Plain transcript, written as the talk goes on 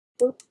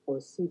or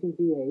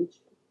CVVH,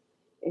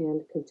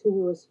 and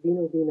continuous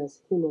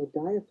veno-venous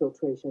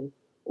hemodiafiltration,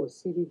 or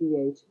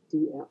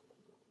CVVH-DF.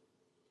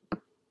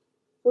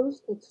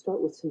 First, let's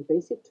start with some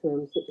basic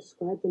terms that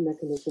describe the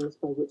mechanisms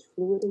by which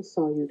fluid and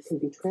solute can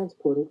be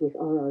transported with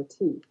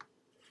RRT.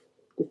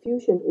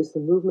 Diffusion is the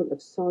movement of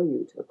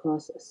solute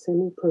across a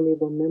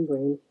semi-permeable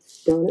membrane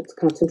down its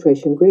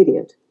concentration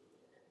gradient.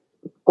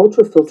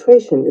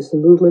 Ultrafiltration is the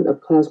movement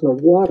of plasma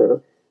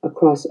water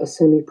across a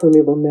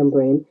semi-permeable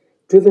membrane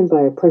driven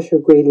by a pressure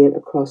gradient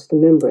across the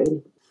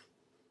membrane.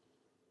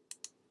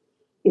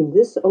 In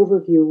this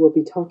overview, we'll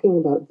be talking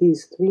about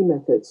these three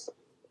methods: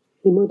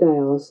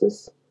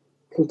 hemodialysis,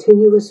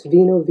 continuous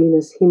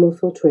veno-venous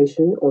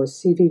hemofiltration, or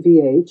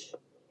CVVH,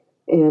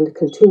 and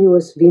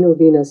continuous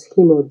veno-venous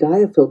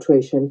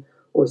hemodiafiltration,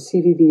 or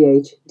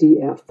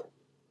CVVH-DF.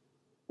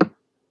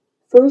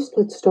 First,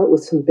 let's start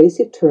with some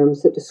basic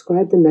terms that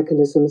describe the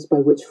mechanisms by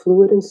which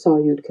fluid and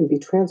solute can be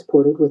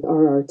transported with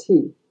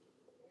RRT.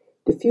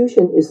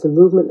 Diffusion is the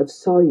movement of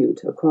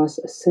solute across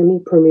a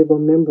semi-permeable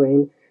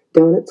membrane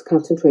down its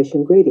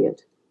concentration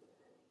gradient.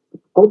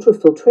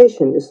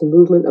 Ultrafiltration is the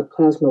movement of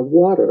plasma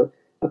water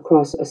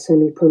across a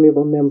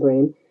semi-permeable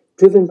membrane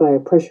driven by a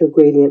pressure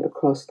gradient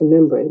across the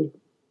membrane.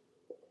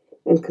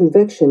 And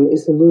convection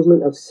is the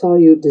movement of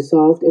solute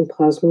dissolved in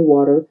plasma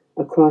water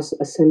across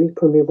a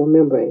semi-permeable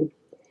membrane.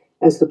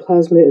 As the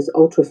plasma is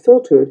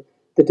ultrafiltered,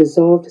 the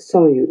dissolved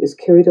solute is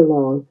carried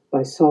along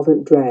by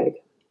solvent drag.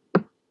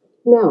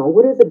 Now,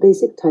 what are the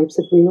basic types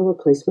of renal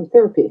replacement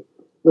therapy?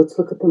 Let's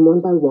look at them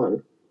one by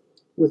one.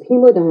 With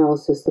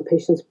hemodialysis, the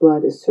patient's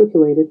blood is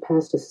circulated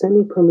past a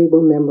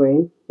semi-permeable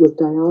membrane with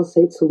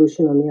dialysate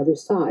solution on the other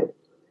side.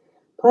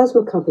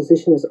 Plasma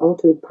composition is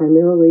altered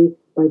primarily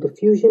by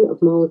diffusion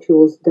of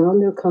molecules down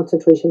their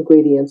concentration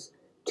gradients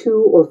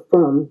to or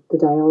from the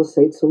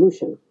dialysate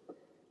solution.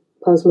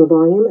 Plasma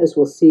volume, as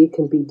we'll see,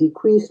 can be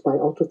decreased by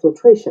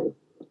ultrafiltration,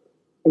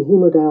 and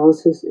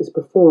hemodialysis is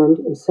performed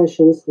in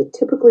sessions that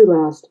typically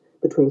last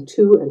between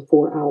 2 and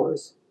 4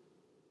 hours.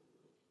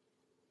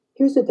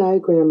 Here's a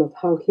diagram of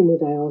how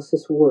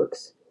hemodialysis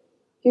works.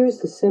 Here's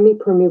the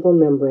semi-permeable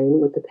membrane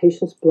with the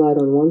patient's blood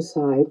on one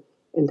side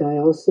and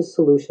dialysis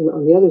solution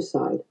on the other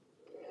side.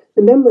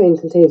 The membrane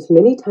contains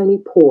many tiny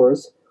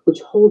pores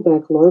which hold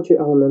back larger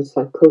elements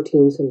like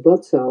proteins and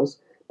blood cells,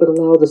 but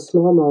allow the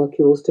small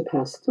molecules to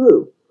pass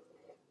through.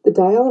 The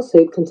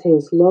dialysate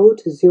contains low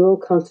to zero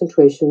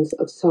concentrations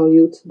of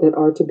solutes that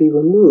are to be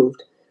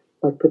removed,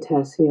 like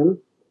potassium,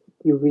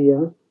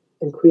 urea,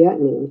 and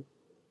creatinine,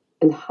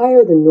 and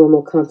higher than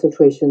normal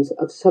concentrations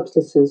of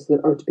substances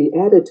that are to be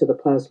added to the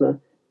plasma,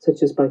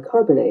 such as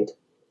bicarbonate.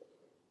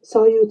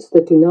 Solutes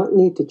that do not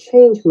need to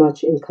change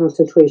much in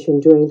concentration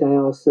during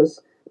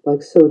dialysis,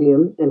 like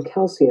sodium and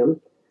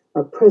calcium,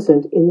 are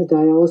present in the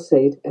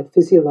dialysate at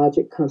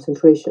physiologic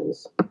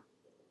concentrations.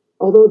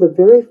 Although the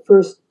very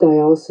first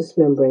dialysis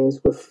membranes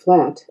were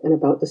flat and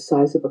about the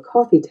size of a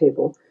coffee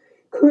table,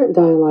 current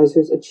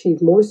dialyzers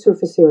achieve more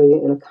surface area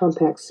in a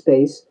compact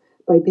space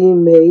by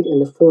being made in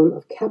the form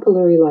of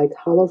capillary-like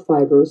hollow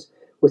fibers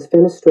with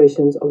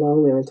fenestrations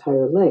along their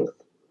entire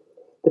length.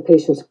 The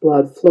patient's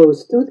blood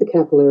flows through the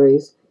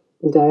capillaries,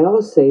 and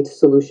dialysate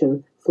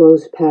solution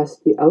flows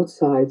past the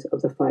outsides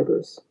of the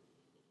fibers.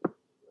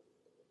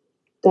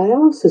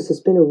 Dialysis has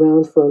been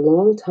around for a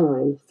long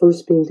time,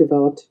 first being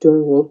developed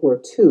during World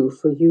War II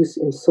for use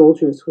in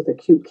soldiers with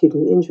acute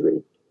kidney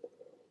injury.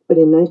 But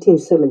in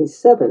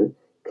 1977,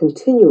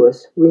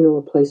 continuous renal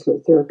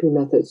replacement therapy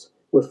methods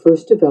were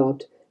first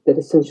developed that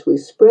essentially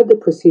spread the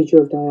procedure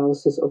of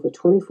dialysis over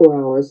 24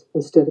 hours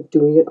instead of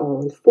doing it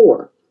all in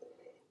 4.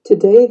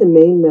 Today, the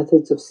main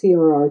methods of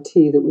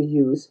CRRT that we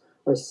use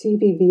are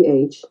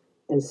CVVH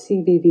and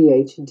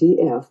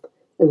CVVH-DF,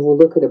 and we'll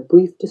look at a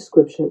brief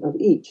description of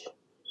each.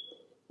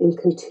 In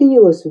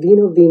continuous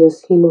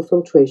veno-venous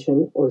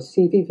hemofiltration, or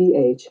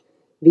CVVH,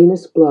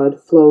 venous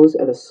blood flows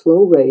at a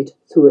slow rate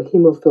through a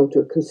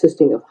hemofilter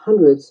consisting of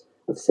hundreds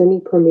of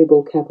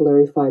semi-permeable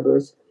capillary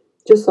fibers,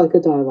 just like a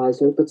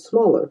dialyzer, but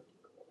smaller.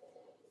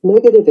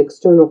 Negative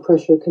external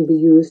pressure can be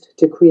used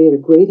to create a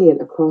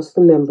gradient across the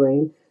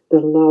membrane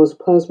that allows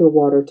plasma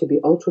water to be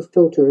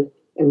ultrafiltered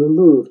and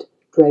removed,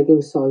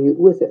 dragging solute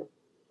with it.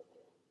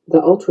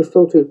 The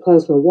ultrafiltered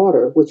plasma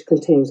water, which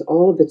contains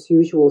all of its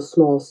usual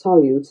small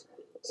solutes,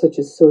 such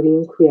as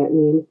sodium,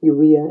 creatinine,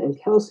 urea, and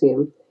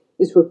calcium,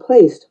 is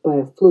replaced by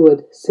a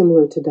fluid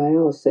similar to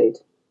dialysate.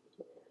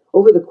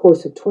 Over the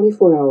course of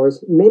 24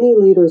 hours, many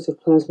liters of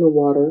plasma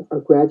water are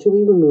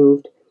gradually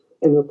removed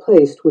and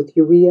replaced with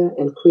urea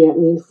and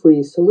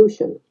creatinine-free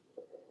solution.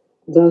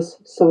 Thus,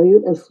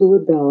 solute and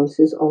fluid balance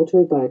is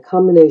altered by a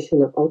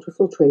combination of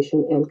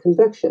ultrafiltration and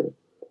convection.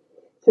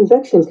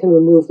 Convection can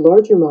remove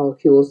larger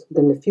molecules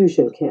than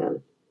diffusion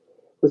can.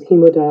 With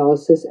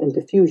hemodialysis and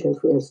diffusion,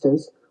 for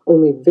instance,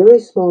 only very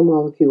small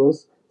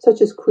molecules,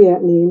 such as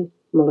creatinine,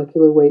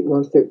 molecular weight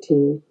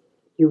 113,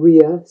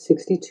 urea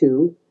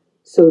 62,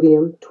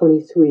 sodium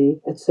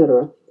 23,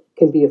 etc.,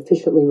 can be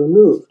efficiently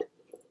removed.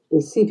 In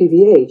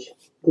CVVH,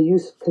 the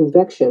use of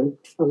convection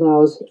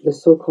allows the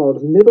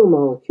so-called middle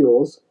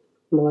molecules,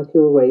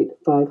 molecular weight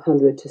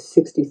 500 to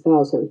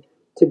 60,000,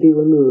 to be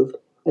removed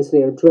as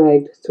they are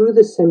dragged through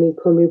the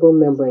semipermeable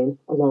membrane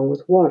along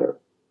with water.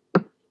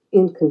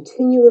 In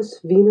continuous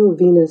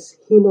veno-venous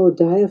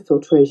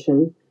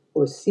hemodiafiltration,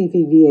 or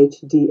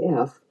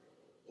CVVHDF,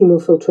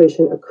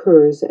 hemofiltration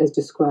occurs as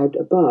described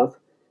above,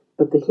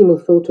 but the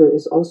hemofilter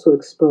is also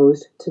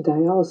exposed to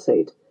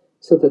dialysate,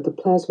 so that the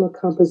plasma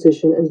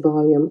composition and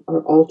volume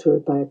are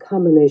altered by a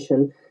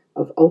combination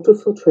of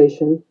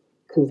ultrafiltration,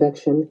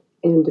 convection,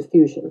 and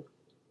diffusion.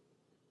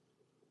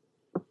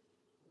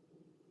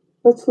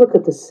 Let's look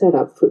at the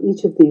setup for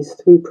each of these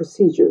three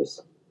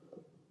procedures.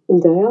 In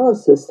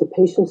dialysis, the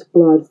patient's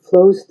blood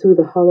flows through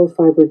the hollow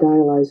fiber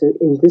dialyzer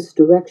in this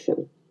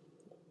direction.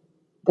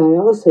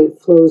 Dialysate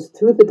flows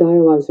through the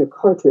dialyzer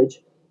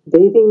cartridge,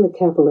 bathing the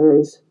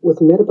capillaries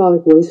with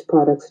metabolic waste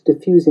products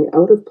diffusing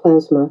out of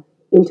plasma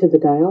into the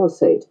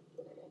dialysate.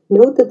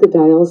 Note that the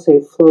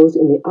dialysate flows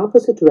in the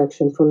opposite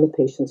direction from the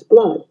patient's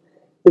blood.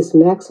 This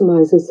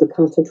maximizes the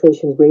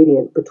concentration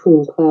gradient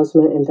between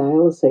plasma and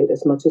dialysate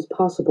as much as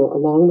possible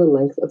along the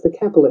length of the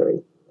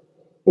capillary.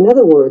 In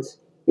other words,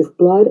 if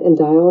blood and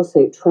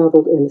dialysate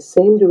traveled in the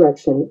same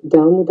direction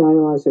down the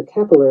dialyzer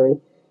capillary,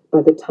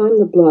 by the time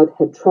the blood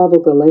had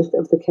traveled the length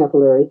of the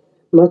capillary,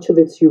 much of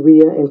its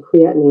urea and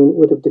creatinine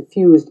would have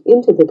diffused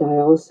into the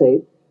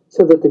dialysate,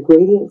 so that the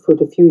gradient for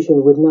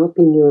diffusion would not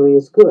be nearly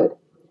as good.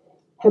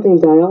 Having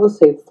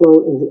dialysate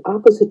flow in the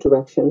opposite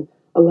direction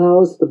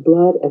allows the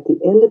blood at the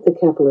end of the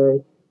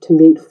capillary to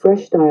meet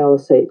fresh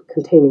dialysate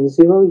containing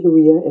zero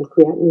urea and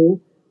creatinine,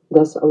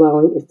 thus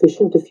allowing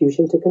efficient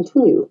diffusion to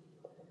continue.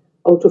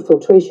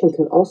 Ultrafiltration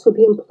can also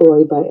be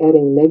employed by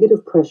adding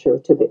negative pressure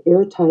to the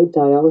airtight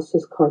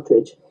dialysis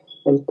cartridge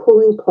and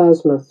pulling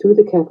plasma through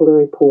the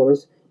capillary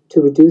pores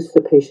to reduce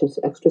the patient's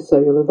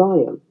extracellular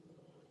volume.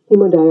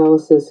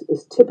 Hemodialysis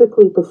is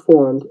typically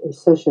performed in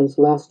sessions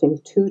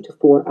lasting 2 to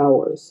 4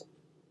 hours.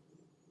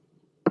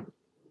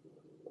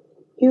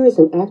 Here is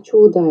an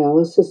actual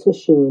dialysis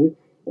machine,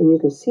 and you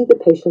can see the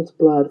patient's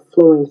blood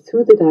flowing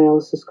through the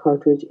dialysis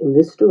cartridge in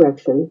this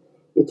direction,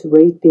 its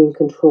rate being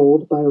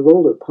controlled by a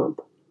roller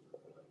pump.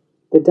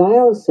 The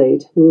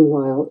dialysate,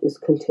 meanwhile, is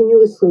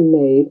continuously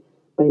made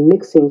by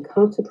mixing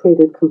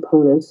concentrated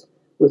components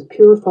with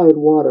purified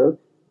water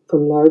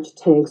from large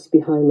tanks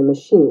behind the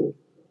machine,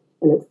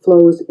 and it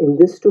flows in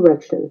this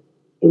direction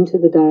into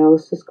the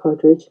dialysis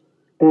cartridge,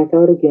 back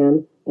out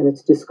again, and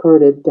it's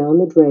discarded down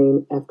the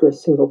drain after a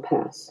single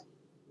pass.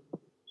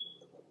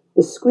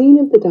 The screen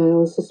of the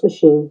dialysis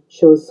machine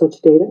shows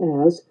such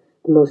data as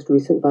the most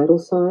recent vital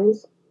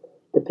signs,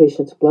 the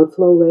patient's blood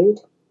flow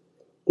rate,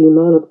 the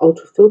amount of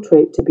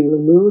ultrafiltrate to be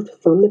removed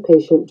from the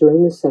patient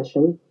during the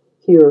session,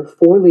 here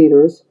 4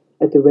 liters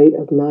at the rate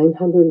of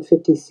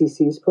 950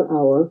 cc's per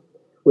hour,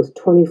 with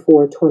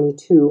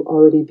 2422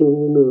 already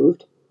being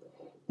removed,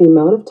 the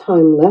amount of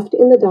time left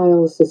in the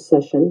dialysis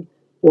session,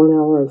 1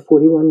 hour and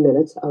 41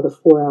 minutes out of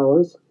 4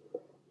 hours,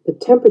 the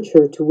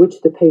temperature to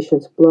which the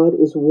patient's blood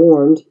is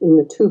warmed in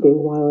the tubing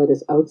while it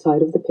is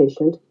outside of the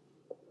patient,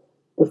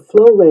 the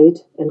flow rate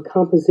and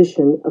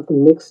composition of the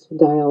mixed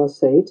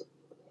dialysate,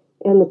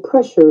 and the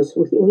pressures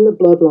within the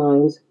blood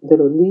lines that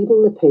are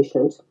leaving the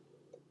patient,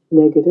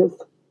 negative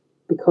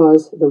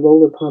because the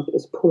roller pump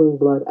is pulling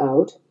blood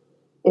out,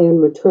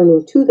 and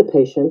returning to the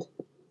patient,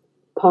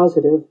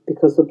 positive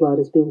because the blood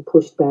is being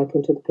pushed back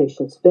into the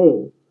patient's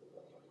vein.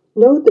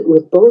 Note that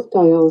with both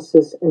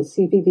dialysis and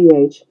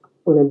CVVH,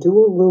 when a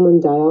dual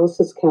lumen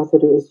dialysis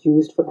catheter is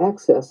used for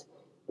access,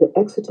 the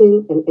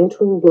exiting and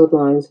entering blood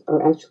lines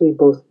are actually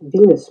both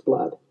venous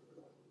blood.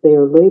 They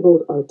are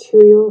labeled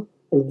arterial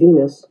and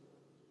venous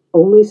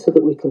only so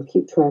that we can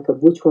keep track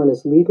of which one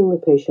is leaving the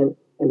patient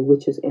and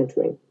which is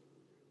entering.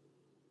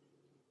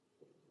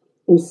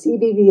 In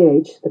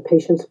CVVH, the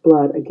patient's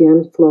blood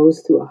again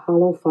flows through a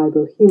hollow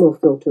fiber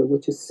hemofilter,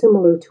 which is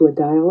similar to a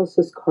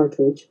dialysis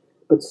cartridge,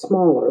 but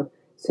smaller,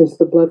 since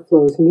the blood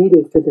flows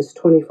needed for this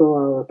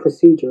 24-hour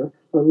procedure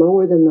are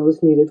lower than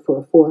those needed for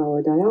a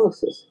 4-hour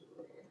dialysis.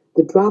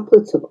 The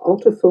droplets of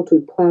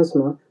ultrafiltered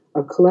plasma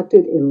are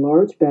collected in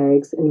large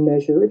bags and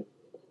measured,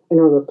 and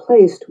are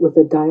replaced with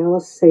a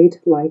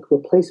dialysate-like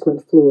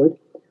replacement fluid,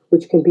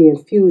 which can be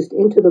infused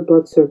into the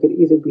blood circuit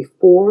either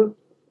before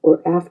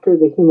or after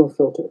the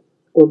hemofilter,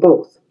 or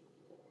both.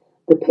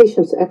 The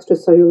patient's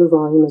extracellular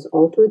volume is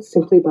altered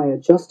simply by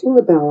adjusting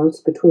the balance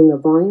between the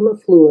volume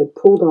of fluid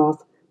pulled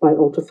off by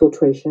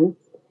ultrafiltration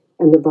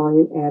and the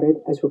volume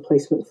added as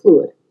replacement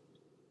fluid.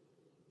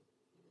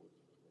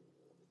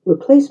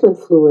 Replacement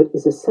fluid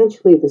is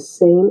essentially the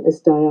same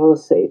as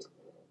dialysate,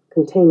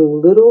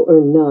 containing little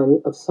or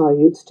none of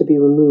solutes to be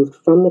removed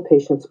from the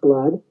patient's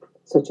blood,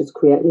 such as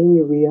creatinine,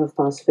 urea,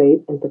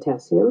 phosphate, and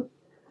potassium,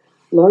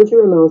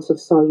 larger amounts of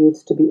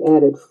solutes to be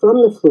added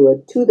from the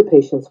fluid to the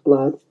patient's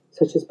blood,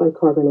 such as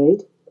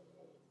bicarbonate,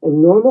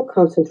 and normal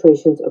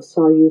concentrations of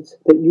solutes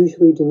that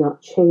usually do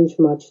not change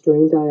much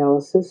during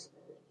dialysis,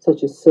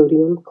 such as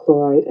sodium,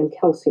 chloride, and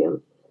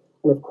calcium.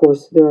 And of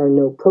course, there are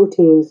no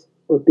proteins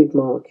or big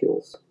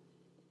molecules.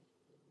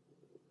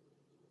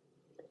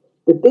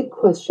 The big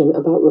question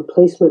about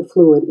replacement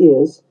fluid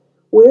is,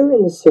 Where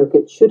in the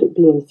circuit should it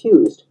be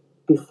infused,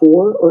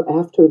 before or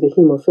after the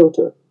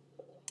hemofilter?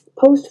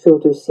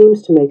 Post-filter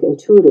seems to make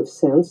intuitive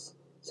sense,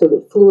 so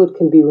that fluid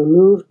can be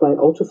removed by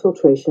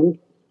ultrafiltration,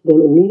 then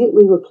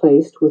immediately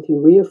replaced with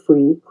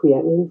urea-free,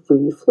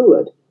 creatinine-free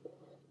fluid.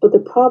 But the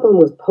problem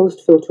with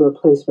post-filter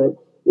replacement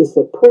is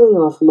that pulling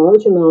off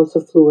large amounts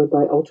of fluid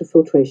by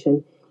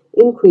ultrafiltration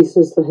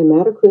increases the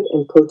hematocrit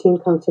and protein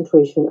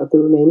concentration of the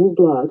remaining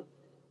blood,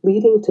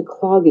 leading to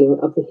clogging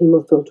of the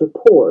hemofilter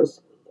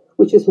pores,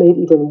 which is made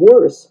even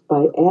worse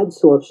by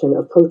adsorption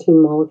of protein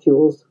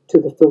molecules to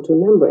the filter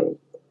membrane.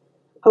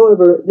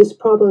 However, this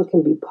problem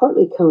can be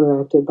partly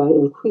counteracted by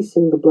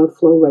increasing the blood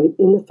flow rate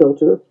in the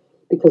filter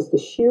because the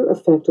sheer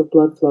effect of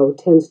blood flow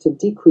tends to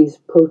decrease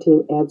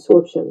protein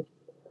adsorption.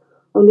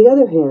 On the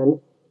other hand,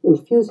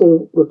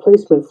 infusing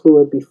replacement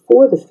fluid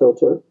before the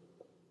filter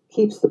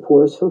keeps the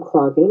pores from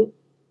clogging,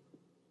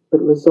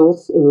 but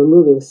results in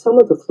removing some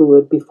of the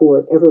fluid before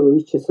it ever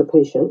reaches the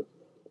patient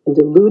and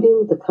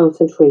diluting the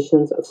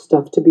concentrations of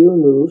stuff to be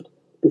removed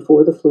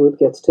before the fluid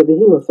gets to the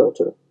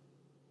hemofilter.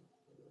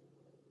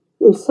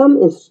 In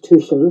some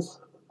institutions,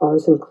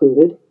 ours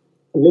included,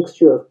 a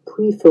mixture of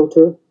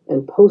pre-filter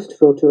and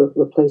post-filter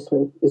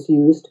replacement is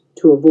used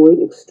to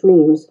avoid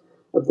extremes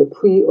of the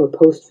pre- or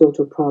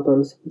post-filter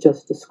problems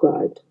just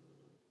described.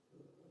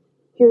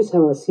 Here's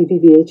how a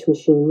CVVH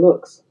machine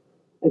looks.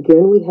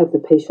 Again, we have the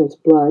patient's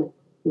blood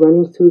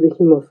running through the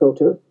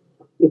hemofilter,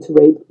 its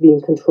rate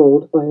being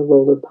controlled by a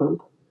roller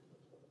pump,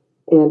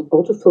 and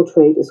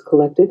ultrafiltrate is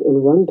collected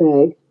in one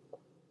bag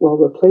while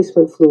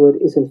replacement fluid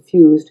is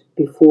infused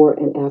before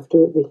and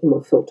after the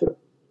hemofilter.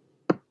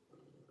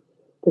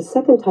 The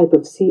second type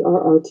of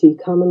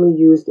CRRT commonly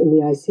used in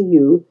the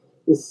ICU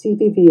is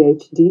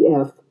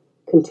CVVH-DF,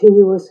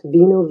 continuous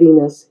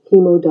veno-venous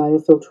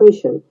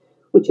hemodiafiltration,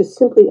 which is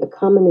simply a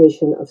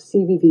combination of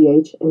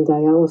CVVH and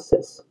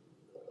dialysis.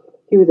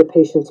 Here the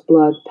patient's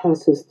blood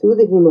passes through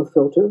the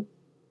hemofilter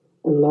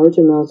and large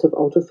amounts of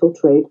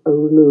ultrafiltrate are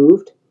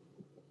removed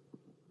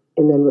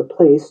and then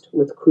replaced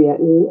with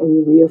creatinine and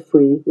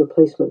urea-free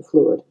replacement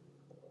fluid.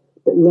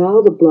 But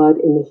now the blood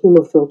in the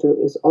hemofilter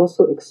is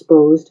also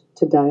exposed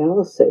to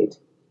dialysate,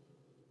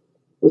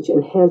 which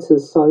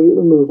enhances solute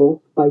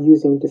removal by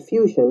using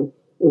diffusion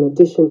in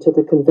addition to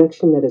the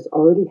convection that is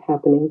already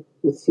happening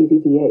with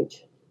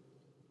CVVH.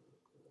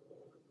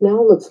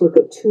 Now let's look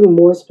at two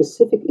more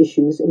specific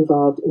issues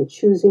involved in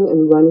choosing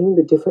and running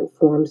the different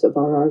forms of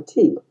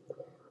RRT.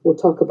 We'll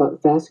talk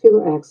about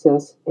vascular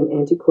access and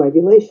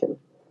anticoagulation.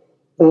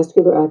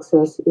 Vascular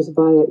access is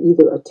via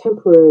either a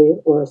temporary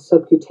or a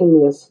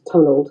subcutaneous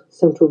tunneled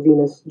central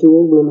venous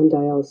dual lumen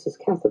dialysis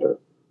catheter.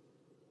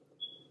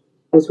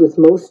 As with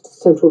most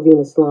central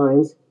venous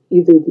lines,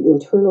 either the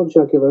internal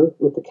jugular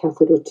with the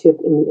catheter tip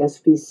in the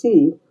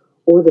SVC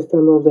or the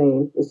femoral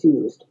vein is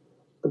used.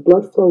 The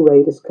blood flow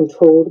rate is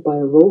controlled by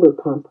a roller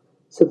pump,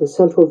 so the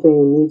central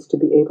vein needs to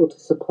be able to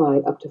supply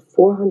up to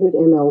 400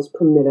 mL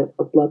per minute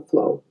of blood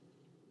flow.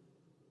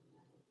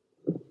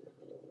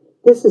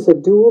 This is a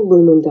dual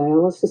lumen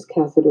dialysis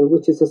catheter,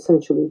 which is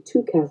essentially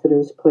two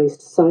catheters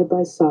placed side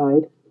by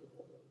side,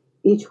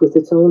 each with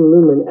its own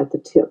lumen at the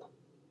tip,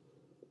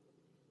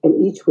 and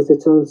each with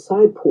its own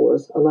side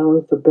pores,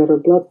 allowing for better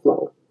blood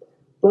flow.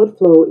 Blood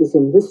flow is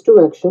in this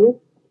direction,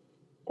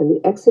 and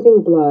the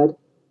exiting blood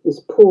is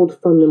pulled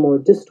from the more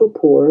distal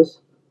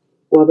pores,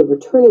 while the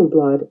returning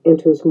blood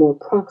enters more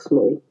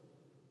proximally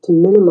to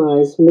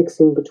minimize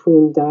mixing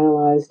between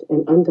dialyzed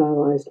and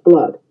undialyzed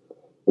blood.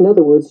 In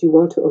other words, you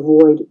want to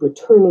avoid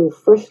returning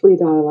freshly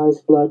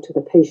dialyzed blood to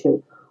the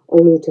patient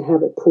only to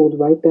have it pulled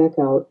right back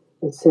out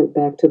and sent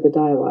back to the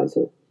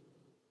dialyzer.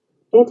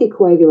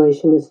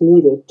 Anticoagulation is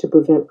needed to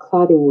prevent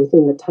clotting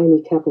within the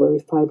tiny capillary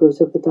fibers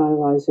of the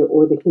dialyzer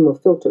or the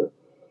hemofilter.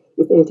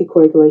 If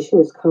anticoagulation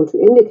is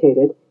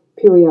contraindicated,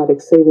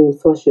 periodic saline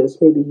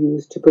flushes may be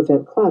used to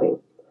prevent clotting.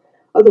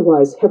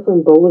 Otherwise,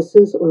 heparin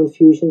boluses or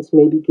infusions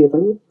may be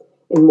given,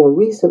 and more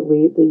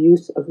recently, the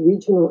use of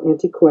regional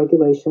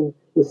anticoagulation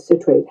with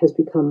citrate has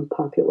become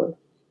popular.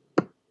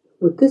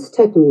 With this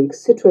technique,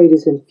 citrate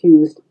is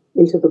infused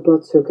into the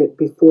blood circuit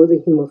before the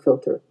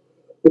hemofilter.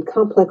 It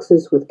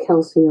complexes with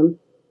calcium,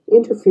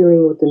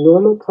 interfering with the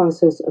normal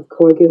process of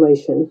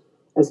coagulation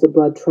as the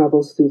blood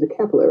travels through the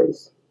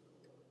capillaries.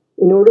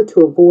 In order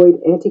to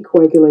avoid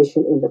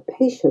anticoagulation in the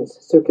patient's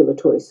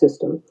circulatory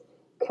system,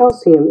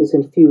 calcium is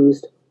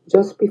infused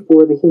just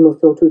before the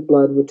hemofiltered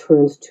blood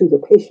returns to the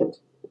patient,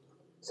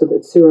 so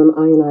that serum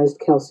ionized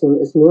calcium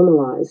is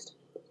normalized.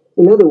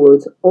 In other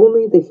words,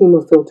 only the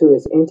hemofilter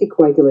is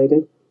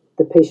anticoagulated,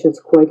 the patient's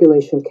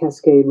coagulation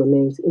cascade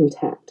remains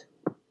intact.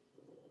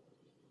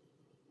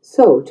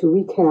 So, to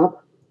recap,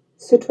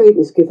 citrate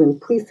is given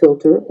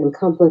pre-filter and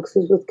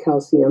complexes with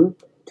calcium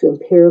to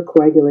impair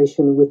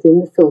coagulation within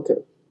the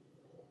filter.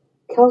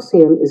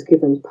 Calcium is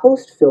given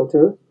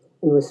post-filter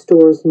and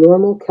restores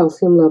normal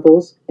calcium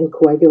levels and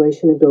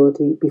coagulation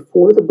ability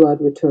before the blood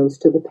returns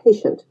to the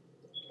patient.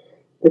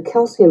 The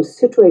calcium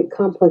citrate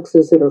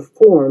complexes that are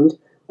formed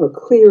are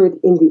cleared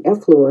in the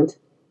effluent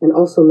and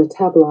also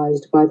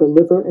metabolized by the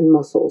liver and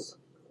muscles.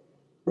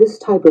 This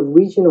type of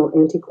regional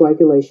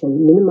anticoagulation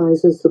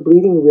minimizes the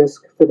bleeding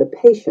risk for the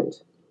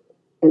patient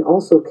and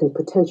also can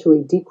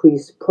potentially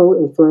decrease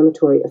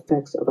pro-inflammatory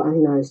effects of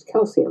ionized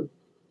calcium.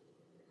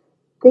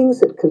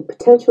 Things that could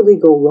potentially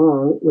go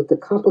wrong with the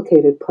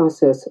complicated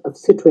process of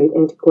citrate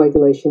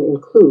anticoagulation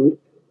include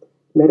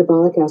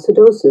metabolic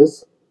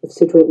acidosis if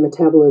citrate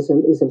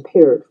metabolism is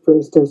impaired, for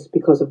instance,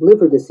 because of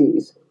liver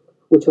disease,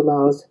 which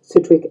allows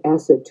citric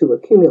acid to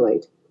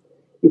accumulate.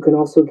 You can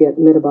also get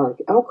metabolic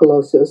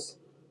alkalosis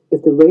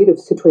if the rate of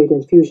citrate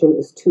infusion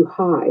is too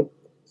high,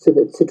 so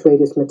that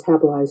citrate is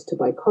metabolized to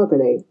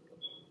bicarbonate.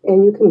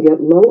 And you can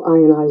get low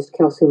ionized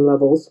calcium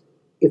levels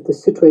if the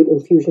citrate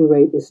infusion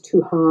rate is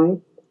too high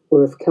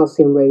or if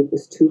calcium rate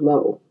is too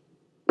low.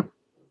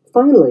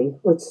 Finally,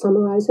 let's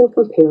summarize and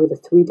compare the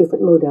three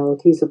different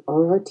modalities of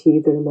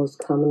RRT that are most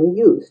commonly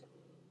used: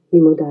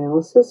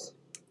 hemodialysis,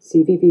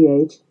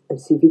 CVVH, and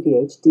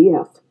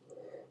CVVH-DF.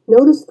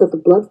 Notice that the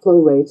blood flow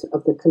rates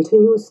of the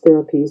continuous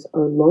therapies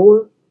are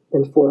lower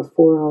than for a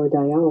 4-hour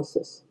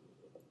dialysis.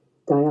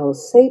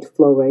 Dialysate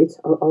flow rates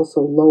are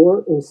also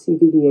lower in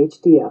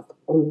CVVH-DF,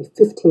 only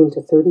 15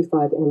 to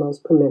 35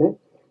 mLs per minute,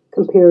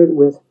 compared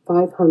with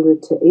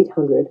 500 to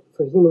 800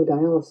 for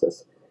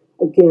hemodialysis,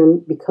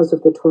 again because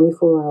of the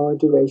 24-hour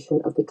duration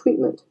of the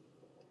treatment.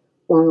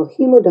 While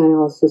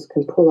hemodialysis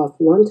can pull off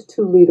 1 to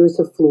 2 liters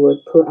of fluid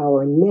per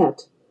hour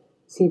net,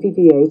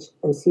 CVVH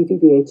and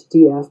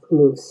CVVH-DF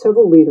move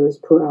several liters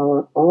per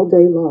hour all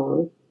day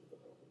long,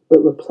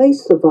 but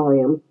replace the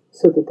volume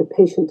so that the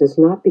patient does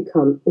not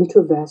become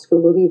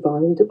intravascularly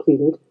volume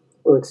depleted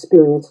or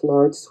experience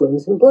large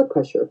swings in blood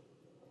pressure.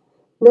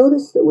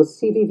 Notice that with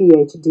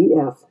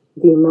CVVH-DF,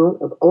 the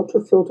amount of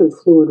ultrafiltered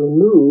fluid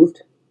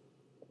removed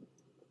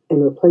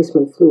and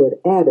replacement fluid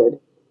added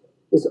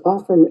is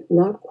often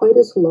not quite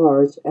as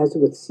large as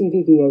with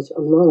CVVH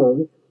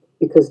alone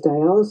because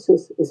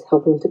dialysis is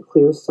helping to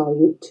clear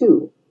solute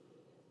too.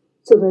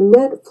 So the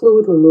net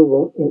fluid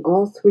removal in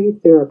all three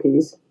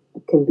therapies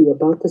can be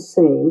about the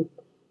same,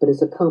 but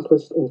is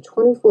accomplished in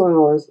 24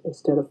 hours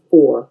instead of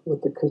 4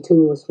 with the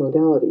continuous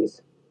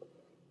modalities.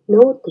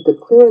 Note that the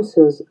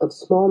clearances of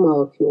small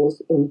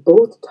molecules in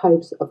both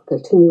types of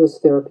continuous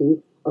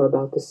therapy are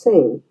about the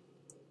same,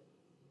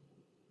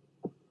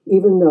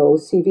 even though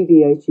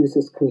CVVH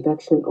uses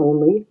convection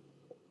only,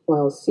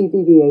 while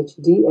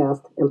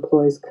CVVH-DF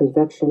employs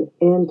convection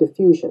and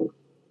diffusion.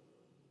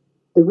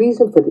 The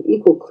reason for the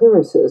equal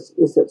clearances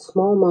is that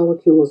small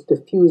molecules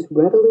diffuse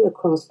readily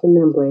across the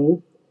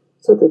membrane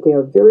so that they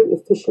are very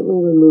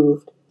efficiently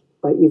removed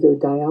by either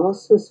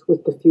dialysis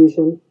with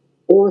diffusion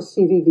or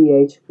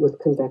CVVH with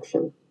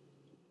convection.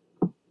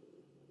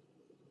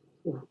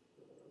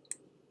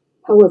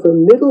 However,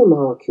 middle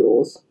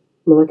molecules,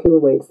 molecular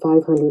weight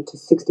 500 to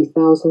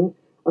 60,000,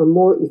 are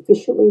more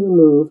efficiently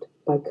removed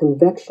by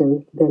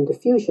convection than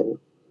diffusion.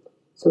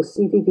 So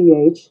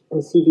CVVH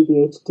and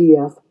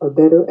CVVH-DF are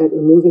better at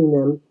removing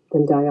them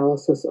than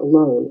dialysis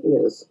alone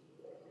is.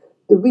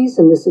 The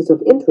reason this is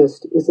of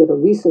interest is that a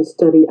recent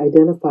study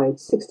identified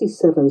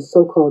 67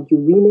 so-called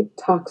uremic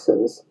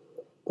toxins,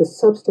 the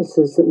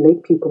substances that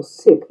make people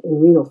sick in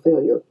renal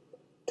failure,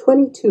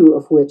 22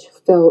 of which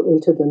fell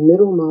into the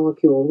middle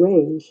molecule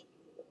range.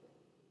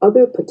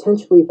 Other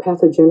potentially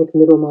pathogenic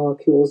middle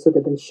molecules that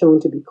have been shown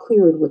to be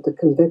cleared with the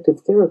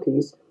convective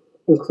therapies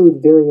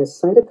include various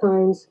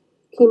cytokines,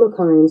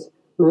 chemokines,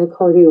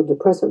 myocardial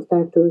depressant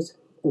factors,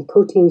 and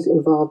proteins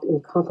involved in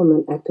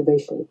complement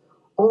activation,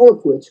 all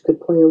of which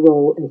could play a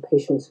role in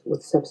patients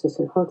with sepsis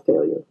and heart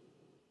failure.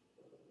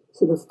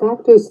 So the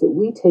factors that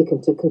we take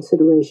into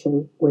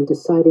consideration when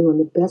deciding on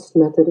the best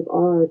method of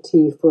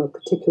RRT for a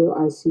particular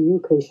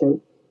ICU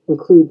patient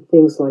include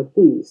things like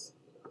these.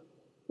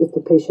 If the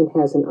patient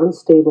has an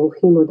unstable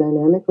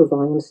hemodynamic or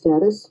volume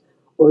status,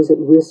 or is at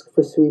risk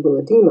for cerebral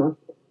edema,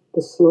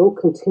 the slow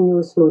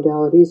continuous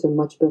modalities are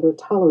much better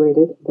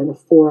tolerated than a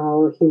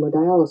 4-hour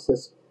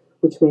hemodialysis,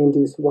 which may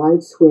induce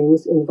wide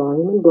swings in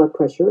volume and blood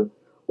pressure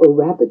or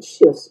rapid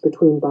shifts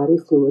between body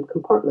fluid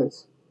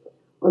compartments.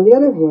 On the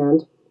other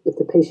hand, if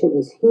the patient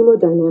is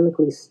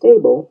hemodynamically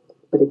stable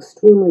but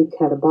extremely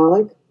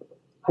catabolic,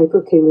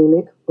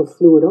 hyperkalemic, or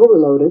fluid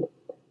overloaded,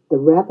 the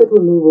rapid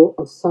removal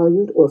of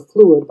solute or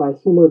fluid by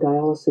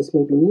hemodialysis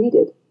may be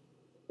needed.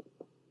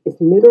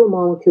 If middle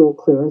molecule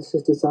clearance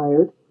is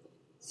desired,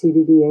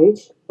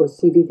 CVVH or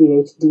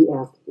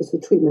CVVH-DF is the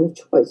treatment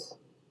of choice.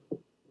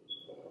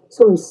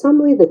 So in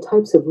summary, the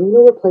types of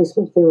renal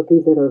replacement therapy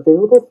that are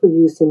available for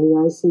use in the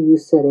ICU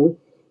setting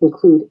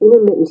include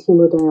intermittent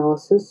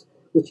hemodialysis,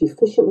 which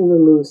efficiently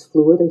removes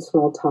fluid and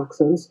small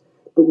toxins,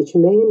 but which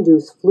may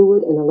induce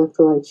fluid and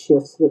electrolyte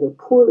shifts that are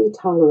poorly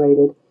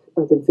tolerated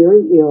by the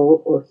very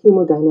ill or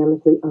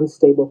hemodynamically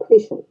unstable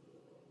patient.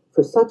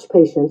 For such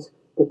patients,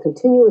 the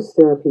continuous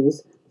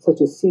therapies, such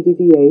as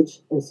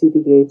CVVH and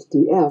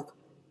CVVH-DF,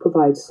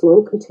 provide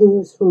slow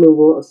continuous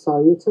removal of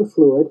solutes and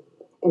fluid,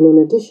 and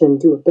in addition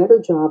do a better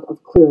job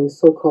of clearing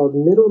so-called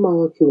middle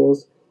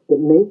molecules that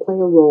may play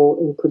a role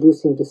in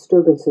producing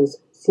disturbances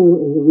seen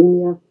in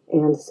uremia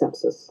and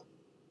sepsis.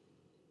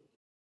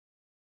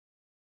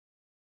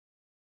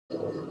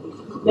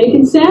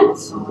 Making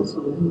sense?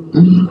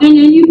 And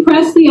then you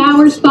press the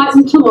hours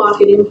button to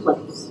lock it in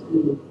place.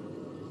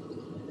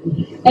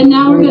 And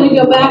now we're going to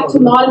go back to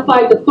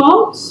modify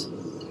defaults.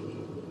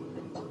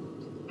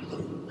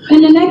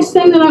 And the next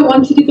thing that I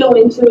want you to go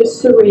into is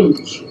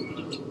syringe.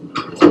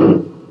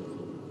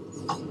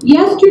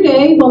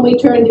 Yesterday, when we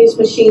turned these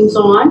machines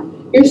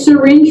on, your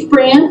syringe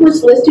brand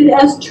was listed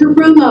as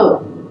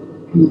Terumo.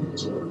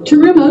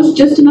 Terumo is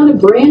just another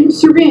brand of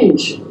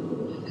syringe.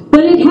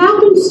 But it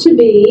happens to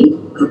be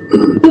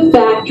the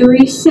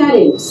factory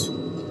settings.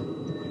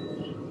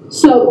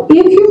 So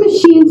if your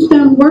machine's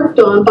been worked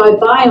on by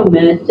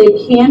Biomed,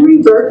 they can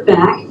revert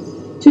back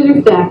to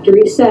their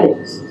factory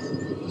settings.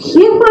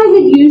 If I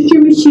had used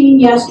your machine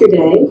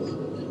yesterday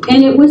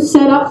and it was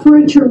set up for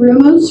a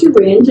Terumo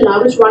syringe and I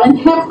was running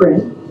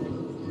heparin,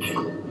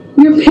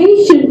 your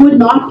patient would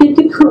not get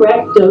the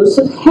correct dose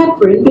of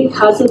heparin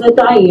because of the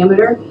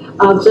diameter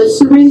of the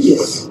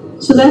syringes.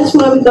 So that's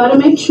why we've got to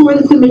make sure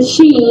that the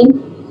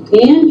machine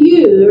and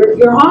you,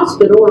 your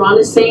hospital, are on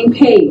the same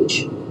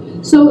page.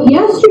 So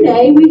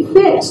yesterday we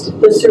fixed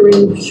the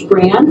syringe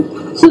brand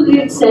so that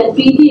it said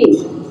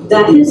BD.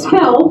 That has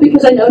held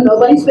because I know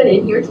nobody's been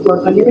in here to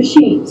work on your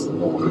machines.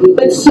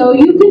 But so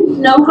you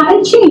can know how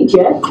to change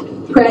it,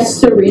 press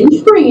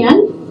syringe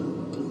brand,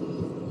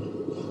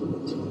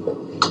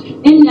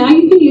 and now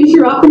you can use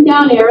your up and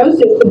down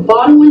arrows. If the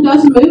bottom one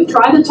doesn't move,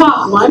 try the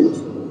top one,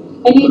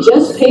 and you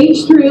just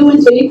page through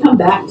until you come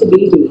back to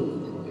BD.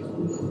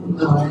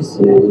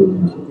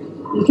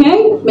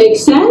 Okay,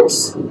 makes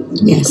sense?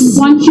 Yes.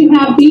 Once you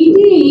have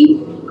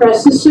BD,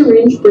 press the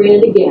syringe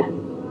brand again.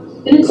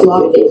 And it's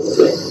locked in.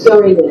 You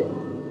already did it.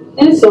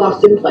 And it's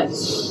locked in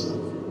place.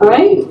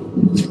 Alright?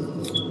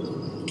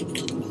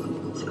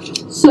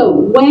 So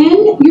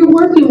when you're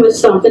working with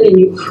something and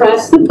you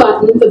press the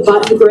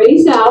button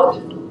grays out,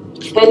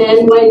 and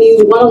then when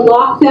you want to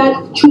lock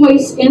that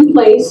choice in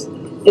place,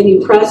 and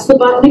you press the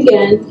button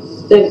again,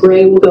 that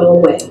gray will go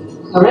away.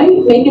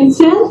 Alright? Making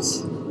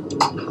sense?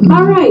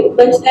 Alright,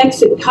 let's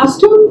exit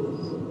custom.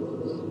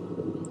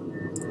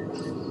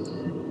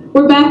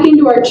 We're back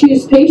into our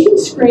choose patient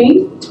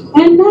screen,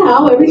 and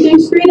now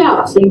everything's grayed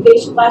out. Same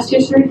patient, last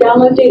history,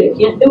 download data.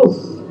 Can't do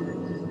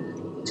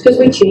them. It's because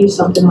we changed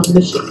something on the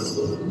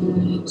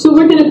machine. So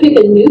we're going to pick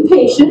a new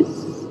patient.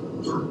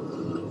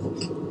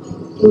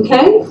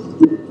 Okay?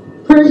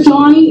 Per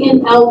Johnny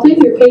and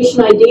Elvin, your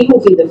patient ID will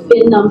be the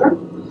FIN number.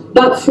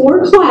 But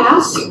for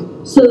class,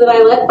 so that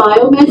I let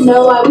Biomed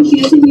know I was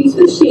using these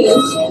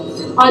machines,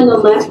 on the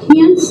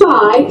left-hand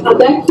side of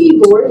that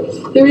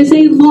keyboard, there is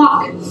a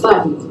lock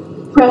button.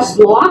 Press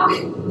lock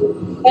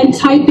and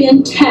type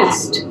in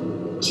test,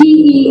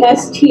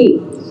 T-E-S-T.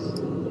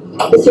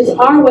 This is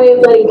our way of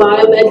letting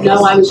Biomed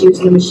know I was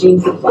using the machine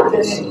for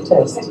class.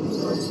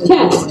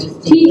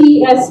 Test,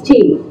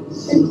 T-E-S-T.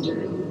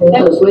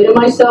 That was way to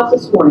myself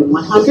this morning.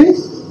 100.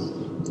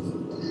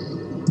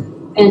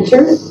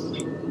 Enter.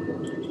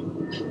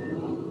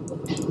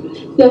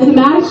 The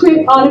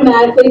hematocrit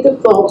automatically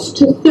defaults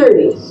to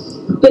 30.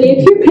 But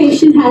if your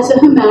patient has a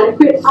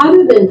hematocrit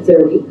other than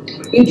 30,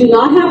 you do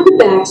not have to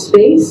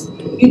backspace,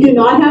 you do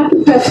not have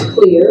to press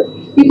clear,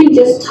 you can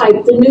just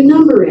type the new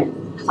number in.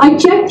 I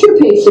checked your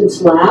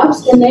patient's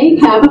labs and they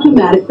have a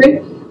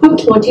hematocrit of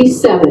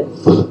 27.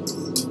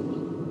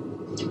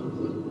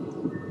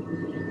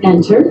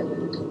 Enter.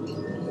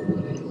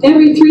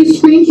 Every 3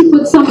 screens you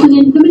put something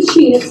into the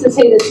machine, it says,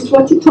 hey, this is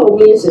what you told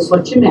me, is this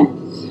what you meant?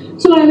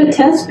 So I have a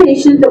test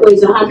patient that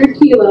weighs 100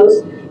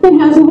 kilos and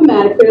has a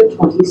hematocrit of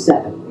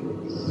 27.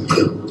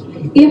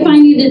 If I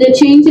needed to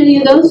change any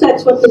of those,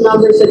 that's what the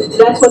numbers,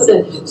 that's what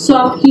the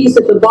soft keys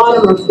at the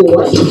bottom are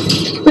for.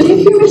 But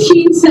if your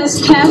machine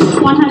says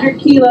test 100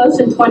 kilos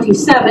and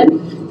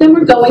 27, then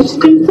we're going to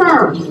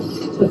confirm.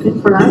 So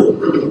confirm.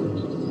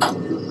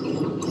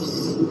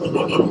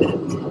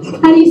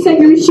 How do you set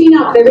your machine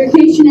up? Every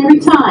patient, every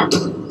time.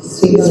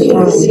 Find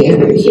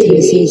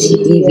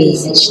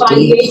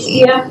the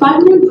HDF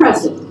button and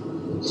press it.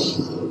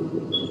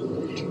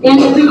 And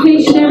every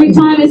patient, every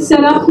time is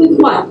set up with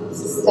what?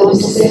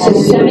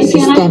 Systemic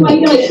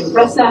anticoagulation.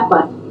 Press that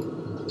button.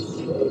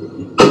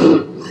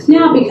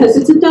 Now, because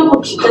it's a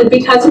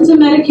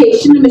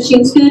medication, the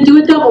machine's going to do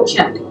a double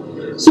check.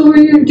 So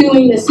we're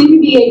doing the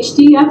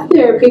CVV-HDF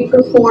therapy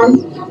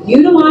performed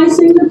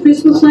utilizing the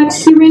Prismaflex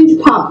syringe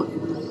pump.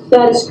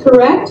 That is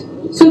correct.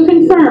 So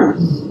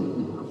confirm.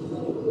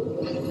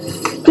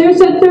 There's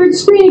that third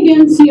screen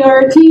again,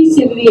 CRRT,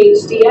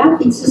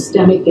 CVV-HDF, and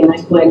systemic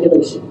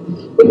anticoagulation.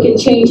 We can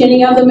change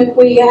any of them if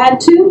we had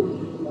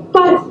to,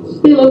 but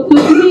they look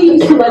good to me,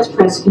 so let's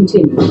press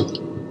continue.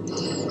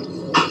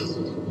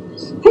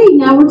 Hey,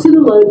 now we're to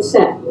the load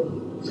set.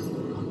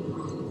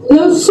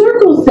 Those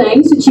circle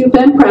things that you've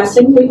been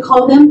pressing, we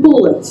call them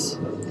bullets.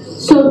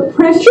 So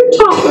press your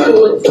top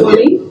bullet for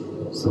me.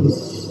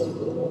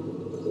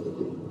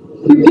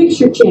 Your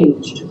picture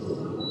changed.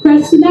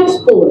 Press the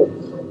next bullet.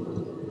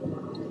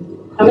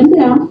 Coming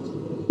down.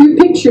 Your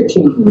picture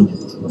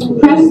changed.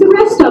 Press the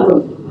rest of them.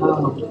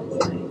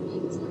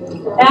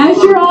 As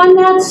you're on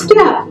that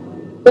step,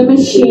 the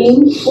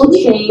machine will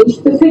change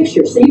the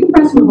picture. So you can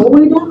press them the whole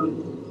way down.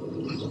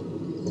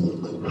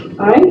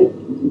 All right?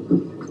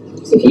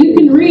 So if you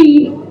can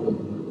read,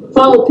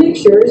 follow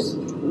pictures,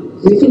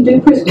 you can do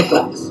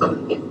Prismaflex.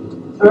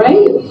 All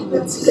right?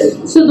 That's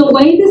good. So the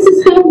way this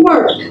is going to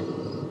work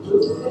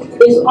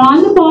is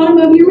on the bottom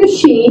of your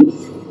machine,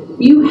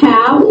 you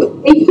have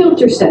a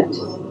filter set.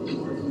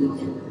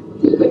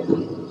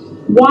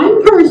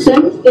 One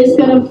person is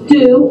going to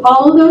do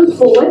all of those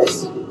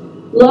bullets,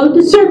 load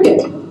the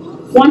circuit.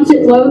 Once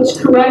it loads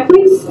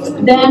correctly,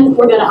 then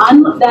we're going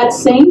to that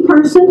same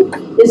person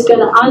is going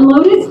to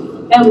unload it,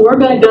 and we're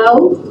going to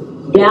go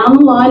down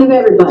the line of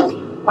everybody.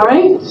 All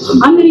right?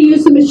 I'm going to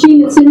use the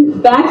machine that's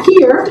in back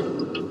here.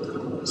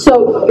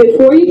 So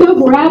before you go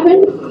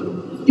grabbing,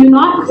 do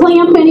not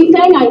clamp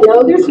anything. I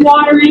know there's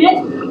water in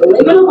it.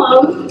 Leave it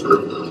alone.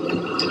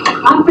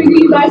 I figure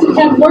you guys would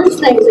have worse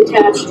things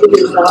attached to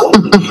yourself.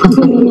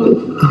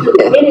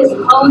 It is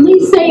only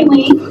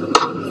saline.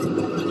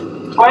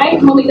 All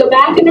right, when we go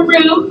back in the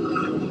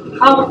room,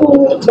 I'll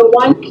pull the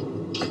one,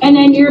 and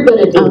then you're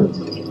going to do it.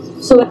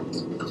 So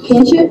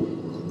pinch it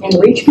and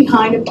reach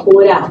behind and pull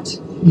it out.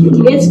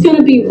 It's going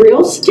to be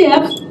real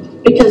stiff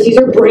because these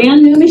are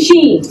brand new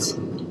machines.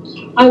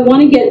 I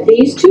want to get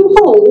these two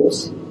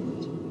holes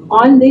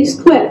on these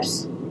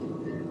clips.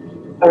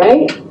 All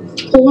right?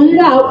 Pulling it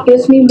out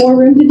gives me more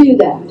room to do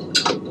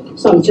that.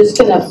 So I'm just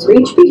going to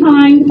reach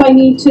behind if I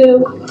need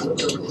to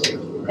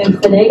and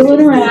finagle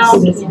it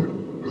around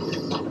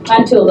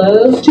until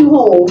those two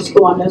holes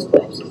go on those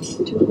clips.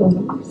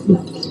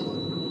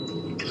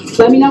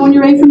 Let me know when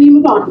you're ready for me to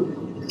move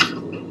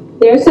on.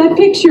 There's that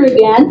picture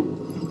again.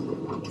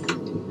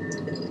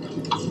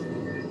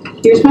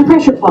 Here's my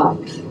pressure pot.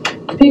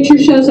 The picture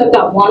shows I've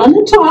got one on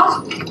the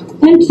top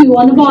and two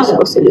on the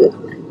bottom.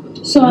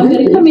 So I'm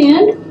going to come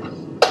in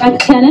at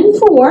 10 and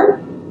 4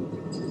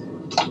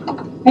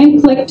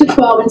 and click to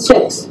 12 and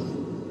 6.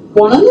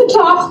 One on the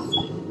top,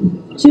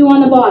 two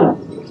on the bottom.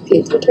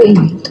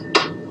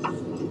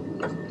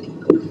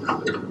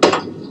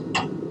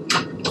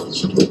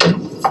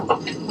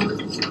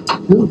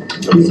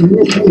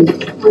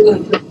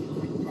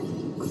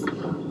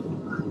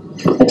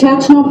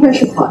 Attaching all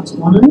pressure pots,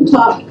 one on the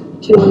top,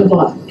 two on the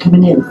bottom.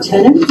 Coming in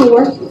 10 and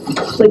 4,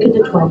 clicking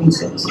to 12 and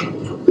 6.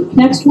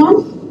 Next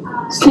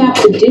one, snap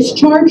the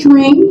discharge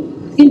ring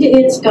into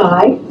its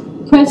guide,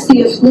 press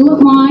the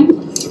effluent line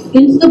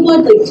into the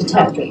blood leak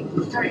detector.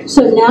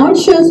 So now it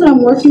shows that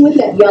I'm working with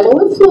that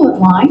yellow effluent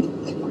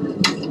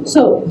line.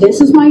 So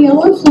this is my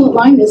yellow effluent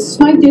line, this is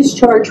my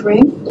discharge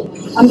ring.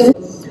 I'm going to,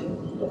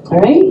 all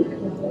right?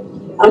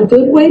 A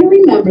good way to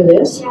remember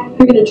this,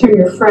 you're going to turn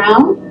your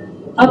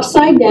frown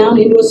upside down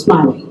into a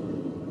smiley.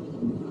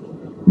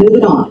 Move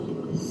it on.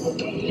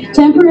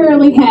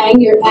 Temporarily hang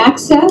your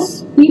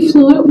access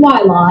effluent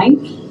Y line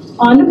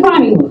on the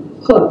priming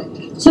hook.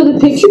 So the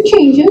picture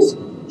changes,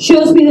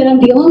 shows me that I'm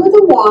dealing with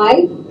a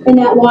Y, and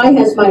that Y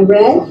has my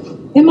red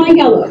and my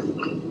yellow.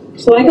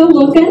 So I go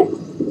looking,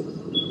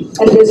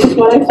 and this is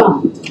what I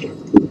found.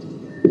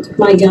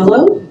 My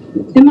yellow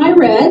and my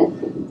red.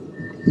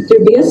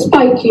 There'd be a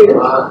spike here.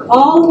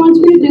 All it wants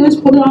me to do is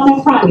put it on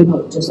a priming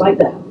hook, just like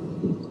that.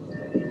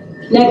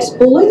 Next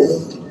bullet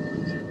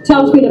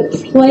tells me to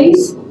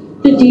place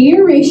the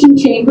deaeration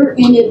chamber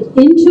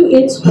into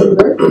its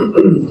holder.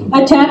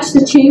 Attach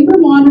the chamber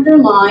monitor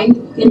line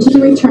into the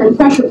return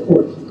pressure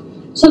port.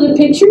 So the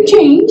picture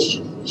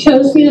change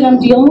shows me that I'm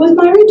dealing with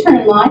my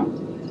return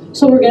line.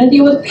 So we're going to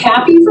deal with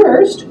Pappy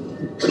first.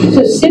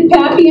 So sit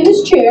Pappy in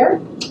his chair,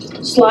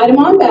 slide him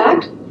on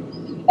back,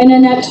 and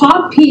then that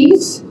top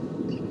piece,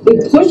 we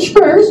push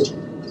first,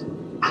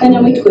 and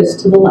then we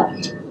twist to the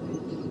left.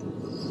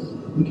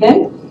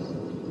 Okay?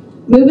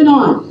 Moving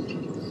on.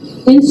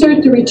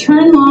 Insert the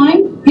return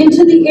line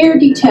into the air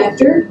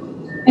detector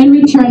and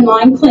return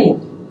line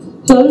clamp.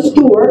 Close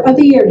door of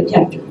the air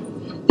detector.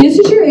 This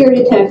is your air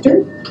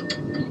detector.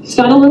 It's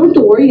got a little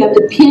door. You have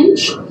to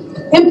pinch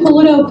and pull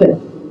it open.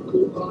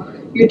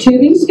 Your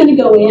tubing's going to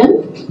go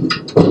in.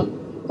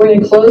 We're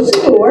going to close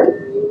the door.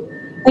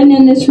 And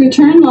then this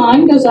return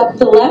line goes up,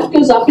 the left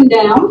goes up and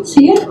down.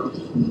 See it?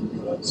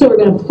 So we're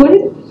going to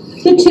put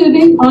the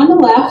tubing on the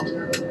left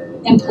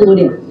and pull it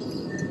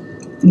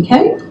in.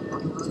 Okay?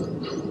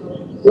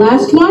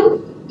 Last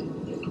one,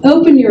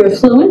 open your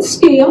effluent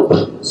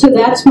scale. So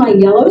that's my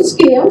yellow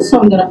scale. So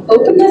I'm going to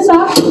open this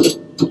up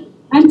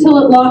until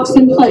it locks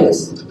in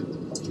place.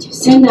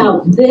 And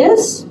now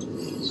this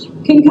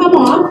can come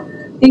off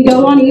and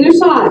go on either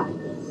side.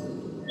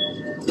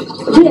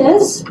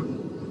 This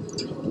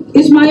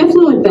is my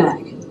effluent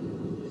bag.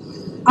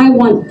 I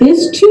want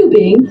this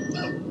tubing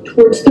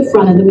towards the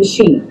front of the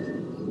machine.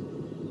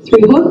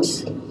 3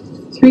 hooks,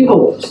 3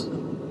 holes.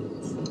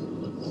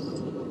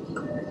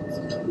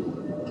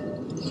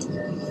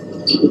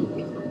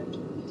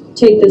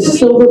 Take this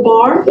silver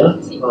bar,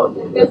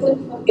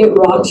 it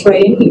rocks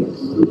right in here.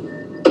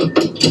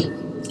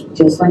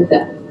 Just like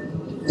that.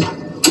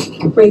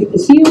 Break the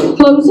seal,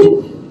 close it,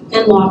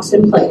 and locks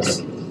in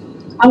place.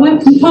 I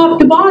went from top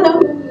to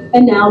bottom,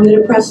 and now I'm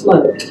going to press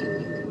load.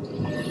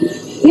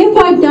 If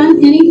I've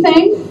done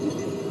anything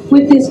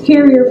with this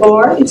carrier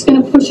bar, it's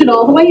going to push it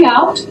all the way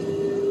out,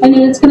 and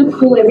then it's going to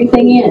pull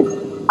everything in.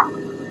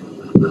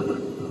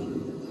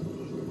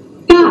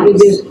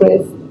 Guys,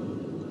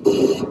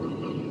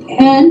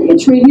 and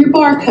it's reading your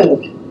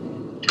barcode.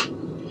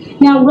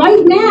 Now,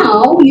 right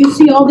now, you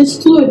see all this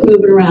fluid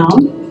moving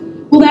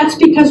around. Well, that's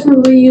because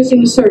we're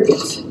reusing the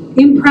circuits.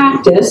 In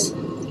practice,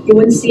 you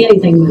wouldn't see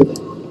anything moving.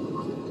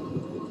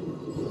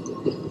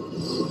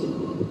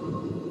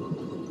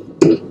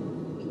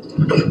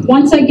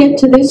 Once I get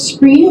to this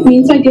screen, it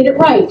means I did it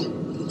right.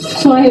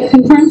 So I have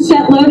confirmed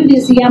set loaded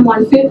is the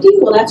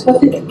M150. Well, that's what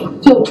the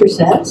filter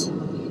says.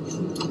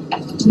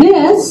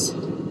 This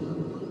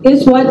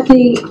is what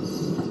the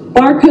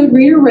barcode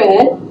reader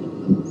read.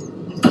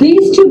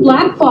 These two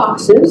black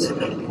boxes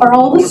are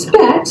all the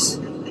specs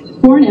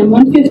for an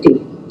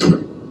M150.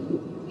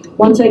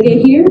 Once I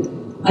get here,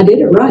 I did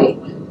it right.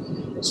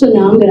 So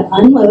now I'm going to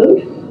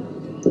unload,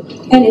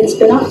 and it's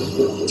going to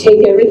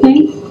take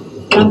everything,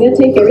 and I'm going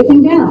to take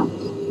everything down.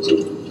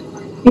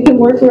 You can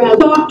work around.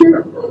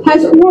 Doctor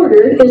has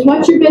ordered is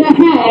what you're going to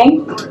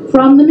hang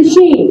from the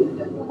machine.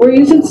 We're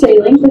using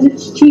saline because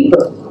it's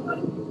cheaper.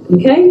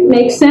 Okay,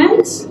 makes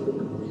sense?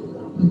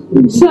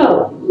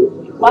 So,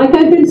 like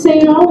I've been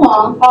saying all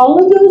along, all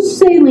of those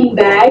saline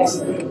bags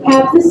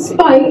have the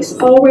spikes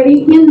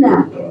already in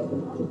them.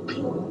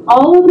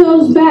 All of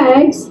those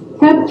bags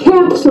have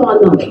caps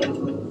on them.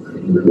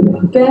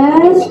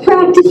 Best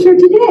practice for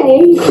today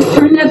is to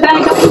turn that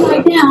bag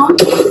upside down,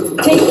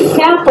 take the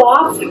cap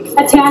off,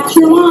 attach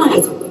your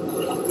line,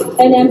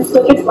 and then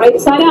flip it right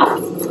side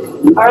up.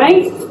 All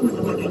right?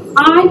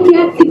 I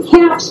get the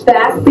caps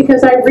back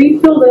because I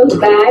refill those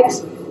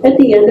bags at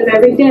the end of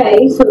every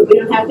day so that we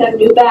don't have to have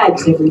new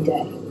bags every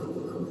day.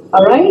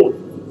 All right?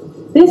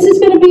 This is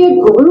going to be a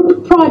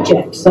group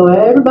project, so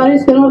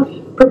everybody's going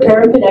to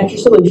prepare and connect your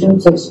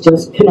solutions. It's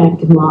just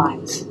connecting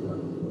lines.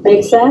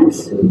 Make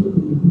sense?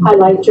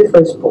 Highlight your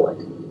first bullet.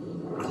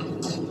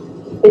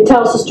 It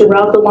tells us to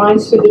route the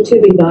lines through the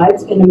tubing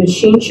guides, and the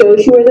machine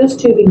shows you where those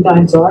tubing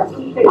guides are.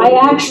 I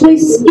actually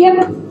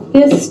skip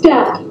this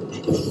step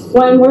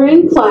when we're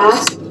in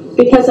class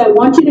because I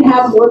want you to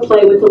have more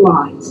play with the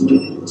lines.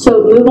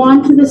 So move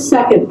on to the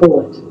second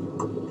bullet.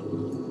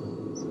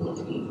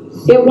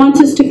 It wants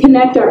us to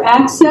connect our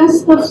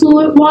access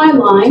effluent Y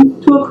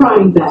line to a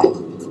priming bag.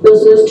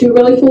 Those are those two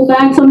really full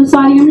bags on the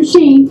side of your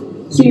machine.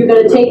 So you're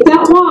going to take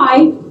that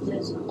Y,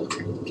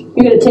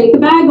 you're going to take the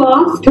bag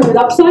off, turn it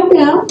upside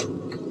down,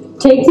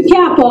 take the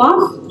cap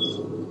off,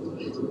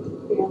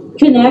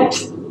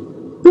 connect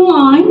the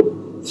line,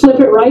 flip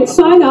it right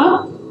side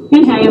up,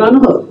 and hang it on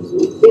the hook.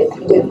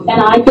 And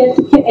I get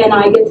the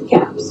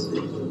caps.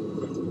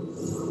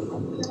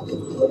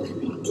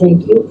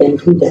 Thank you,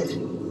 thank you, thank you.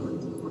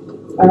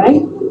 All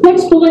right,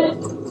 next bullet.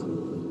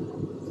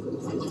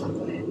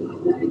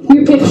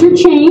 Your picture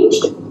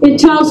changed. It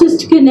tells us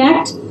to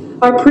connect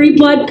our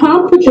pre-blood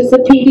pump, which is the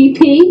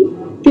PDP.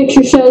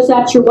 Picture shows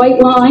that's your white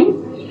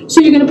line. So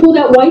you're going to pull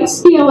that white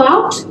scale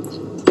out.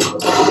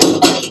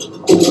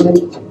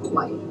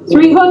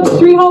 3 hooks,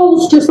 3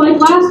 holes, just like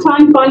last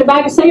time. Find a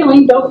bag of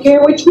saline, don't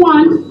care which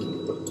one.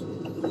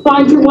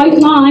 Find your white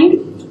line.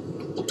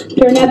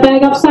 Turn that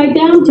bag upside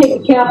down,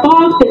 take the cap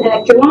off,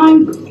 connect your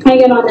line,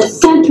 hang it on the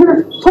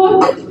center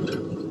hook.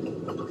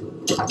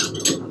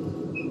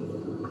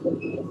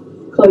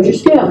 Close your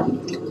scale.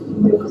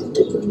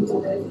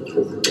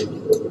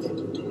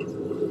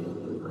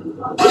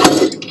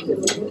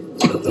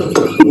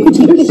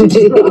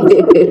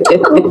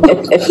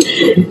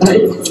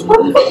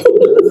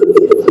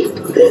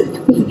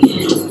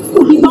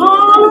 Keep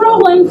on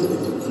rolling.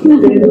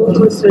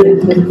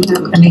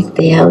 Connect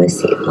the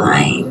LSC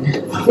line.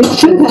 It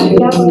should have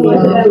caps on it.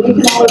 You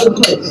can all over the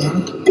place.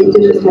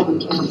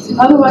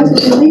 Otherwise,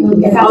 it's illegal to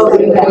get out of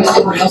the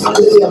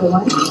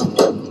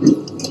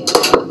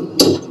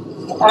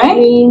All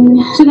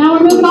right. So now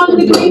we're moving on to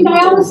the green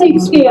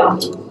dialysate scale.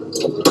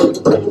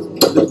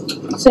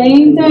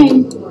 Same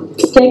thing.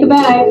 Take a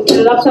bag, put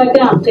it upside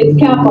down, take the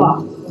cap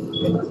off.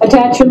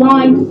 Attach your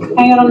line,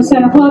 hang it on the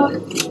center hook,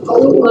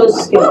 close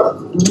the scale.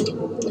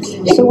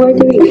 So where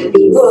do we get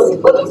these?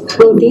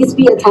 Will these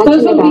be attached?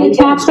 Those will be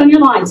attached on your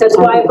lines. That's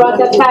why I brought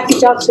that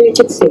package up so you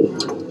could see.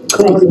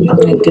 I'm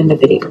doing the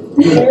video.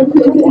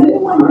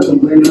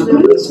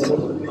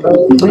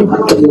 Oh,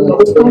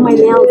 my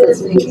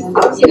nails.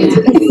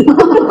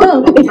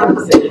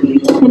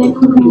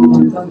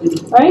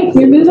 All right,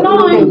 you're moving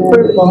on.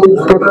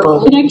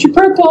 Purple. Connect your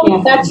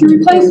purple. That's your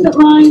replacement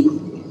line.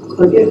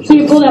 So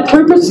you pull that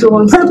purple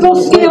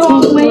scale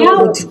all the way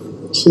out.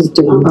 She's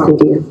doing the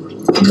video.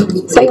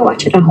 So you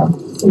watch it at home.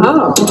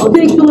 Oh.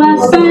 Take the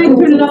last bag,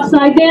 turn it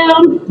upside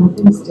down.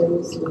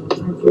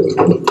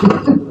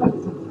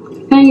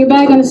 Hang your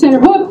bag on the center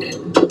hook.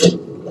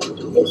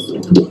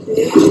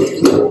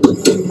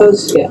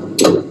 Close scale.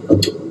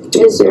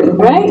 Is there? All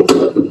right?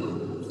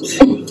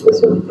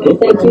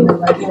 Thank you.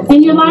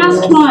 And your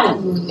last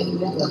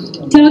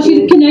one tells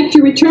you to connect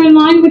your return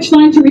line. Which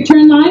line's your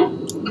return line?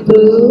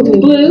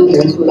 Blue.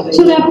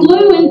 So that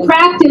blue in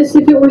practice,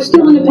 if it were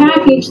still in a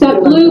package,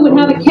 that blue would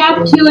have a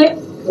cap to it,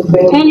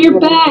 and your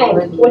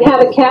bag would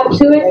have a cap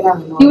to it.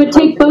 You would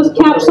take both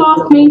caps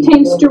off,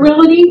 maintain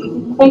sterility,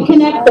 and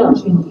connect them.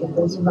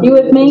 You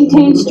would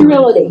maintain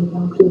sterility.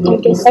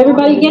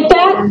 Everybody get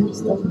that?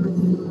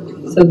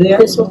 So there.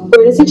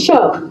 Where does it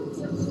show?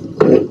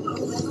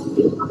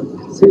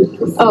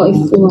 Oh,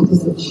 it's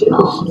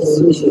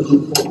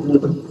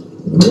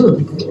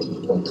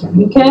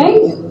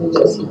Okay?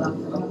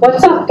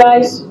 What's up,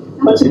 guys?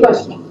 What's the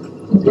question?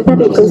 I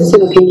thought it goes to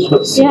the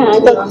patient. Yeah, I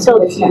thought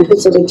so.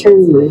 It's a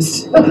return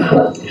list.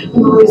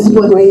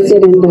 Why is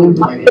it in the...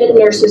 That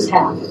nurses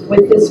have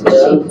with this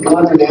machine.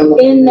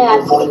 In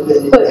that,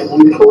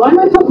 why am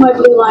I putting my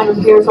blue line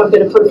in here if I'm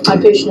going to put my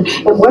patient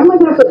in? And where am I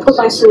going to put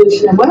my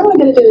solution? And where am I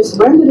going to do this? And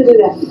where am I going to do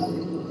that?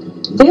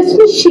 This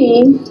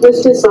machine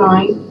was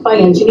designed by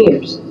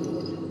engineers.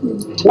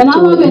 And I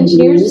love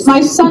engineers. My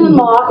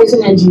son-in-law is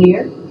an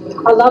engineer.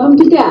 I love him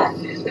to death.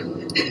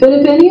 But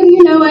if any of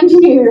you know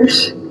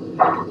engineers,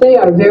 they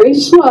are very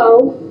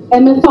slow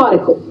and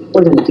methodical.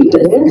 We're going to do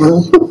this,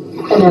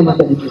 and then we're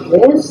going to do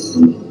this,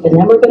 and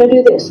then we're going to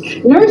do this.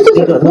 Nurses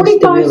are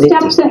 45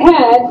 steps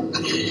ahead,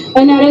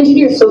 and that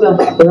engineer still goes,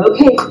 we're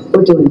okay,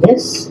 we're doing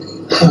this,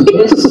 and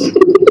this.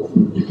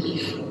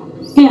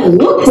 And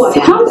look what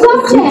comes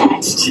up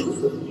next.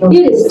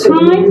 It is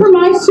time for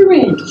my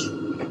syringe.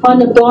 On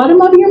the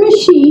bottom of your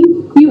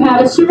machine, you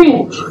have a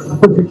syringe.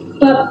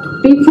 But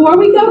before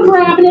we go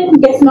grabbing it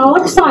and getting all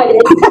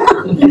excited,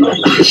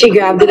 She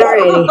grabbed it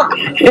already.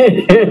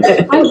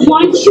 I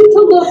want you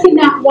to look in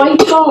that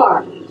white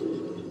bar.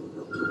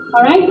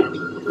 All right?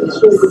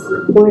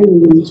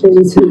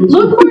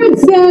 Look where it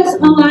says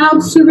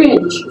allowed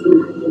syringe.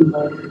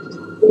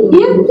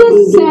 If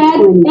this said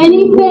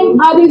anything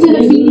other than a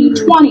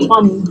BD-20,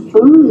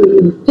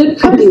 the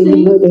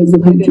cursing,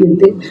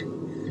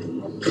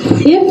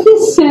 if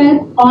this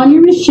said on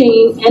your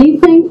machine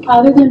anything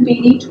other than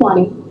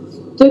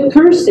BD-20, the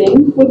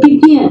cursing would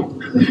begin.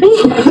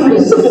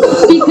 Because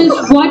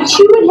what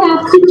you would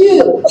have to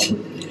do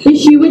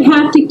is you would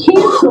have to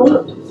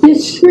cancel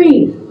this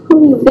screen.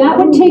 That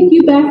would take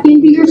you back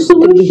into your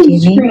solution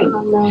screen.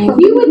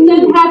 You would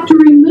then have to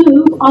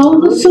remove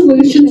all the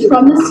solutions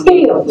from the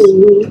scales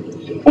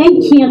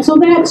and cancel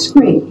that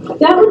screen.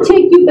 That would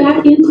take you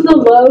back into the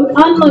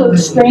load-unload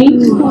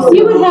screen.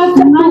 You would have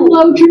to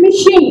unload your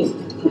machine.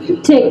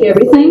 Take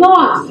everything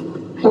off.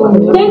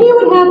 Then you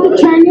would have to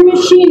turn your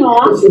machine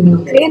off,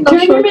 turn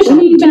your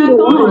machine back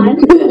on,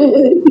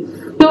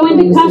 go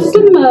into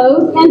custom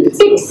mode, and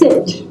fix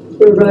it.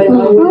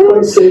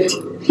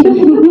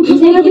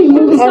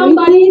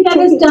 Somebody that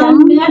has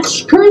done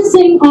mesh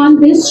cursing on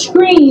this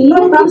screen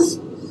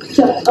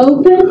to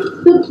open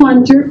the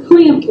plunger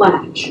clamp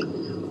latch.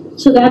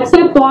 So that's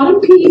that bottom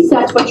piece.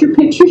 That's what your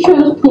picture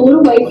shows. Pull it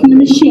away from the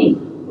machine.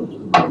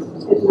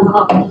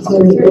 All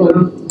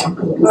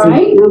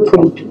right?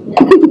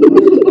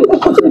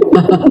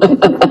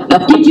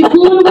 Did you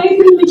pull it away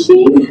from the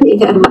machine?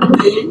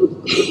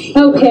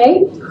 Yeah. Okay.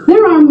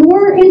 There are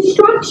more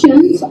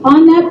instructions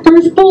on that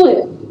first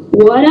bullet.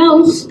 What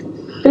else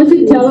does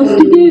it tell us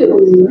to do?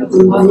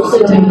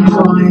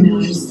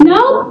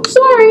 No,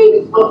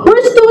 sorry.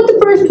 We're still at the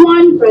first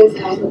one.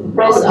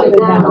 Press auto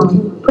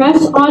down.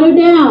 Press auto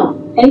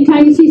down.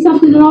 Anytime you see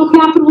something in all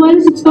capital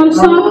letters, it's got a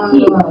soft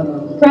key.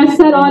 Press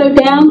that auto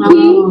down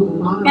key,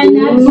 and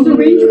that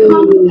syringe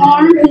pump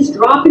arm is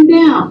dropping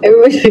down.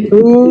 Everybody's like,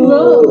 ooh,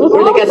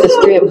 really got the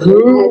strip.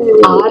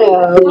 Auto.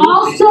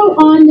 Also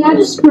on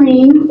that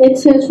screen, it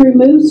says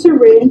remove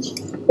syringe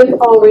if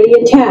already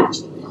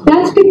attached.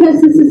 That's because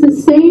this is the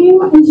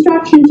same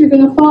instructions you're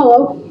going to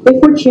follow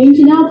if we're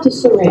changing out the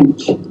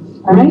syringe.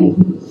 All right?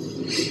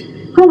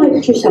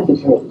 Highlight your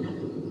second bullet.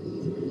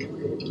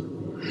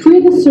 Free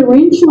the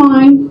syringe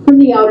line from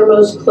the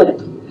outermost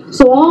clip.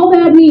 So all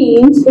that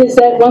means is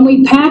that when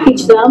we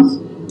package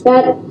them,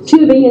 that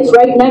tubing is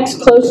right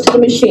next close to the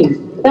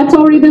machine. That's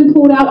already been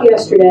pulled out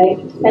yesterday,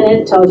 and then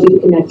it tells you to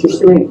connect your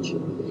syringe.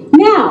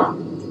 Now,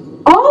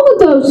 all of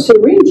those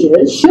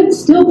syringes should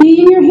still be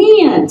in your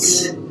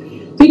hands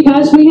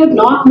because we have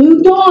not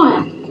moved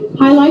on.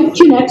 Highlight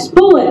your next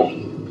bullet.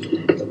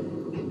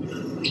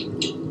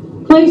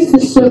 Place the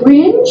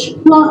syringe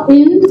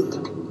in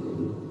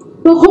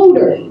the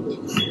holder.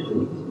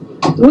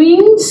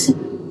 Wings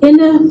in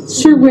the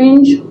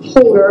syringe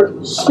holder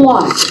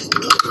slot.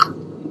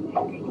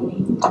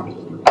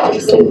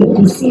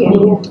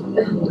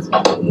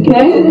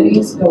 Okay?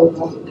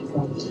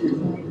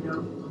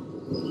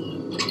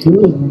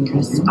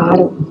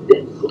 Auto.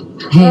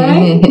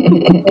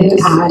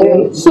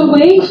 Alright? So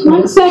wait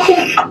 1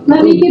 second.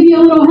 Let me give you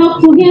a little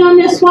helpful hint on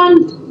this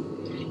one.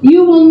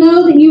 You will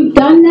know that you've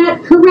done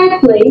that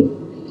correctly.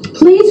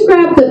 Please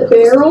grab the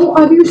barrel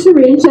of your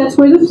syringe, that's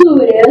where the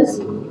fluid is,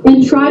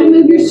 and try to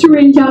move your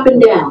syringe up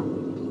and down.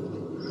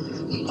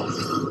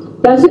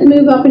 Does it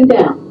move up and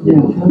down?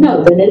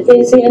 No, then it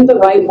is in the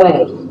right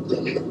way.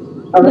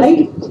 All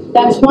right?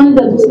 That's one of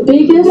the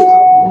biggest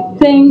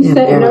things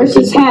that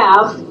nurses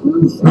have.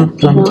 Not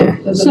plunger.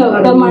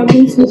 So the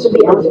margins need to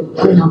be out.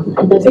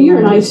 You're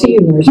an ICU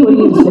nurse. What do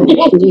you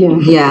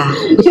think? Yeah.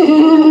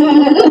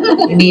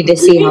 You need to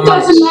see how It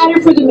much. doesn't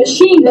matter for the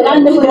machine, but I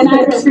know it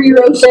matters for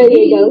your OC. There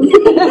you go.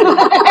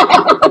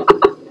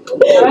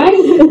 All right.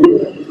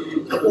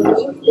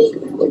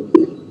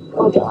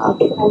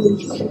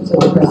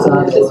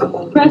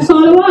 Press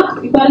auto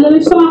up. You got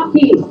another soft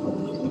key.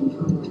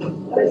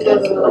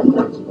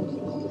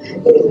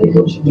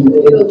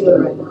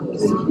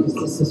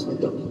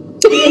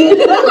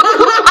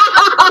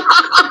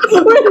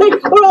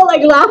 We're all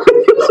like laughing.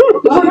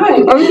 All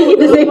right. Everything is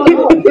the same.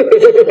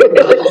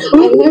 I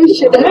never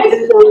should have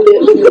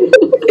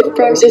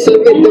practice a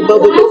bit the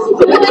bubble.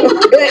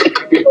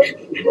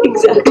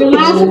 Exactly. Your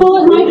last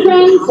bullet, my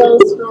friend.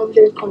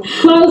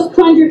 Close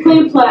plunger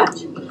clamp latch.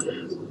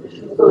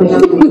 Quick.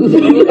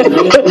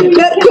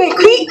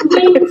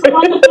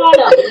 On the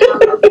bottom.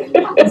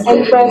 And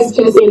press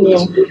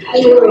continue.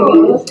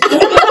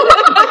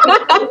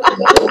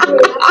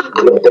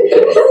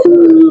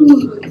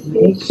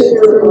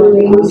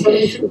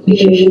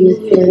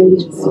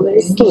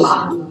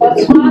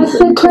 That's why I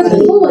said press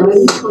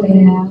bullets.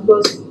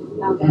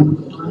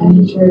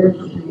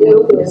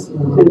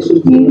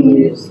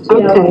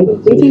 Okay,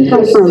 we can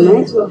confirm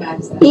it.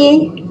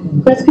 Yeah.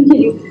 Press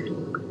continue.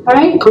 All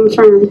right.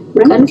 Confirm.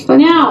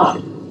 Now,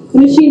 the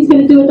machine's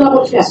going to do a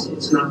double check.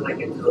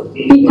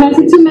 Because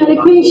it's a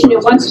medication,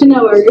 it wants to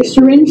know, are your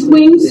syringe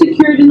wings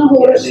secured in the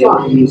holder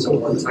slot? Is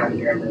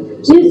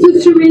the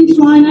syringe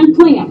line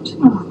unclamped?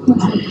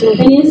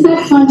 And is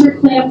that plunger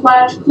clamp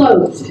latch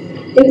closed?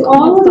 If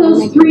all of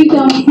those three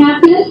don't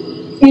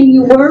happen, and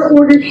you were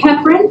ordered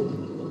heparin,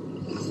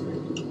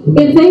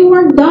 if they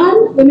weren't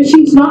done, the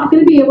machine's not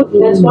going to be able to,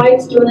 that's why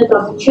it's doing a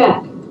double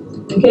check.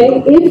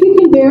 Okay, if you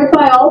can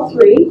verify all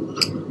three,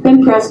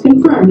 then press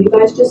confirm. You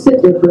guys just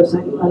sit there for a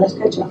second. Let us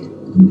catch up.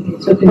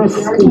 So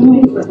confirm.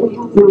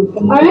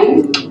 All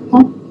right?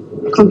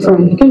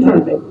 Confirm.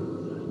 Confirm.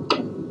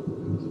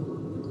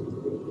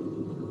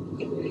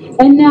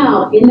 And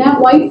now, in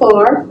that white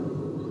bar,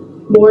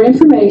 more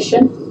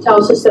information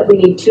tells us that we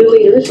need 2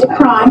 liters of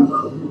prime.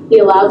 The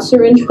allowed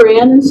syringe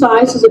brand and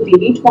size is a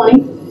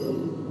BD20.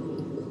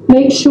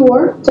 Make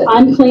sure to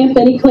unclamp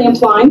any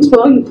clamp lines.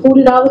 Well, you pulled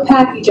it out of the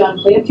package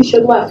unclamped. You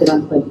should have left it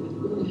unclamped.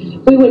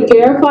 We would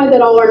verify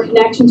that all our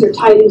connections are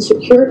tight and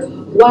secure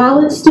while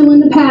it's still in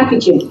the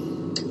packaging.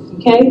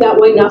 Okay, that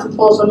way nothing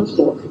falls on the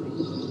floor.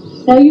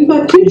 Now you've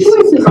got 2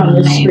 choices on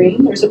this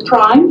screen. There's a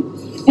prime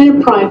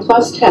and a prime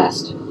plus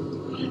test.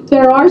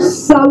 There are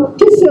some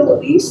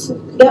facilities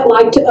that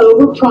like to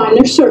over-prime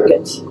their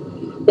circuits.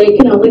 They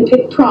can only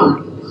pick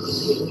prime.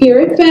 Here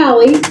at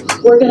Valley,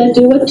 we're going to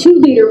do a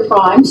 2-liter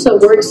prime, so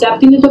we're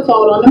accepting the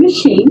default on the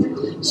machine.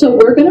 So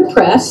we're going to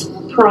press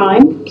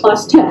prime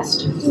plus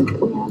test.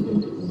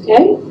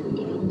 Okay?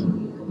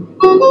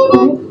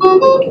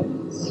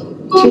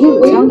 She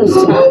didn't tell us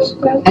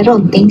that. I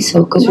don't think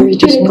so, because we were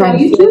just Did it tell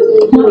you practicing. to?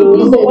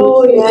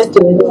 Oh, yeah, it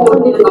did.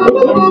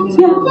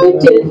 Yeah, it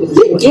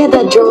did. Yeah,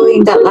 that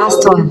drawing, that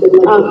last one.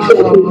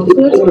 Okay.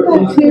 Let's go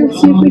back here,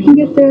 see if we can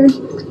get there.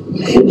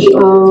 We're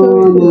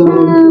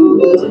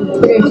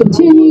going to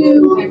continue.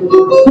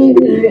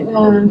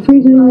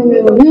 Freezing.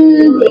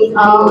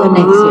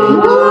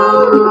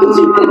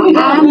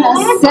 I'm a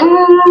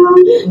sound.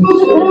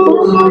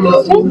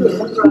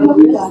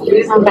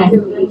 Okay.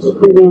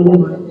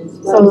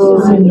 So,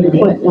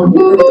 what?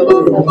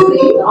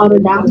 Auto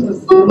down?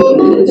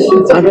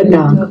 Auto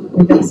down,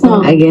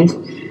 I guess.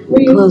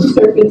 Close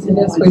circuits and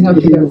Yes, we have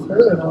to go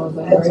through it all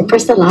that.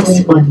 Press the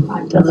last one.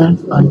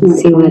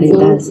 See what it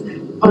does.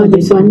 Oh,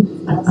 this one?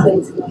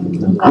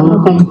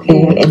 Oh,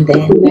 okay, and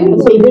then.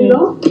 So you did it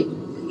all?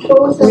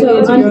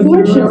 So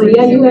unfortunately,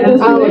 yeah, you gotta go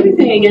through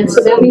everything again,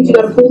 so that means you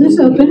gotta pull this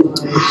open.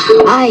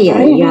 Ay,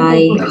 ay,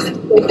 ay.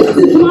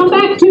 Come on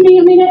back to me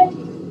a minute.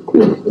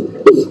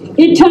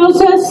 It tells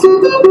us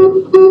you've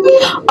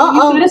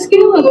got a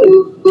scale open.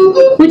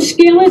 Which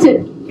scale is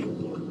it?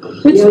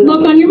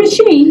 Look on your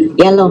machine.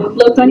 Yellow.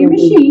 Look on your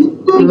machine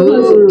and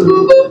close it.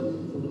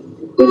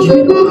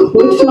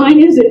 Which line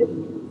is it?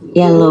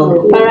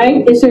 Yellow. All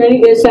right. Is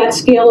that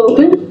scale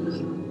open?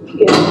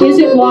 Is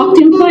it locked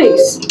in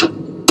place?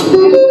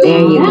 There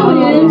you Now go.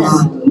 it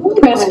is.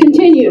 Press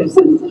continue.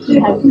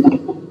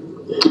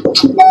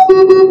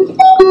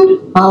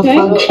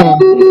 Malfunction.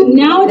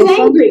 Now it's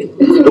angry.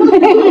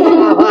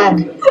 That one.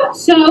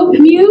 So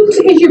mute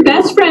is your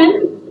best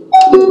friend.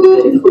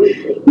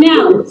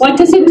 Now, what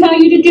does it tell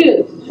you to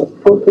do?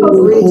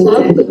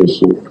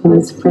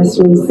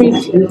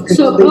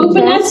 So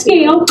open that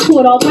scale, pull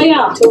it all the way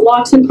out till it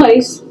locks in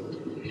place,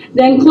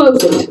 then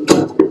close it.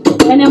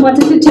 And then what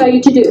does it tell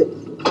you to do?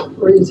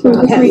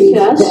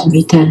 Retest.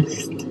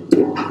 Retest.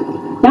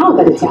 Now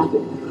that it's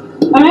happening.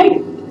 All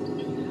right?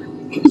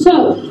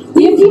 So,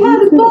 if you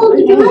haven't followed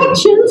the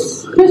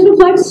directions,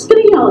 Prismaflex is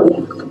going to yell at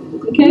you.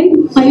 Okay?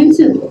 Plain and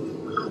simple.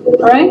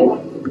 All right?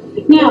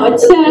 Now, it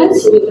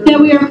says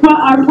that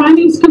our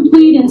priming's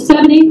complete in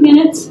 7-8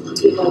 minutes.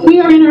 We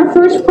are in our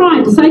first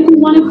prime. Cycle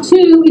 1 of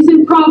 2 is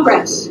in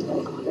progress.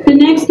 The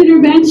next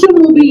intervention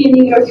will be in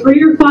either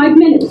 3 or 5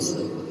 minutes.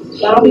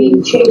 That'll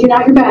be changing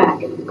out your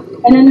bag.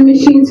 And then the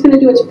machine's going to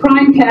do its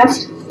prime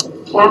test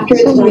after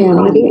it's done.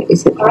 All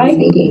right?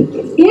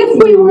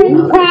 If we were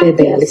in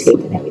practice,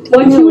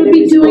 what you would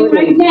be doing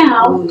right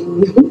now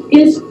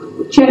is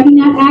checking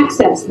that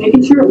access,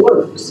 making sure it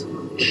works.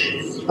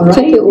 All right?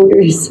 Check your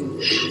orders.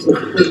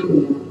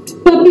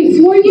 But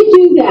before you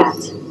do that,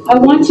 I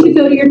want you to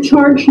go to your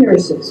charge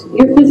nurses,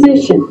 your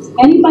physicians,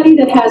 anybody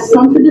that has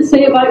something to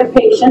say about your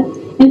patient,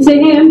 and say,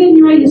 hey, I'm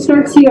getting ready to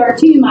start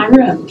CRT in my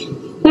room.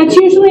 That's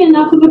usually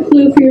enough of a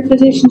clue for your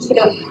physicians to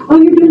go, oh,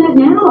 you're doing that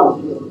now.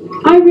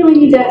 I really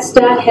need that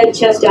stat, head,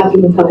 chest,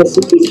 abdomen, pelvis,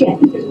 CT scan.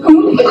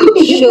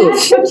 If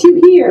that's what you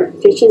hear,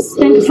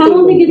 then tell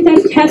them to get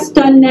that test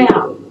done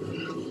now.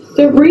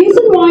 The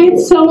reason why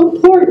it's so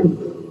important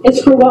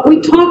is for what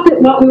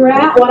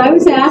I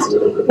was asked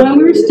when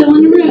we were still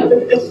in the room.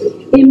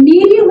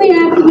 Immediately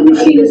after the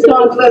machine has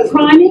gone through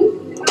priming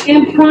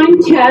and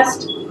prime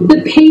test,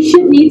 the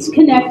patient needs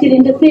connected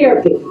into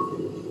therapy.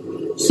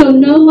 So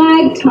no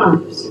lag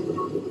times.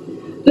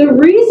 The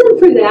reason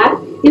for that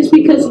is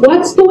because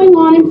what's going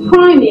on in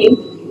priming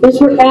is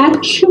we're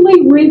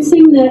actually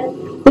rinsing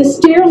the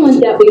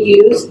sterilant that we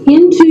use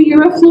into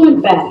your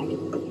effluent bag.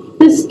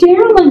 The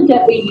sterilant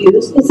that we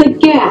use is a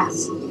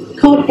gas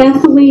called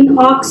ethylene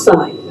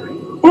oxide.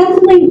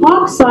 Ethylene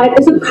oxide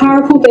is a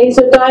powerful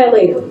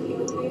vasodilator.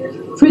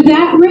 For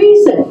that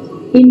reason,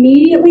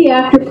 immediately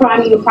after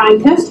priming and prime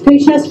test, the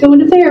patient has to go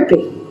into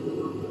therapy.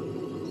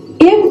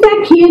 If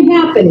that can't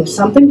happen, if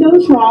something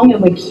goes wrong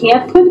and we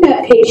can't put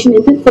that patient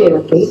into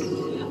therapy,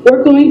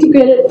 we're going to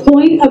get a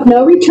point of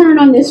no return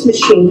on this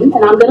machine,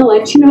 and I'm going to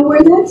let you know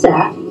where that's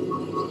at.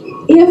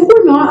 If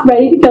we're not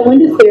ready to go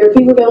into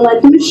therapy, we're going to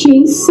let the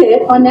machine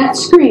sit on that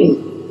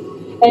screen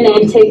and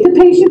then take the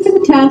patient for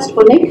the test.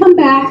 When they come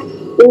back,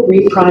 we'll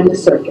reprime the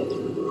circuit.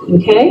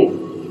 Okay?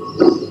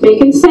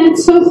 Making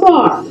sense so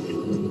far?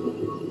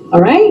 All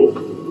right?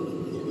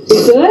 You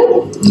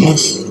good?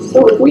 Yes.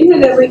 So if we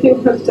had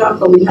everything hooked up,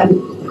 but we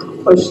hadn't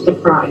pushed the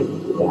prime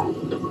back,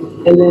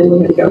 and then we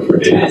had to go for a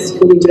test,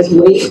 could we just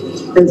wait?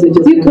 Or is it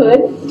just You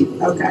could.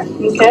 Okay.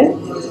 Okay?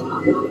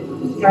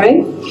 All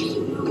right?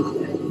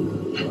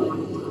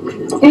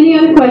 Any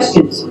other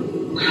questions?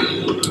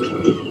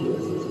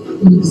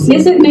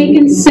 Is it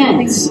making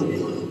sense?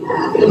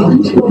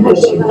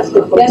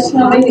 Yes,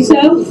 no, maybe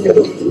so?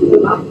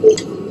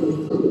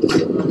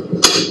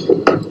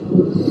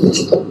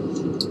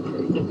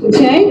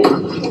 Okay?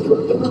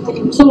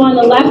 So on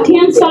the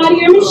left-hand side of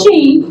your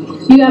machine,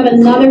 you have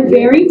another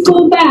very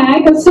full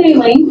bag of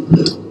saline.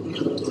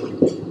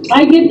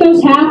 I get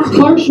those half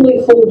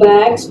partially full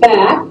bags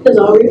back, because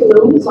I'll refill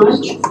them with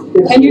lunch.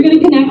 And you're going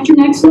to connect your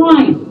next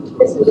line.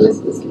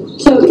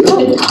 So,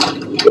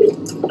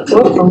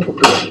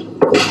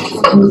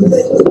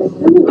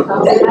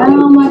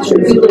 how much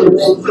are you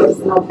losing?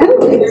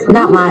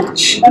 Not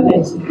much.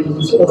 Okay.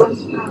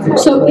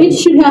 So it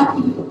should have.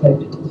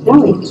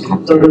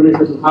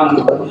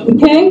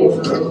 Okay?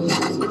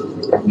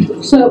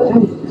 So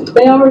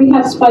they already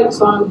have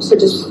spikes on them, so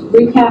just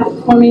recap it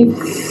for me.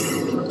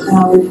 And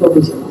I'll refill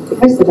these.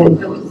 Where's the bag?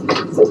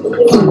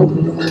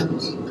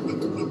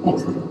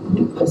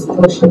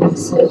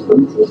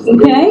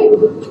 Okay?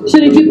 So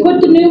did you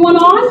put the new one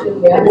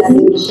on?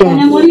 Yes. And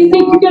then what do you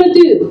think you're going to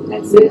do?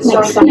 Next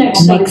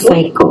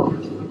cycle.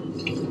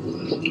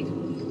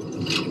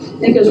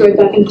 It goes right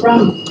back in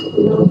front.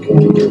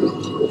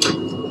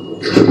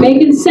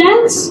 Making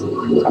sense?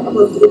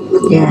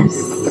 Yes.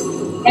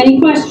 Any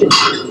questions?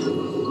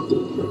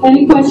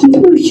 Any questions,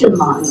 Lucian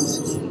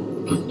lines?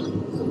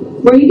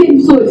 Where are you getting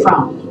fluid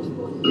from?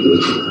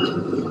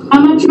 How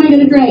much am I going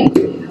to drain?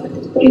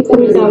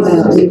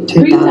 3,000.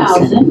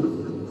 3,000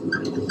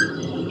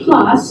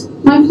 plus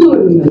my fluid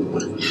removal.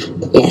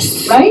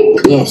 Yes. Right?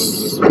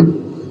 Yes.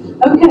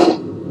 Okay.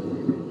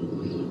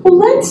 Well,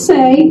 let's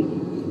say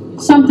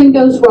something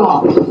goes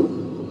wrong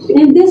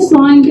and this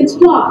line gets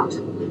blocked.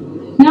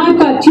 Now I've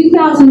got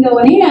 2,000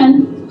 going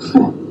in,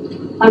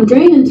 I'm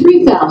draining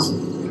 3,000.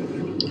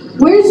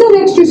 Where's that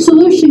extra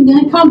solution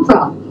going to come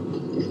from?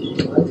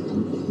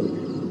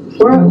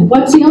 Or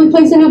what's the only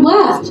place I have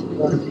left?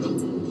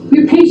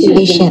 Your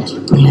patient.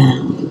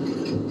 Yeah.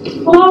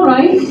 Well, all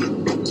right.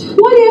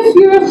 What if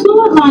your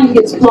effluent line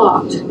gets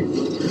blocked?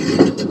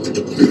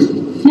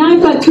 Now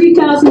I've got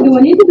 3,000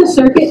 going into the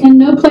circuit and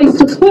no place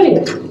to put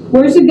it.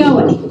 Where's it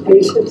going?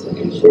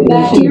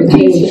 Back to your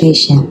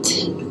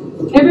patient.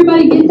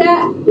 Everybody get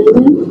that?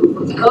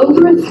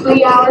 Over a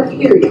 3-hour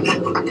period.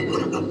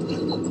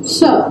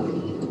 So,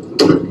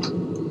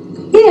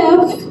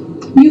 if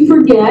you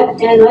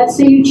forget, and let's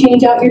say you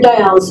change out your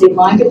dialysate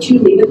line, but you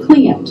leave it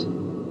clamped.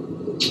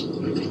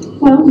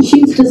 Well, the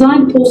machine's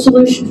designed to pull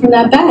solution from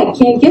that bag.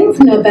 Can't get it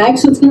from that bag,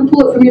 so it's going to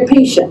pull it from your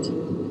patient.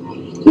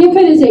 If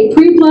it is a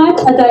pre-blood,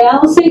 a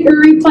dialysate,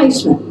 or a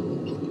replacement,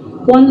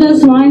 one of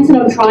those lines that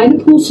I'm trying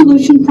to pull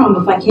solution from,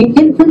 if I can't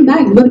get it from the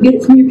bag, I'm going to get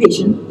it from your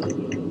patient.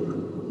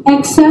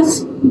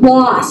 Excess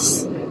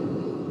loss.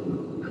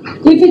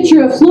 If it's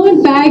your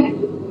effluent bag,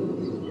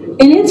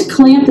 and it's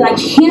clamped and I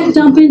can't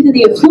dump into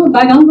the effluent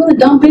bag, I'm going to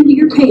dump into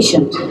your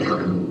patient.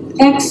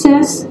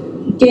 Excess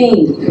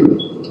gain.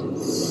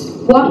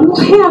 What will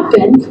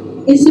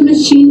happen is the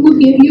machine will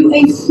give you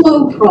a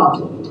flow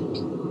problem.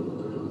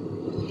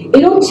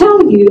 It'll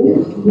tell you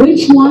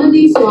which one of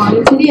these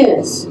lines it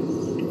is.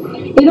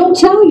 It'll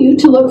tell you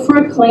to look for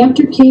a clamped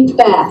or kinked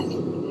bag.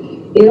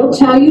 It'll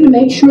tell you to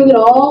make sure that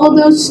all of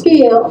those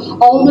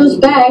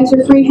bags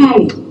are free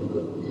hanging.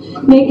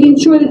 Making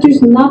sure that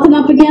there's nothing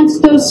up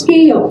against those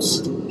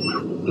scales.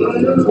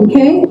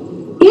 Okay?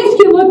 If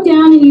you look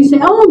down and you say,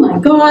 oh my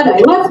God, I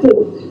left the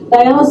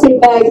dialysate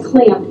bag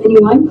clamped, and you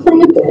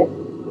unclamp it,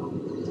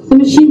 the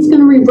machine's going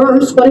to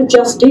reverse what it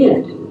just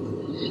did.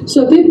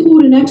 So if it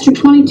pulled an extra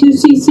 22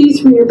 cc's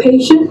from your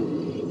patient,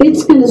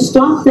 it's going to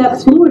stop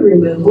that fluid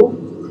removal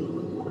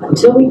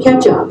until we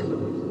catch up.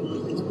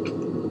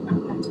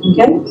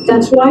 Okay?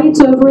 That's why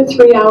it's over a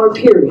 3-hour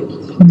period.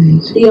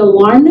 The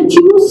alarm that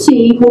you will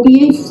see will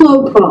be a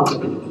flow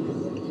problem.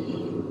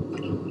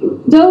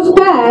 Those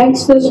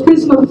bags, those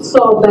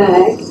Prismaflex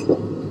bags,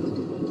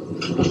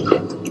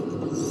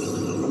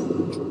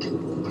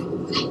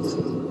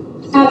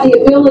 have the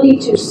ability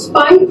to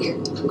spike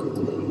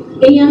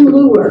and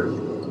lure.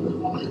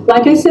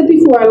 Like I said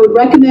before, I would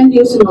recommend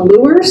using the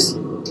lures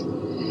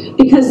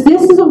because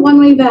this is a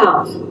one-way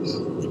valve.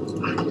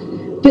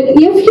 But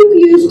if you've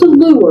used the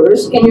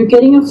lures and you're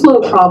getting a flow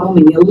problem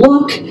and you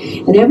look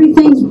and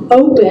everything's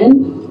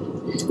open,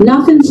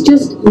 nothing's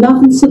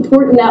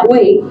supporting that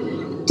weight,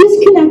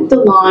 disconnect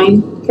the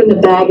line from the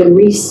bag and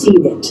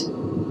reseat it.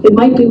 It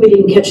might be we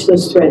didn't catch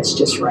those threads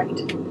just right.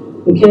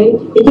 Okay?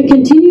 If it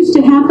continues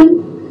to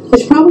happen,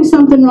 there's probably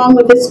something wrong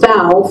with this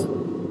valve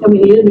and we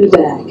need a new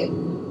bag.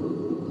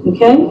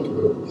 Okay?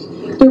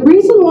 The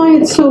reason why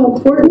it's so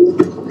important,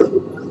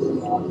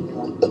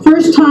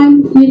 first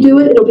time you do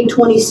it, it'll be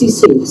 20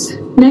 cc's.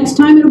 Next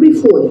time it'll be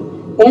 40,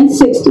 and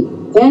 60,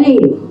 and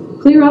 80,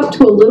 clear up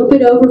to a little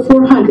bit over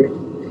 400.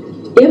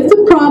 If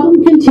the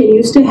problem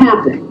continues to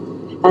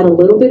happen at a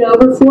little bit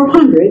over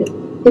 400,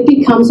 it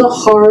becomes a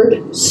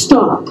hard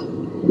stop.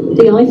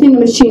 The only thing the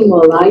machine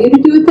will allow you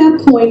to do at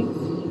that point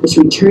is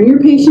return your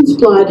patient's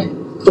blood,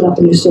 put up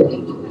a new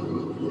circuit.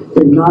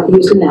 They're not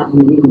using that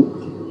one anymore.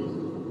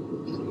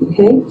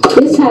 Okay?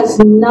 This has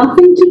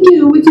nothing to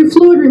do with your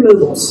fluid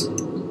removals.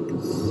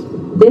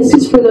 This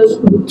is for those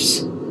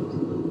oops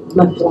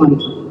left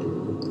behind.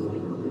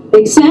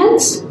 Make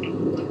sense?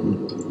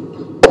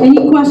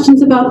 Any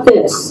questions about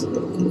this?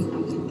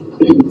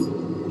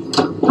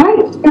 All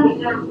right.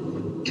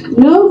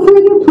 No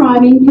further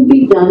priming can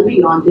be done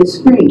beyond this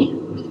screen.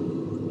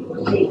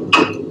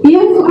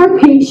 If our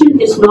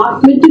patient is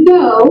not good to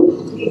go,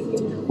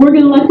 we're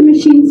going to let the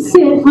machine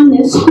sit on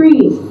this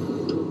screen.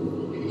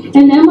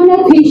 And then when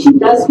that patient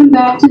does come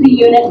back to the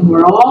unit and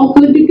we're all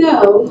good to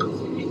go,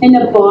 in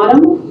the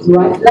bottom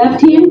right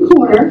left-hand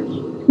corner,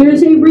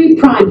 there's a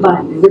reprime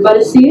button.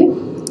 Everybody see it?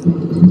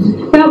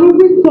 That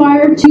would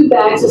require 2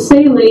 bags of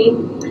saline,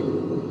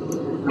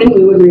 and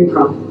we would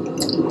reprime.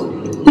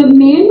 The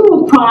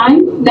manual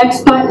prime,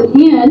 next button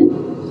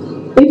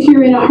in, if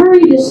you're in a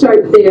hurry to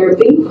start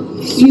therapy,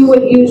 you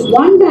would use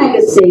 1 bag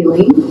of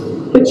saline,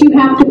 but you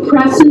have to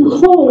press and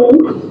hold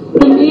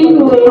the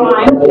manual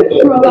prime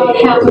for about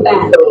half a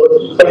bag.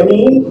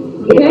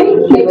 Okay,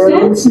 makes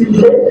sense?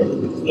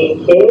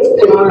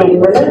 All right.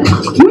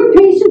 Your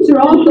patients are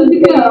all good to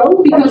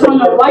go because on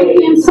the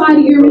right-hand side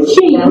of your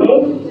machine,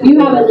 you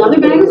have another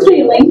bag of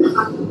saline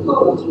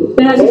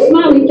that has a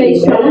smiley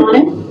face shown on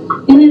it,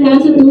 and it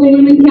has a dual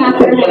lumen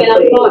catheter hanging out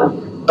the bottom.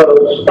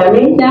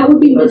 That would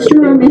be Mr.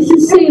 or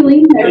Mrs.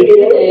 Saline every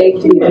day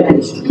to your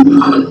patient.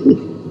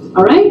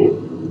 All right?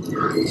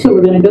 So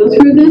we're going to go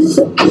through this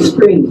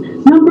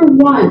screen. Number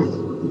 1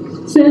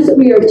 says that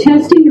we are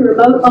testing the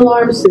remote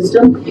alarm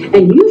system,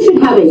 and you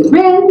should have a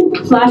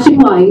red flashing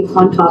light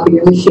on top of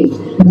your machine.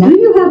 Do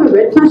you have a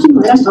red flashing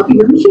light on top of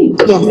your machine?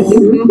 Yes.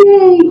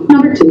 Yay!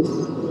 Number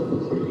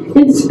 2.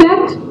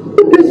 Inspect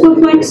the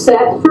Prismaflex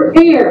set for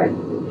air.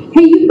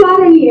 Hey, you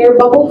got any air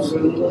bubbles?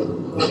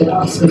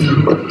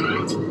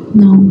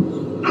 No.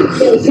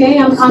 Okay,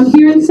 I'm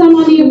hearing some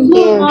on the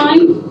effluent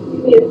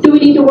line. Do we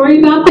need to worry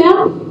about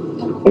that?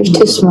 They're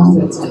too small.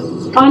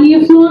 On the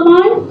effluent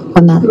line?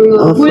 Or not.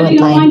 Where are they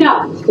going to wind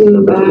up? In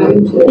the bag.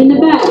 In the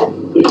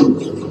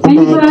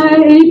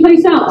bag. Any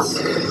place else?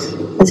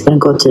 It's going to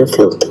go to the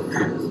filter.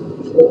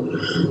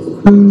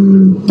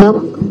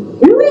 Nope.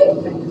 Really?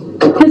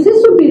 Because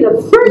this would be the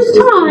first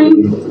time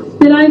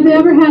that I've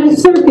ever had a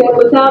circuit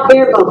without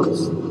air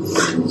bubbles.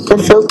 The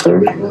filter.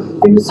 The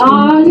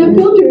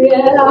filter,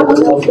 yeah.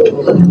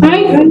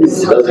 Right?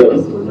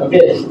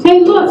 Hey,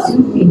 look.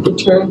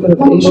 Return to the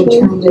patient.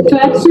 So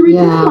that's the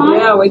reason why.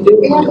 Yeah, we do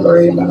have to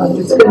worry about it.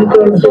 It's going to go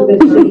through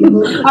the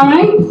All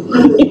right?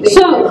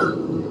 So,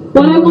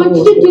 what I want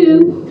you to do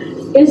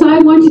is I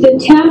want you to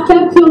tap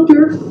that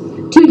filter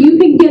till you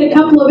can get a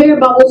couple of air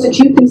bubbles that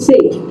you can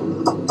see.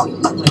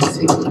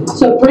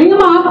 So bring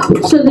them up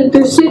so that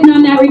they're sitting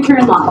on that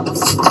return line.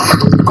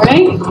 All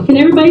right? Can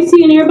everybody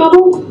see an air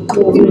bubble?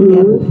 All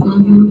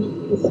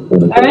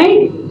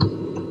right?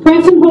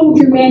 Press and hold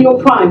your manual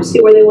prime. See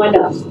where they wind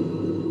up.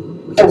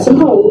 Press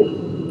and hold.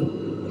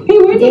 Hey,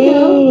 where'd you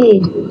Yay!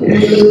 go?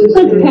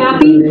 Look,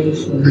 Pappy.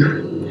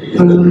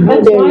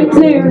 That's why it's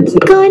there.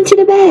 Go into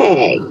the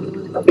bag.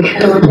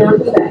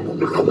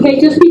 Okay,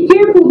 just be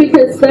careful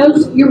because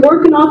you're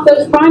working off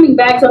those priming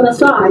bags on the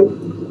side.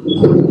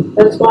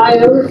 That's why I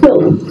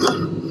overfilled them.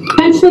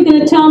 Eventually going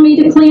to tell me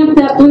to clamp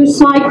that blue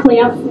slide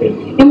clamp.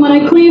 And when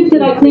I clamped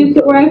it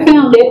where I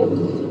found it.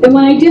 And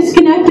when I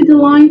disconnected the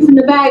line from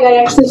the bag, I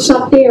actually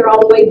sucked air all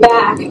the way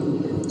back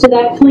to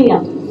that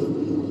clamp.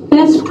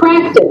 Best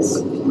practice.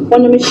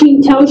 When the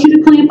machine tells you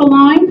to clamp a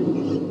line,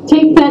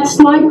 take that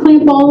slide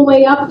clamp all the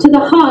way up to the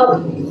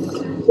hub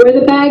where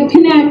the bag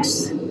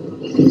connects.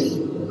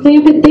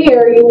 Clamp it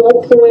there, you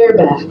won't pull air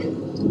back.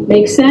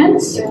 Make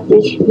sense?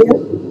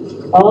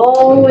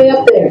 All the way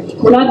up there.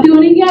 We're not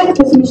doing it yet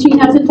because the machine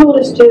hasn't told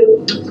us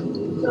to.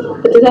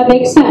 But does that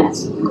make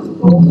sense?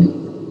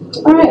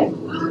 All right.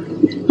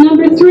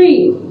 Number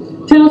 3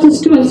 tells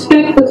us to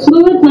inspect the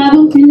fluid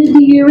level in the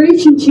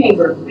deaeration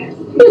chamber.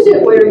 Is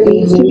it where it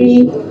needs to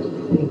be?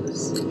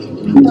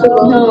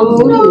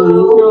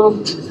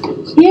 No.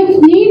 If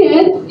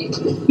needed,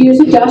 use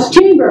adjust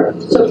chamber.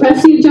 So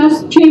press the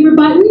adjust chamber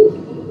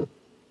button.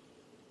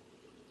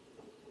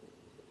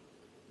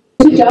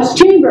 Adjust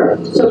chamber.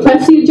 So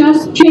press the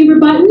adjust chamber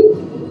button.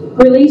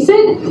 Release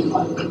it.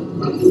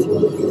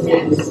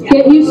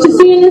 Get used to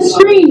seeing the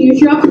screen.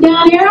 Use your up and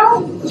down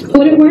arrow.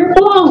 Put it where it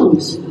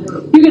belongs.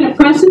 You're going to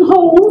press and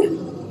hold.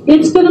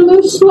 It's going to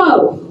move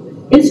slow.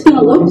 It's going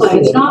to look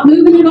like it's not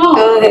moving at all.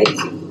 All right?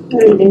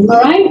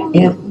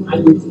 Yep.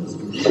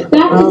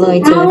 That All the way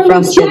is to an the hourly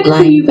frosted check for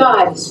line. you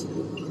guys.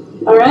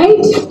 All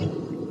right?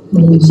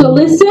 So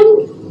listen.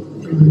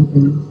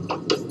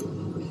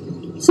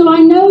 So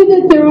I know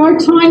that there are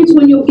times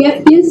when you'll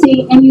get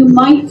busy and you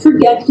might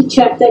forget to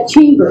check that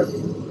chamber.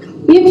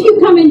 If you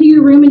come into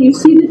your room and you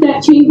see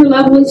that chamber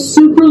level is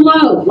super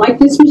low, like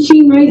this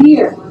machine right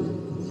here,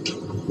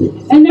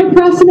 and they're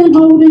pressing and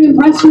holding and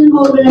pressing and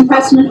holding and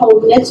pressing and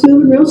holding, it's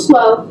moving real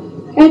slow,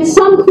 at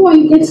some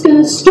point it's going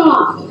to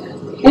stop,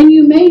 and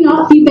you may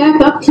not be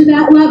back up to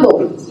that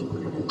level.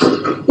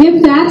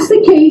 If that's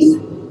the case,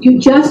 you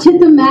just hit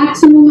the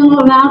maximum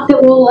amount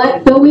that will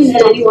let go in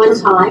at any one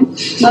time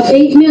of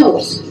 8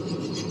 mils.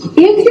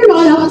 If you're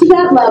not up to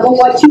that level,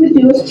 what you would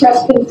do is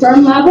press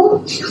confirm level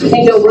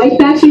and go right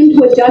back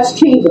into adjust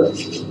chamber.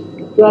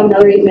 Do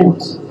another 8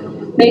 mils.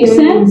 Make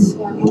sense?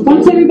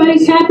 Once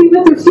everybody's happy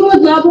with their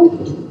fluid level,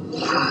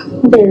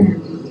 There.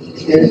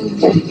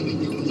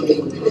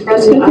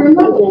 press confirm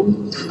level.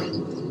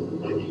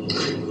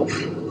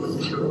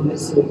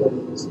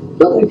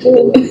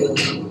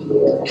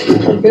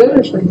 Good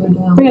or should we go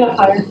down? Bring it up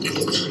higher.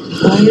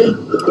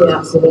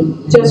 Yeah.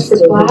 Just for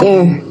black.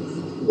 There.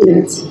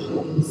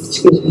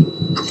 Excuse me.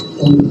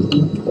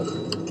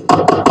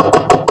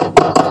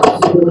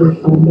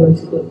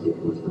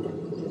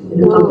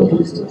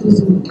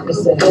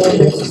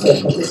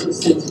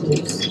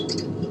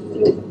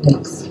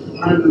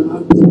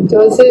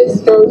 Does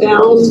it go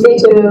down?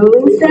 It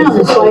goes down.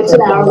 That's why it's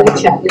an hourly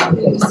check.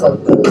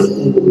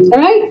 All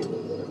right?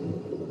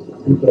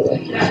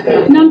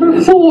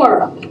 Number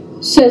 4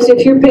 says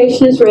if your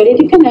patient is ready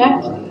to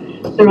connect,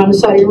 they're on the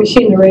side of your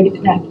machine, they're ready to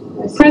connect.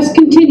 Press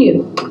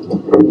continue.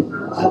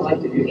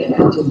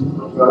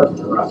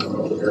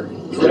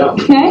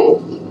 Okay?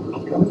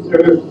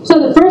 So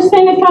the first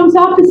thing that comes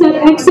up is that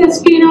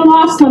excess gain or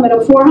loss limit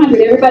of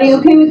 400. Everybody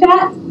okay with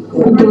that?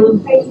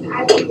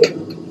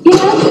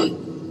 Yeah.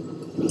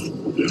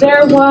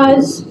 There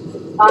was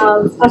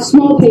a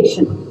small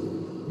patient.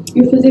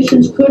 Your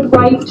physicians could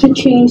write to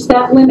change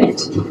that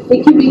limit.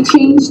 It can be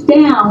changed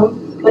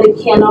down, but it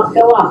cannot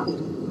go up.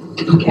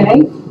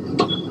 Okay?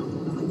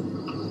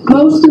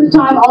 Most of the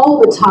time, all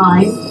the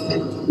time,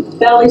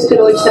 Valley's going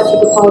to accept the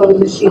default of the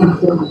machine of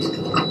 400.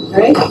 All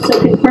right? So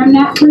confirm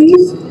that,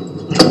 please.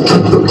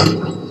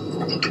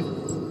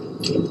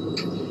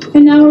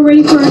 And now we're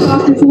ready for our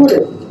doctor's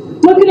order.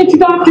 Looking at your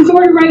doctor's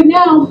order right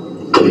now,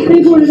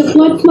 they've ordered a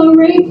blood flow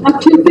rate of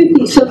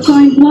 250. So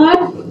find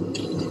blood.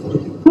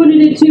 Put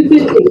it at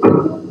 250.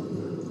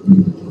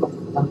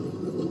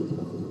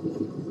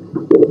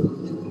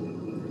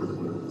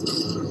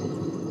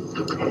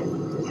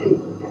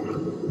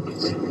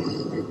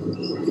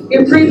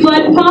 Your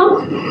pre-blood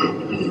pump?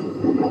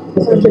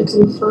 Is that to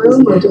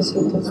confirm or just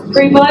what does it?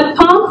 Pre-blood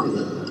pump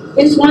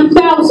is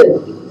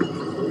 1,000.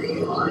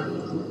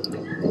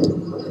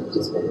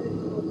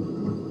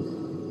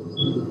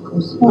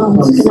 Oh,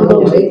 it's gonna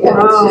go big.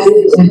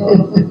 It's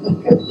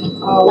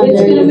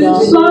going to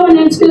move slow and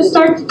then it's going to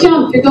start to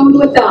jump. You're going to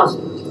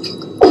 1,000.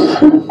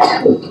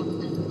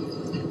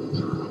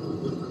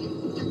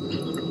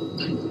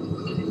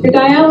 Your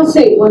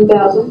dialysate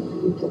 1,000.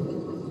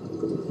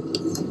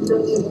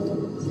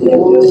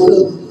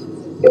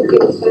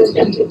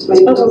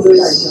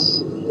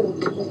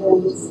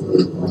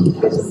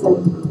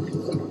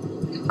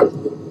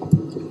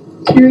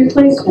 Your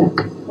replacement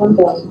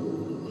 1,000.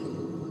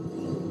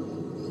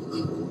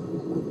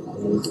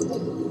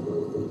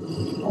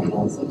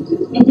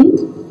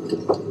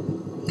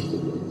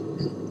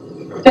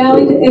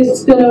 Valley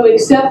is going to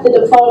accept the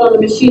default on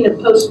the machine of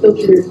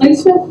post-filter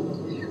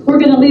replacement. We're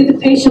going to leave the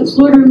patient's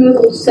fluid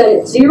removal set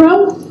at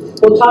 0.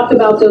 We'll talk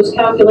about those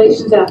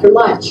calculations after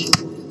lunch.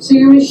 So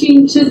your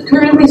machine should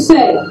currently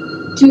say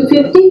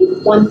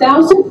 250,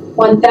 1,000,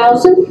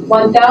 1,000,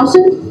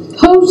 1,000,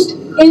 post,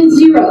 and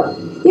 0.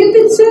 If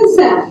it says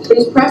that,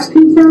 please press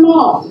confirm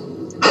all.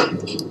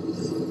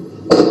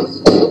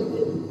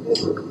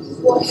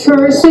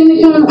 First thing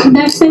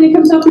next thing that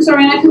comes up is our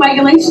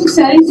anticoagulation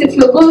settings. If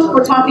you look,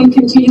 we're talking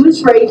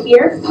continuous rate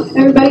here.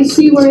 Everybody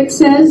see where it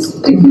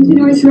says the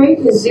continuous rate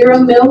is 0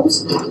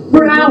 mils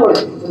per hour.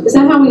 Is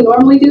that how we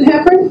normally do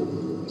heparin?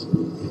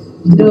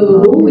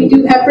 No, we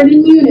do heparin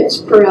in units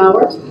per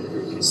hour.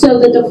 So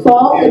the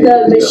default,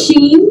 the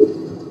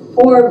machine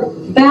or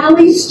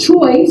Valley's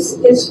choice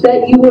is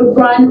that you would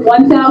run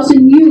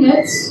 1,000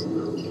 units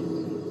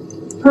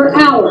per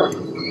hour.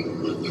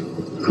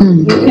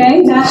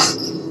 Okay,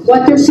 that's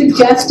what their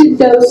suggested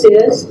dose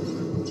is,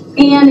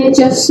 and it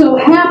just so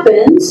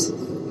happens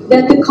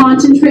that the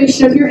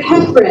concentration of your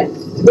heparin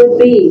would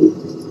be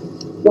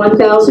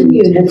 1,000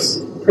 units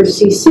per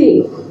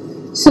cc.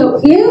 So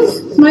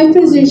if my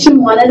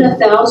physician wanted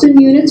 1,000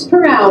 units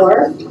per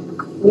hour,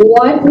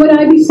 what would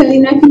I be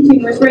setting that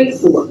continuous rate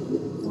for?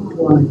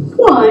 1.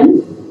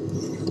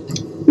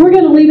 We're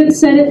going to leave it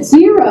set at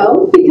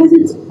 0 because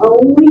it's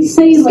only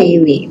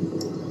saline.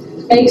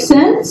 Make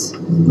sense?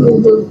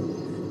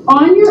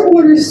 On your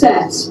order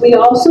sets, we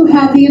also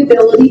have the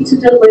ability to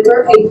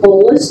deliver a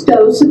bolus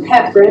dose of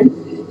heparin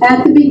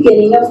at the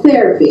beginning of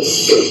therapy.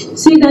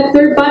 See that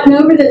third button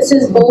over that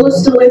says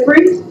bolus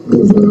delivery?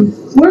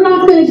 We're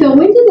not going to go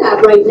into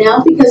that right now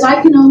because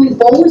I can only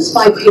bolus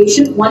my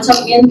patient once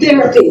I'm in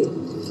therapy.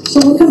 So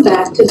we'll come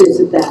back to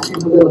visit that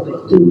in a little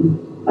bit.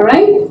 All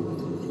right?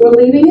 We're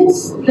leaving it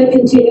the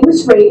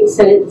continuous rate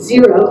set at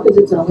 0 because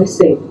it's only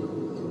safe.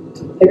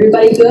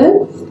 Everybody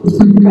good?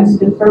 Press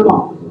confirm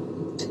all.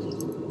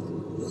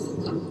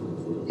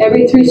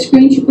 Every 3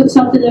 screens, you put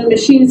something in the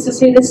machine and says,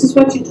 hey, this is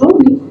what you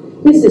told me.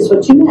 Is this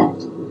what you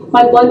meant?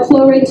 My blood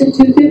flow rate's at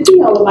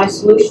 250. All of my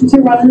solutions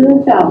are running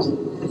at 1,000.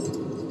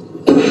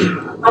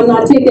 I'm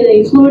not taking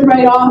any fluid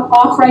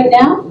off right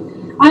now.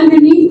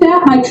 Underneath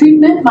that, my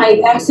treatment,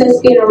 my excess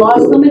gain or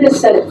loss limit is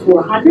set at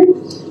 400.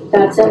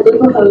 That's that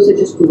little hose I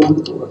just grew on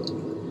the floor.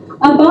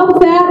 Above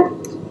that,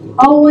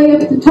 all the way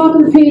up at the top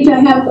of the page, I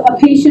have a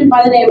patient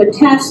by the name of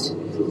Test.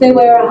 They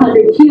weigh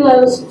 100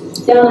 kilos.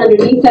 Down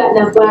underneath that in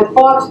that black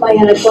box, my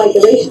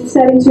anticoagulation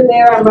settings are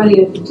there. I'm running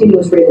a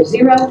continuous rate of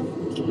 0.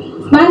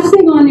 Last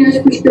thing on there is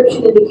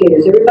prescription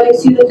indicators. Everybody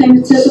see the thing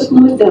that says a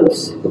fluid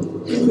dose?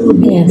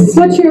 Yes.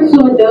 What's your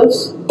fluid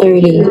dose?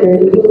 30.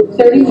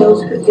 30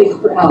 mils per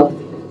kg per hour.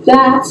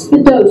 That's the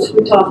dose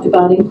we talked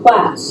about in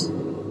class.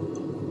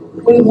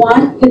 We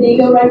want,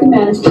 Pedigo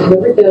recommends, to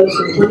deliver a dose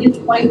of 20 to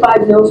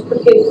 25 mils per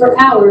kg per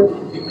hour.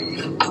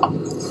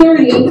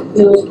 30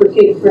 mils per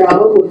kg per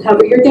hour will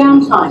cover your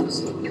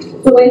downtimes.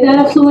 The way that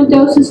effluent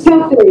dose is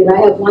calculated,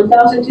 I have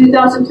 1,000,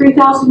 2,000,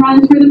 3,000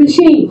 running through the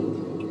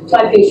machine. So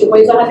my patient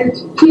weighs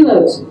 100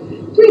 kilos.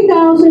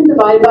 3,000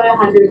 divided by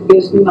 100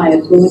 gives me my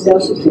effluent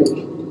dose of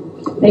 30.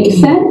 Make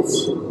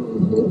sense?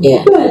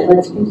 Yeah. Good,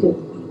 let's continue.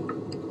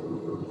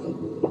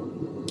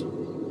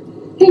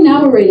 Okay,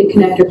 now we're ready to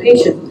connect our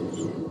patient.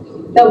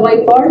 That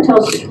white bar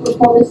tells us to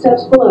perform the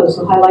steps below,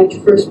 so highlight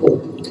your first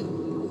bullet.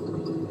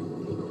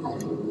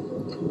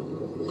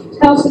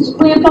 Tells us to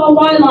clamp all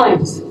Y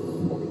lines.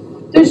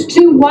 There's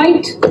 2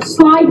 white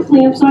slide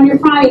clamps on your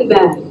priming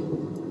bag.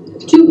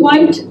 2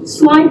 white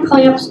slide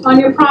clamps on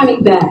your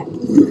priming bag.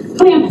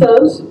 Clamp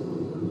those.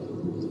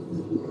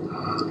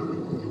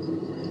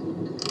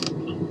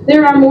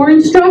 There are more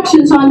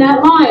instructions on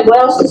that line. What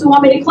else does it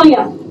want me to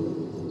clamp?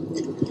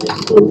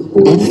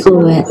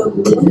 Effluent.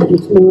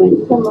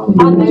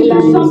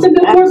 Something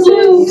before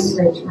blue.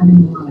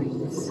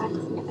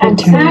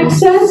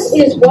 Access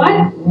is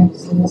what?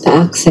 The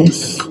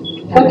access.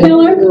 What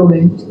color?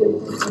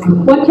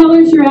 What color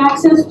is your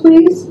access,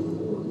 please?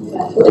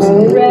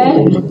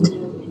 Red.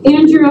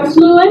 And your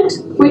effluent,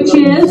 which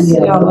is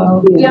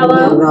yellow.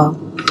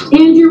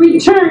 And your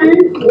return,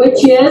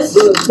 which is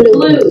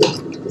blue.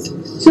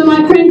 So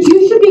my friends,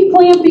 you should be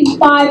clamping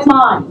 5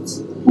 lines.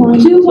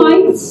 2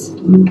 whites,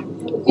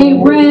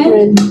 a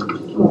red,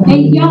 a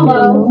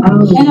yellow,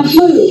 and a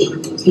blue.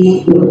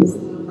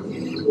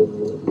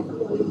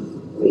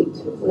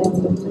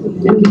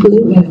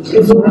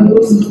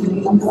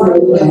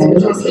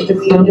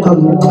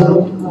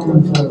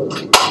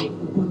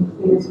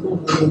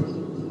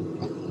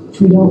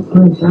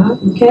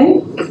 Okay?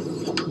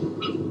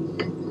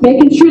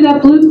 Making sure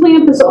that blue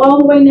clamp is all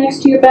the way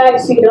next to your bag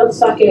so you don't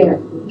suck air.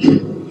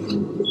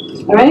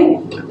 Alright?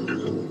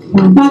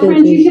 My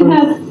friends, you should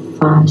have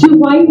 2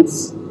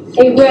 whites,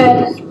 a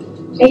red,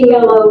 a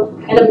yellow,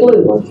 and a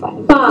blue.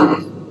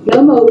 5.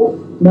 No more,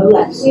 no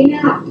less.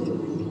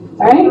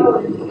 Alright?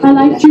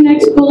 Highlight your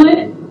next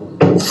bullet.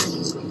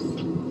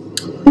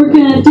 We're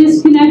going to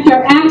disconnect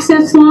our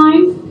access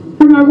line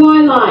from our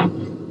Y line.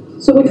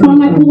 So which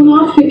one am I pulling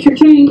off? Picture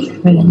change. So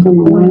you're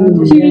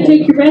going to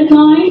take your red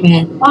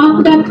line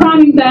off that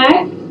priming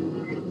bag.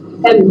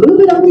 and move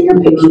it over your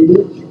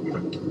patient.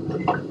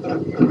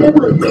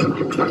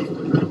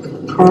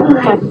 All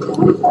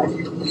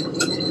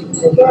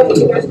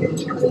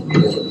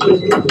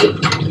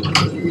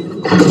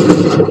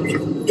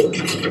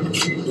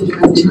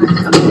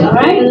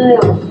right?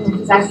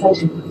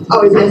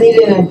 Oh, is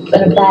it in a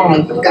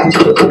bag? Gotcha.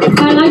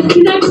 I like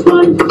the next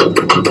one.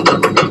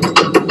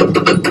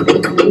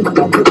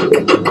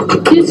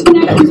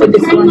 Disconnect your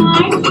return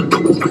line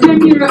from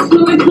your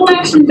fluid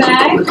collection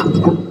bag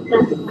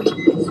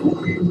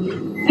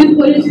and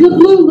put it to the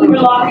blue liver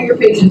lock of your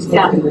patient's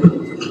catheter.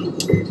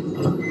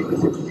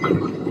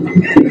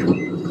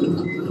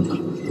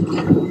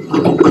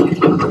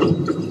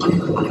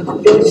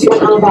 There's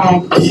one on the bag.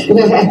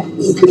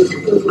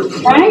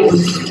 Right?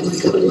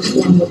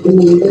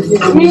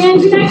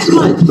 And the next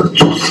one.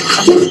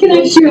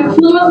 Disconnect your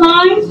fluid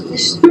line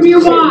from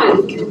your wad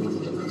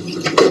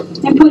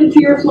and put it to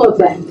your flow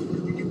bag.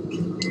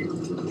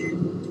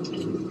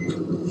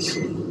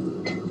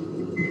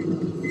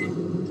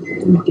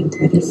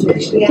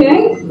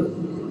 Okay?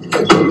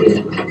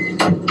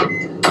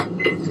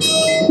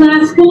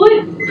 Last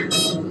bullet.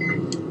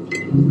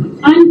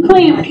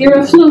 Unclamp your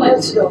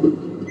effluent.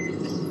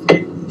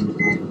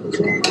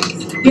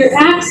 Your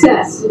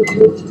access.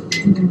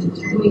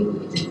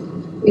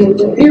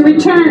 Your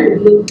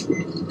return.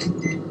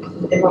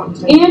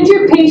 And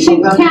your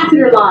patient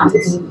catheter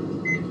lines.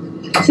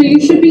 So you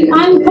should be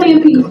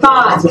unclamping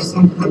 5. A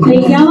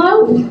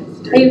yellow,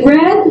 a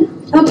red,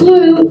 a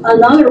blue,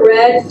 another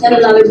red, and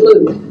another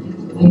blue.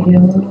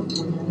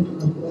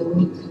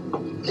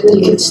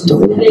 You can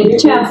store And then your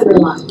catheter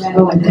line.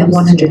 Oh, and then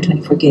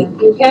 124 gig.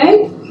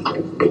 Okay?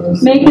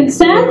 Making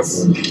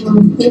sense?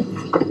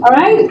 All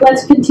right,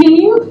 let's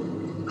continue.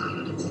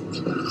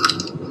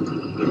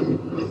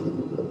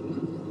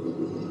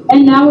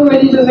 And now we're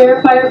ready to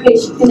verify our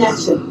patient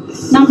connection.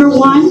 Number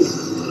 1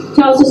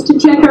 tells us to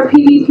check our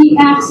PVP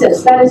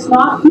access. That is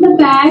not from the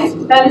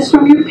bag, that is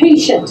from your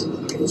patient.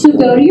 So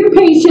go to your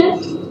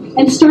patient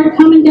and start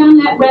coming down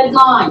that red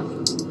line.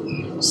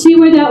 See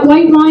where that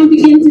white line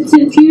begins its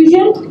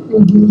infusion?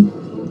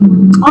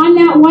 On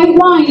that white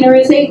line there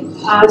is a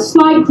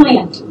slide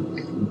clamp.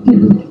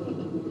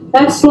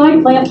 That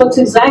slide clamp looks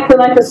exactly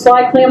like the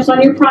slide clamps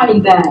on your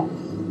priming bag.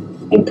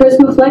 And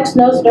Prismaflex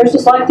knows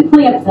nurses like to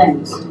clamp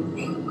things.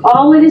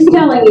 All it is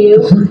telling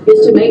you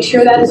is to make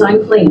sure that is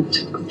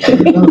unclamped.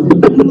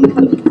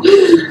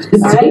 All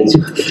right?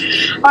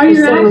 Are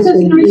your access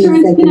and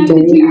returns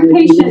connected to your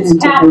patient's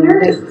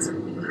catheter?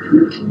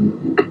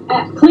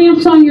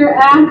 Clamps on your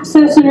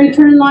access and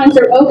return lines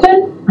are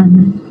open.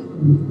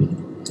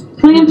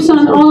 Clamps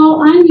on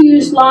all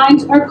unused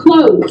lines are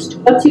closed.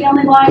 What's the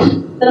only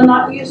line that I'm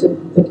not using?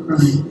 The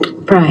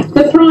prime.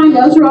 The prime.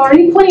 Those are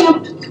already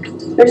clamped.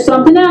 There's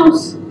something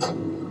else.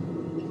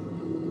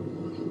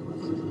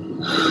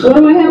 What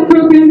do I have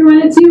programmed to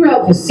run at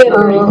 0? The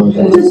syringe.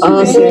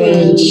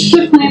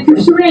 The clamp your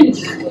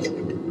syringe.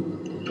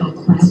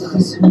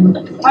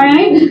 All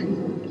right?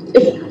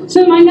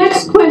 So my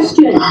next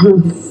question.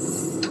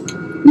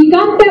 You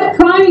got that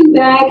priming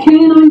bag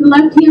hanging on the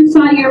left-hand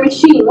side of your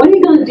machine. What are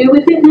you going to do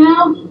with it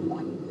now?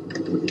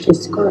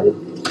 Discard it.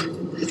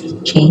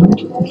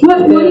 Change.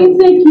 What do you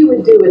think you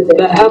would do with it?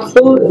 The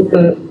absolute,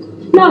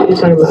 No, the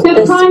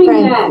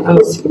priming bag.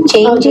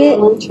 Change it.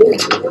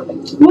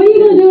 What are you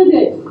going to do with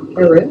it?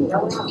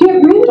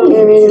 Get rid of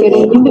it.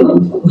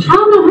 I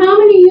don't know how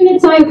many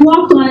units I've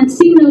walked on and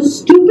seen those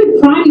stupid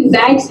priming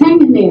bags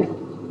hanging there.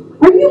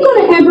 Are you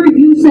going to ever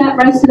use that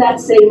rest of that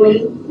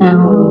saline?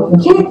 No.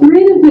 Get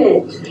rid of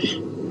it.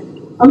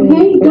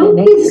 Okay? Don't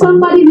give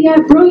somebody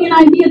the brilliant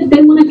idea that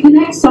they want to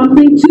connect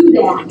something to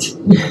that.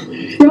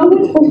 Throw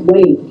it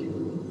away.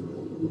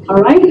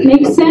 All right?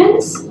 Makes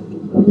sense?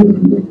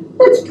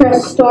 Let's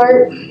press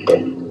start.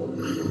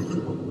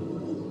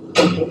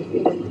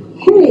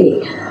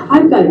 Hey,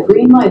 I've got a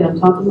green light on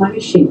top of my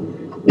machine.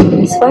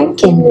 It's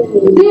working.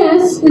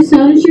 This is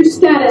known as your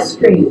status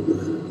screen.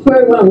 It's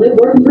where we want to live,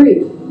 work, and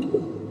breathe.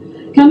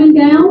 Coming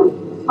down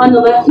on the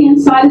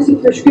left-hand side is a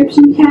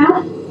prescription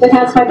cap that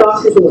has my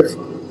doctor's order.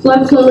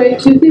 Blood flow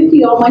rate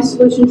 250, all my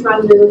solutions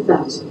run to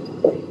 1,000.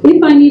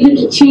 If I needed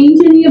to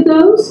change any of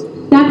those,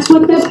 that's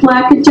what that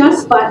black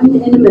adjust button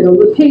in the middle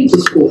of the page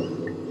is for.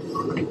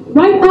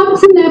 Right up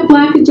from that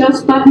black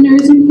adjust button, there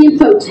is an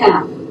info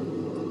tab.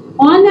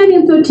 On that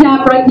info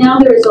tab right now,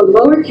 there is a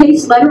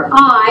lowercase letter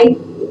I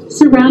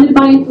surrounded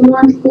by an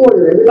orange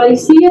border. Everybody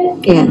see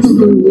it? Yes.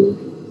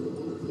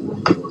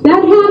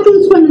 That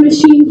happens when the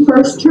machine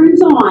first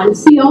turns on.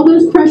 See all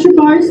those pressure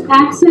bars,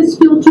 access,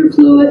 filter,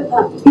 fluid,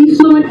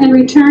 effluent, and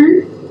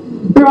return?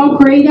 They're all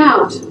grayed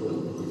out.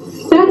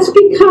 That's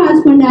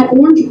because when that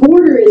orange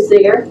border is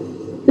there,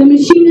 the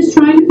machine is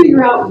trying to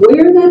figure out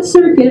where that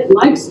circuit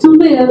likes to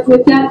live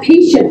with that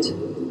patient.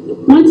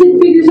 Once it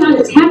figures out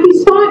its happy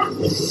spot,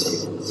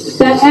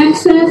 that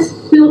access,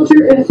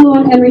 filter,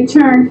 effluent, and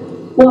return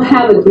will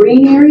have a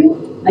green area,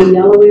 a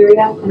yellow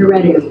area, and a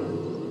red area.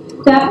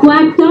 That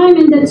black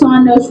diamond that's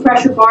on those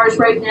pressure bars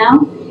right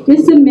now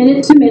is the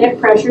minute-to-minute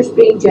pressures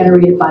being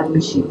generated by the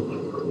machine.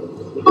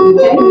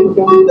 Okay?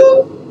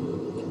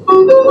 He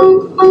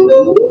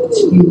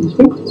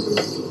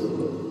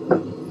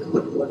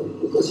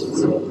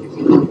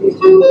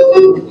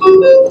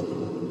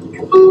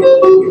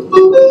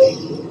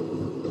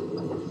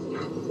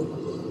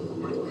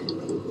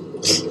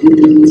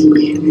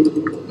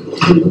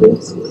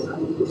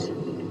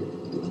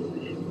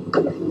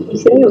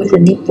said it was a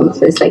nipple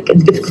for a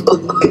second before.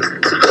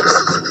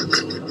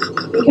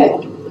 Okay.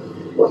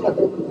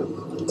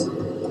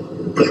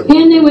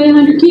 And they weigh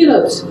 100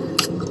 kilos.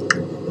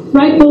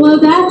 Right below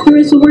that, there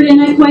is the word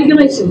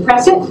anticoagulation.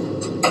 Press it.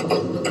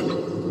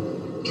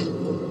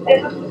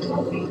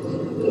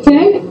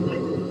 Okay?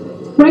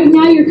 Right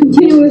now, your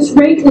continuous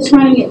rate is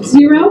running at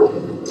 0.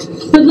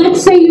 But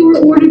let's say you were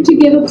ordered to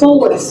give a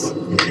bolus.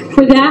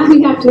 For that,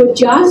 we have to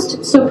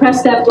adjust. So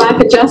press that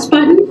black adjust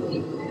button.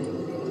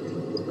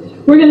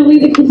 We're going to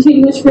leave the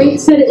continuous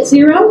rate set at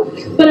 0,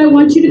 but I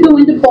want you to go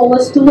into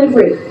bolus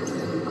delivery.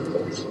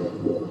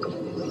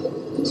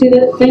 See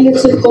that thing that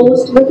says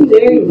bolus delivery?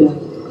 There you go.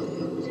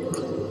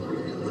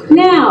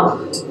 Now,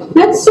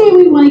 let's say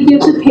we want to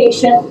give the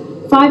patient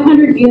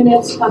 500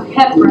 units of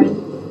heparin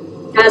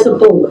as a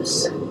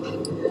bolus.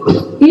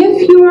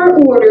 If you are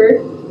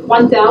ordered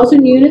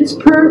 1,000 units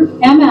per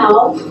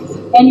ml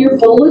and your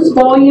bolus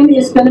volume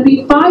is going to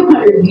be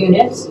 500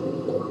 units,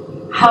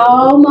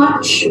 how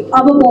much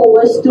of a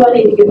bolus do I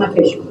need to give my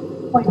patient?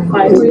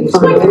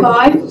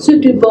 0.5. So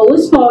do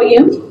bolus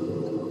volume.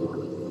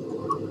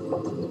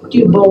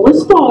 Do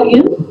bolus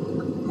volume.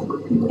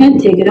 And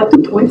take it up to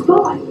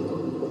 0.5.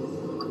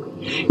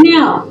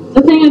 Now,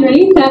 the thing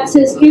underneath that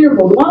says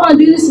interval. Do I want to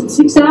do this in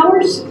 6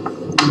 hours?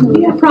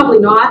 Yeah, probably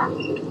not.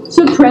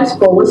 So press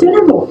bolus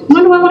interval.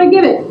 When do I want to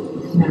give it?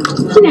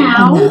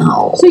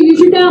 Now. So use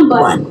your down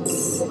button.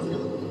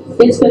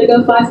 It's going to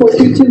go 5, 4,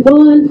 3, 2,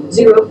 1,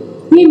 0.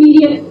 The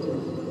immediate.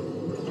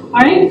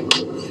 Alright?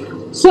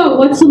 So,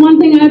 what's the one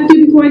thing I have to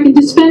do before I can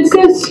dispense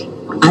this?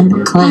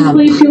 Unclamp.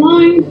 Unclamp your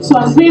line. So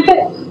unclamp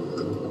it.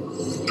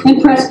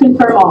 And press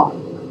confirm all.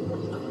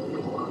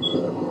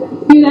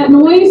 Hear that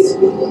noise?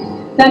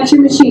 That's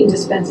your machine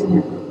dispensing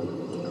it.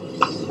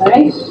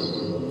 Alright?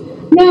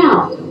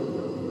 Now,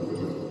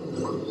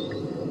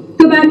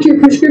 go back to your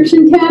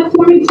prescription tab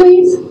for me,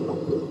 please.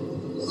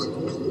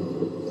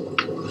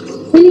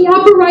 In the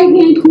upper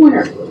right-hand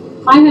corner,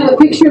 I have a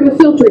picture of a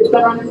filter. It's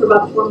been running for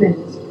about 4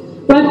 minutes.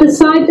 Right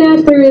beside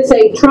that, there is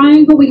a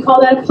triangle. We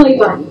call that a play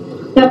button.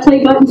 That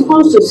play button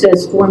also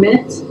says 4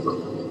 minutes.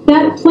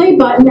 That play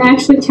button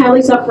actually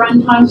tallies up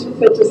run times for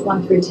filters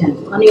 1 through 10.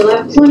 On the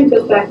 11th one, it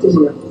goes back to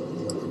 0.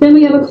 Then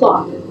we have a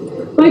clock.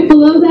 Right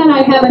below that,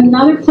 I have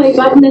another play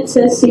button that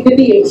says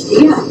CVV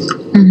HDF.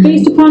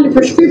 Based upon the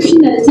prescription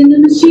that is in the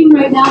machine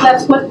right now,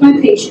 that's what my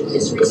patient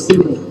is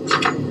receiving.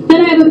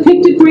 Then I have a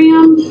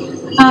pictogram,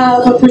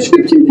 a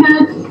prescription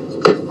pad.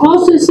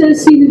 Also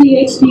says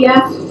CVV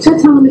HDF.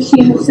 That's how the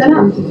machine is set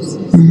up.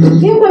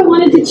 If I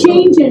wanted to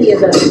change any of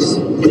those,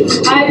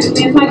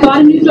 if I got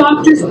a new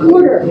doctor's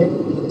order,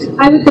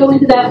 I would go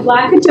into that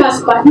black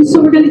adjust button.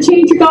 So we're going to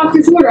change your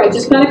doctor's order. I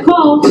just got a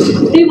call.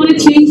 They want to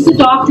change the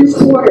doctor's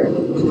order.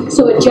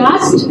 So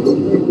adjust.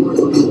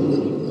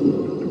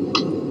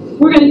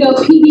 We're going to go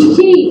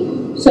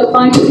PDT. So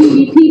find the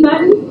PDT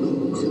button.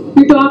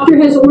 Your doctor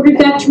has ordered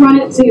that to run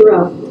at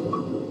 0.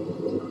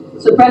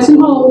 So press and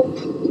hold.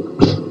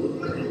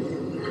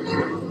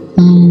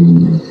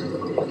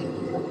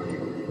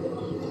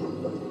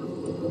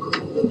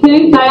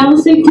 Okay,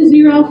 dialysate to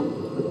 0.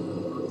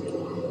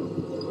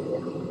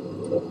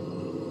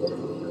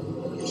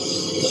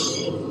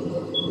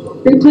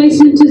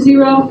 Replacement to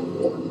 0.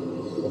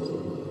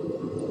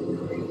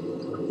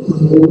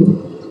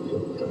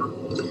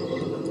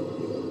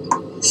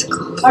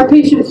 Our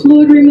patient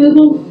fluid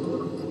removal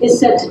is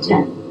set to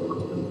 10.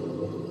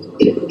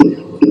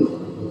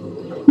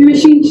 Your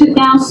machine should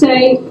now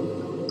say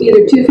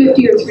either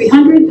 250 or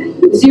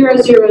 300,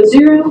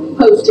 000,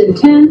 post in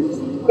 10.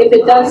 If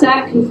it does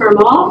that, confirm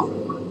all.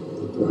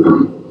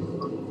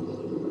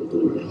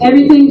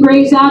 Everything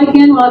grays out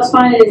again while it's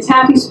finding its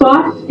happy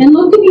spot. And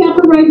look in the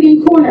upper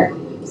right-hand corner.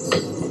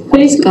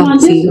 Based upon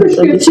this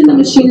prescription, the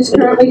machine is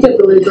currently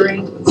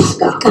delivering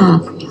stop.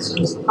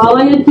 All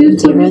I had to do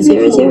is put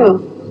 000.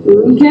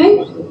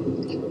 Okay?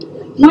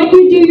 When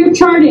you do your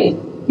charting,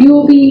 you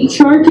will be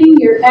charting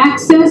your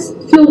access,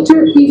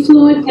 filter,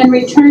 effluent, and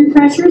return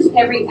pressures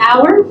every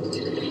hour.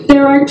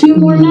 There are 2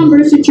 more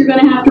numbers that you're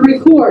going to have to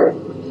record.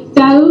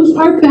 Those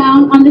are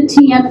found on the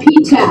TMP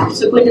tab.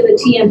 So go to the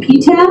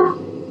TMP tab.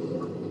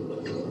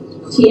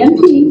 TMP.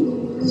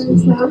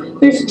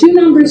 There's 2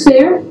 numbers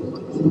there.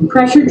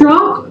 Pressure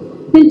drop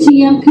and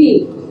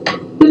TMP.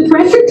 The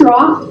pressure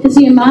drop is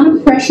the amount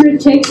of pressure it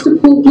takes to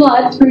pull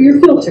blood through your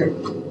filter.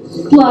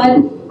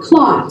 Blood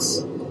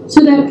clots.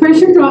 So that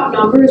pressure drop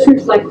number is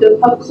reflective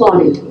of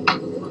clotting.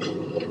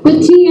 The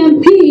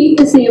TMP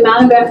is the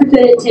amount of effort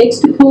that it takes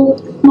to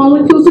pull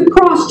molecules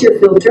across your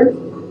filter.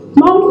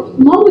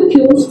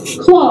 Molecules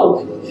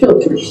clog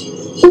filters.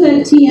 So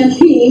that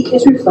TMP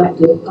is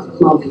reflective of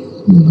clogging.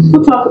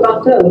 We'll talk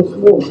about those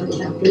more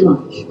after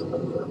lunch.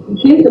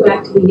 Okay, go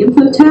back to the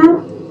info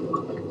tab.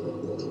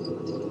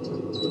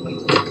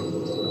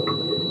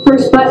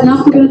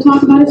 we're going to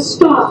talk about is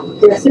stop.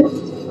 Aggressive.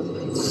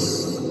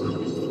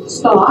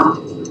 Stop.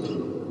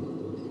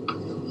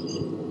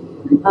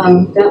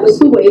 That was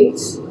the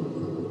weights.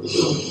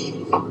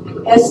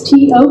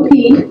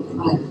 S-T-O-P.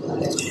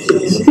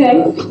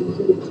 Okay.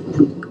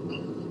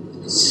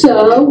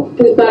 So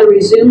we've got a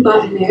resume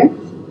button there.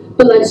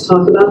 But let's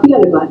talk about the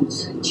other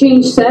buttons.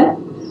 Change set.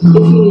 If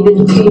you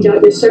needed to change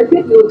out your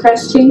circuit, you would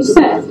press change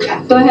set.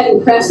 Go ahead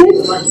and press it.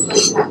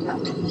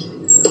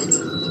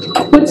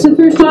 What's the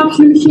first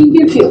option the machine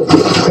gives you?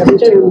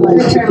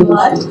 Return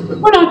blood.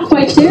 We're not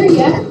quite there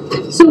yet,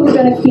 so we're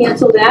going to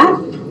cancel that.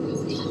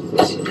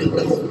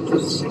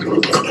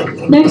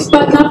 Next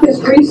button up is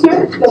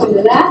recirc. Go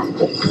into that.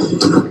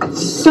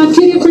 Got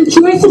two different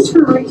choices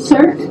for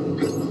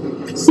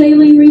recirc.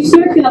 Saline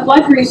recirc and a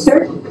blood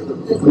recirc.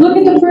 Look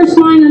at the first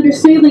line under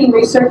saline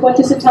recirc. What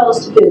does it tell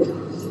us to do?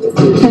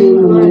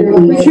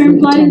 Return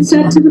blood and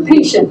set to the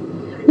patient.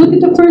 Look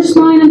at the first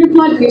line under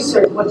blood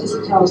recirc. What does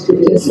it tell us to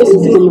do?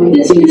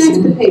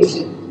 Disconnect the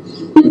patient.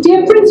 The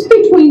difference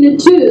between the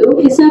two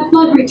is that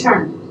blood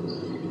return.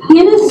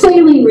 In a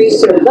saline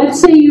recirc, let's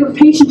say your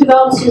patient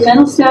develops some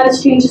mental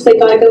status changes, they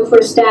got to go for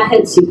a stat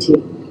head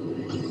CT.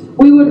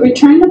 We would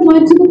return the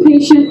blood to the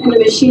patient and the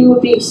machine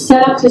would be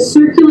set up to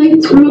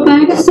circulate through a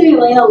bag of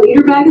saline, a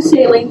liter bag of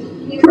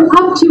saline, for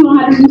up to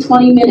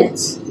 120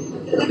 minutes.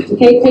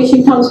 Okay,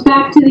 patient comes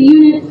back to the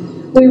unit,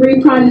 we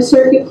reprime the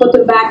circuit, put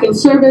them back in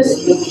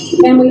service,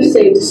 and we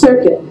save the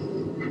circuit.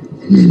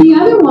 The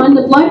other one,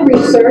 the blood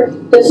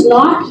recirc, does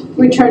not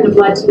return the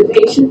blood to the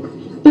patient,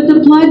 but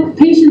the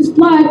patient's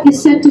blood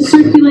is set to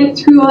circulate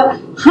through a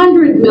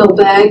 100 ml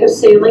bag of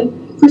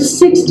saline for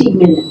 60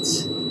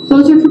 minutes.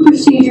 Those are for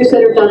procedures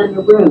that are done in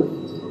the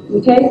room.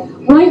 Okay?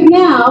 Right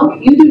now,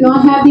 you do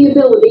not have the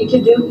ability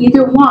to do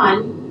either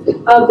one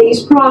of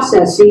these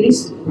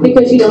processes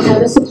because you don't have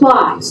the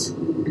supplies.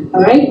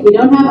 All right? You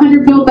don't have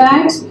 100 ml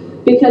bags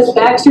because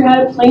Baxter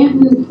had a plant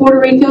in Puerto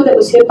Rico that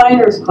was hit by an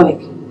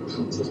earthquake.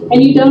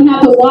 And you don't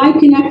have the Y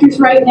connectors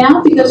right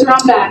now because they're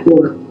on back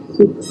order.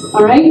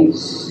 All right?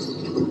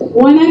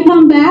 When I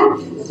come back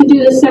to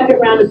do the second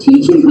round of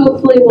teaching,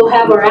 hopefully we'll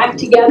have our act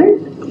together.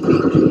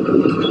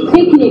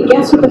 Hey, can you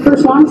guess what the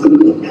first one's going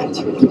to be?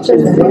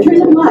 Return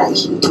the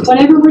blood.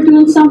 Whenever we're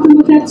doing something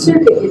with that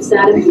circuit, it's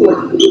that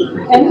important.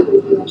 Okay?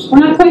 We're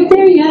not quite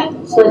there yet,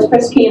 so let's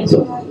press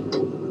cancel.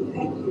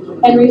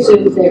 And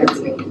resume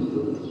therapy.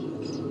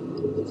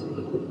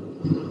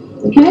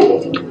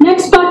 Okay?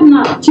 Next button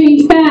up,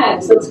 change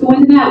bags. Let's go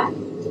into that.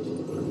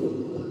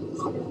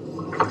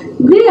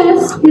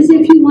 This is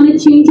if you want to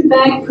change a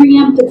bag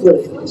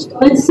preemptively.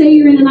 Let's say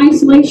you're in an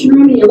isolation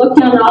room and you look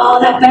down and, oh,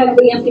 that bag will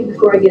be empty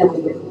before I get out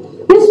of here.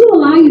 This will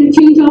allow you to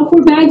change all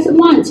 4 bags at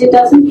once. It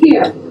doesn't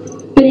care.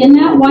 But in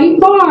that white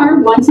bar,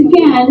 once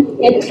again,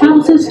 it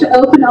tells us to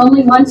open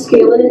only one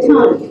scale at a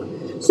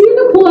time. So you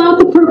can pull out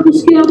the purple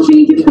scale,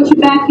 change it, push it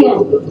back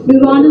in.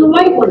 Move on to the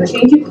white one,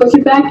 change it, push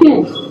it back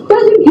in.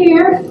 Doesn't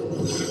care.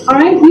 All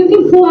right, you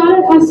can pull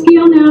out a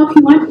scale now if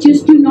you want.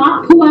 Just do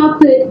not pull out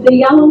the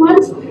yellow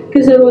ones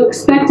because it will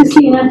expect to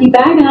see an empty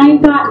bag, and I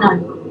ain't got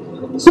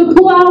none. So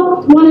pull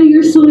out one of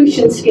your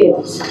solution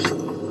scales.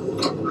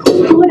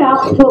 Pull it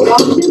out until it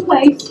locks in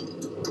place.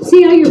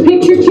 See how your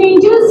picture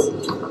changes?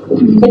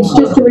 It's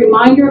just a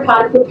reminder of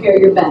how to prepare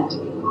your bag.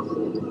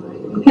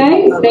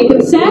 Okay,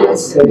 making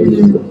sense? All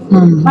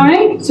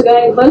right, so go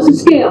ahead and close the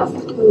scale.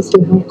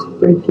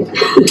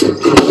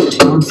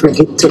 Don't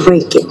forget to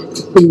break it.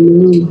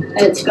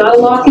 It's got to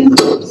lock in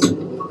place.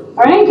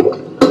 All right,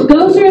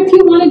 those are if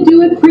you want to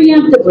do it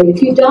preemptively.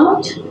 If you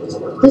don't,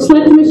 just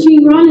let the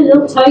machine run and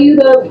it'll tell you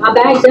the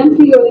bag's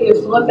empty or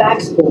your blood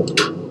bag's full.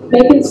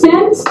 Making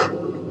sense?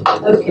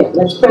 Okay,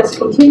 let's press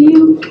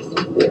continue.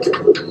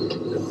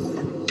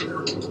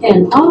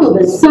 And all of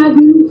a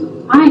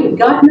sudden, I ain't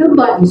got no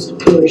buttons to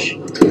push.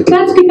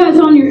 That's because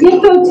on your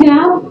info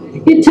tab,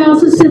 it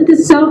tells us that the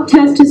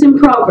self-test is in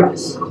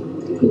progress.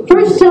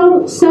 First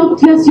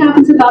self-test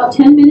happens about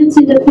 10 minutes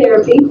into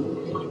therapy,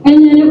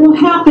 and then it will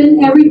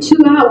happen every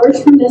 2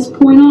 hours from this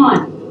point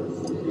on.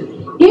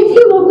 If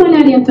you look on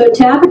that info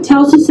tab, it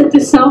tells us that the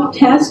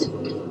self-test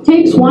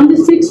takes 1 to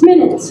 6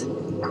 minutes.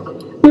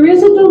 There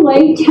is a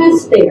delay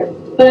test there,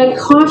 but I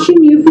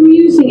caution you from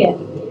using it.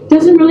 It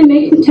doesn't really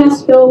make the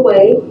test go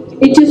away.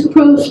 It just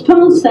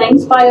postpones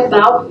things by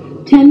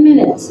about 10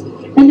 minutes.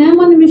 And then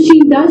when the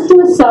machine does do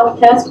a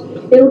self-test,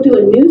 it'll do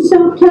a new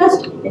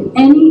self-test in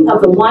any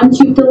of the ones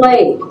you've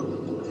delayed.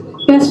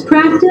 Best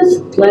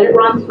practice, let it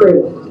run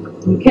through.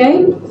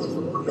 Okay?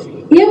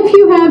 If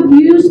you have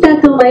used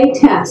that delay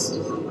test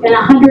and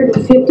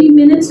 150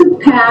 minutes have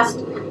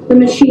passed, the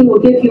machine will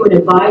give you an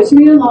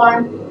advisory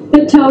alarm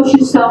that tells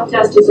you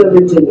self-test is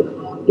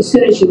overdue. As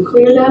soon as you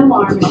clear that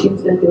alarm, the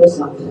machine's going to do a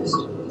self-test.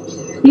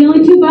 The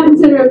only 2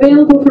 buttons that are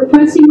available for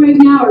pressing right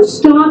now are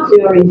stop, we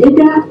already did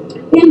that,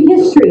 and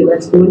history,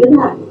 let's go into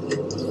that.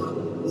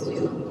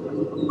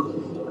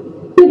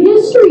 The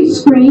history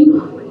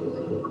screen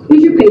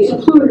is your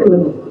patient fluid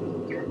removal.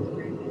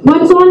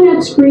 What's on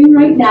that screen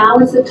right now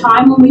is the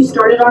time when we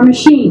started our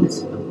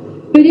machines.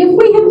 But if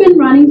we have been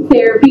running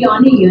therapy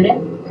on the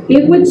unit,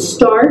 it would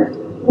start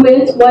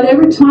with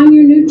whatever time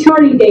your new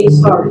charting day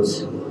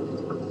starts.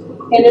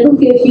 And it'll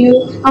give you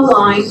a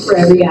line for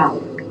every hour.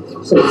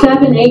 So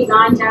 7, 8,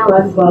 9, 10,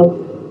 11,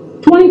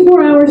 12,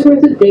 24 hours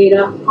worth of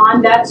data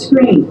on that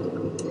screen.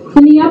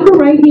 In the upper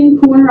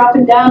right-hand corner, up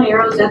and down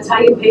arrows, that's how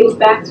you page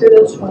back through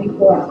those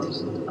 24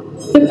 hours.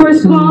 The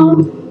first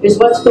column is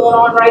what's going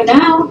on right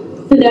now.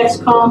 The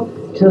next column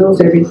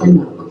totals everything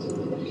up.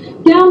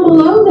 Down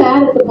below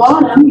that, at the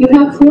bottom, you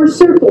have 4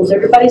 circles.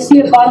 Everybody see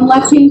a bottom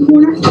left-hand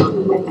corner?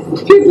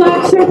 3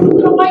 black circles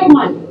and a white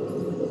one.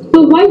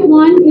 The white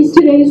one is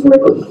today's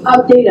worth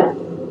of data.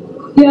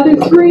 The other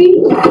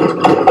 3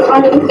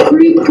 are the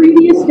 3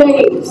 previous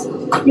days.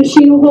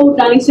 Machine will hold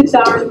 96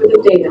 hours worth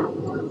of data.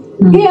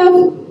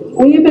 If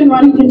we have been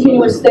running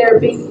continuous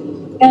therapy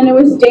and there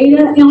was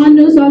data on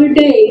those other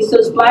days,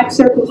 those black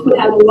circles would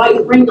have a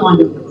white ring on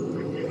them.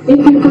 If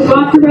you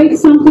forgot to write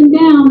something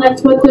down,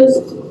 that's what those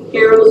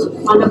arrows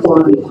on the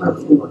bottom are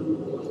for.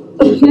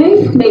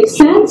 Okay, makes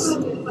sense?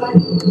 All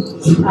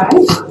right,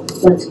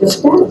 let's go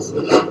status.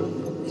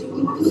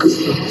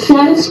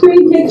 Status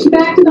screen takes you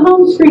back to the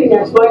home screen.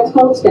 That's why it's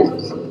called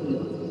status.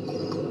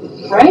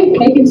 All right,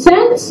 making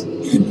sense?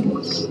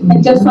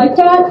 And just like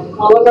that,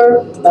 all of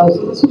our bells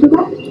and whistles are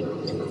back.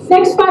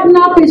 Next button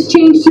up is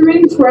change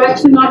syringe. We're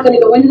actually not going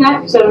to go into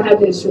that because I don't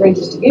have any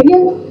syringes to give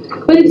you,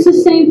 but it's the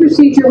same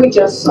procedure we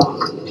just saw.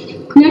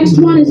 Next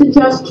one is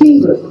adjust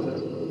chamber.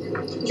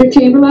 Is your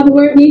chamber level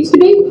where it needs to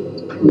be?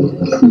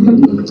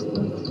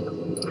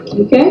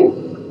 Okay.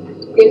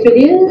 If it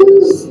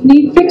is,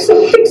 need fix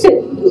it, fix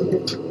it.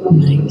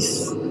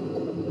 Nice.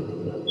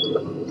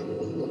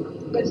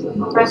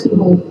 Press and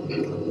hold.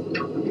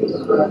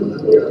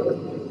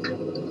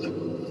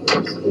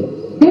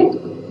 Okay.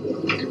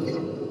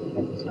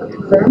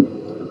 Confirm.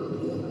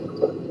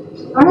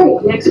 All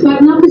right, next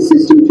button up is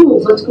system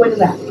tools. Let's go into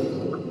that.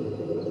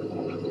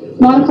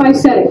 Modify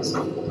settings.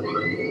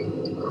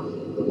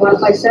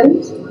 Modify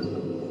settings.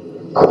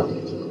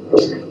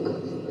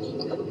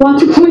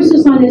 Lots of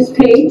choices on this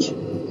page.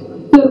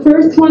 The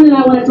first one that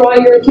I want to draw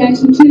your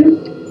attention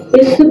to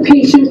is the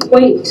patient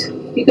weight.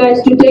 You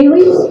guys do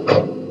dailies?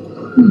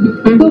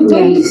 The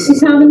weight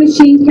is how the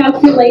machine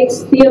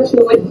calculates the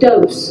fluid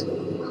dose.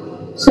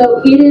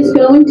 So it is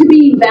going to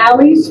be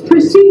Valley's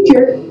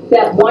procedure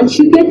that once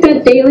you get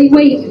that daily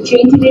weight, you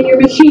change it in your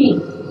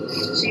machine.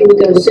 So you would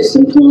go to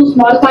System Tools,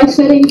 Modify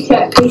Settings,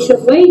 check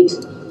Patient Weight,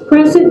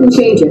 press it, and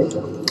change it.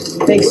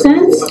 Makes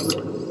sense?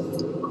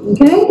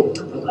 Okay?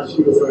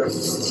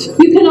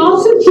 You can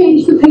also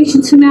change the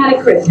patient's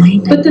hematocrit.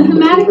 But the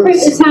hematocrit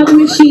is how the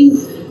machine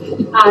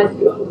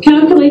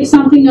calculates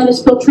something on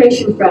its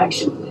filtration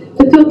fraction.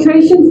 The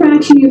filtration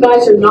fraction you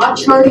guys are not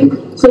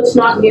charting, so it's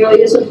not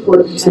nearly as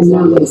important as that.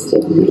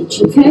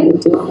 Okay?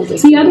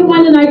 The other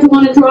one that I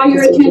want to draw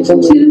your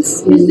attention to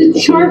is the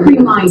chart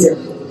reminder.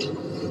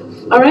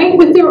 All right?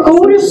 With their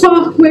older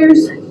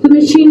softwares, the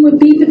machine would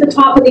beep at the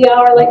top of the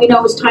hour, let you know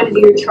it was time to do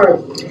your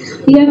chart.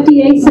 The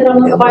FDA said on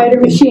the quieter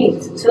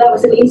machines, so that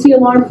was an easy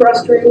alarm for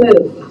us to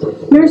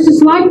remove.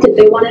 Nurses liked it;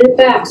 they wanted it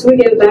back, so we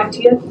gave it back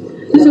to you.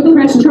 So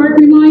press chart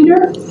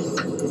reminder.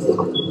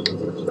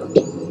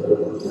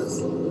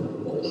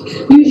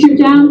 Use your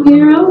down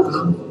arrow.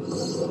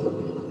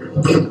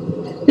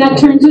 That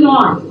turns it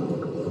on.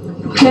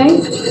 Okay?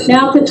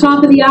 Now at the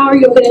top of the hour,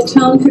 you'll get a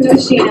tone from the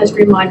machine as a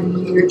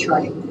reminder to your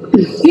charting.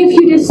 If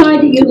you decide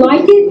that you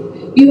like it,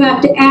 you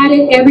have to add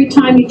it every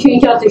time you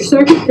change out your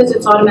circuit because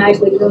it's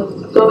automatically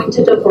going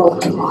to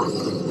default on.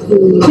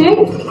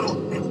 Okay?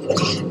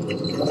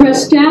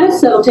 Press status,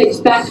 that'll take us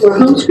back to our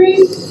home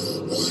screen.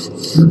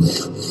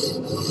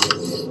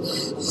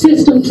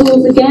 System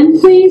tools again,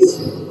 please.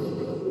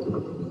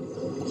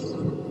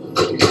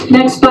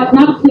 Next button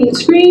up, clean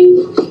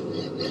screen.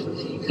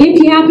 If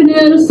you happen to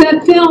notice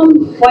that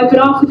film, wipe it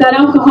off with that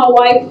alcohol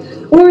wipe.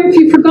 Or if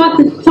you forgot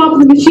the top of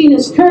the machine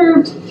is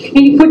curved and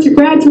you put your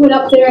graduate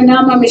up there and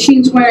now my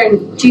machine's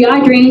wearing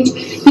GI drainage,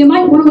 you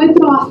might want to wipe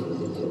it off.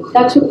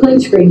 That's what clean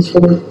screen's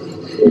for.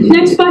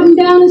 Next button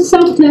down is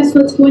self-test.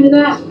 Let's go into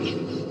that.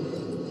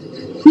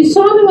 You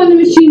saw that when the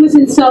machine was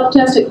in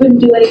self-test, it couldn't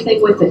do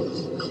anything with it.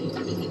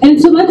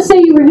 And so let's say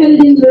you were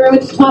headed into the room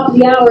at the top of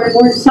the hour and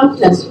we're in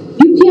self-test.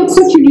 You can't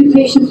put your new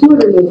patient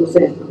fluid removals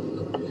in.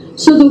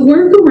 So the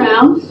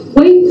workaround,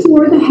 wait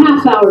for the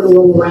half hour to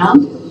roll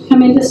around,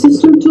 come into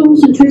System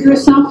Tools and trigger a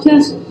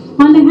self-test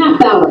on the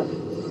half hour.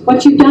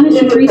 What you've done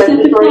is you've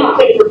reset the clock.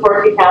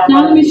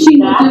 Now the machine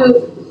will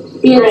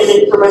do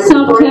its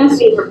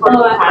self-test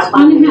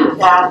on the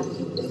half.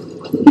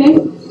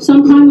 Okay?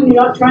 Sometime when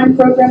you're not trying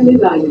to program new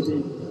values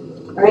in.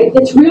 Alright?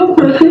 Its real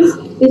purpose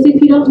is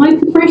if you don't like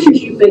the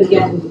pressures you've been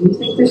getting, you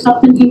think there's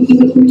something kinky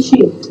with the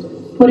machine.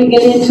 Putting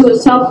it into a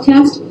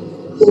self-test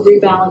will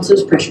rebalance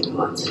those pressure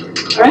pods.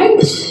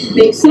 Alright?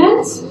 Makes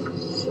sense?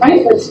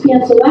 Alright, let's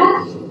cancel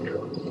that.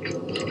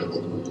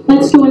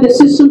 Let's go into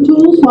System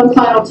Tools one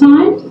final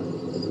time.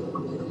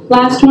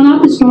 Last one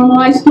up is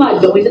normalized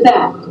blood. Go into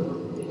that.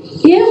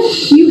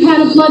 If you had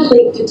a blood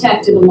leak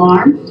detected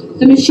alarm,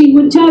 the machine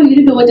would tell you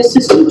to go into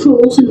System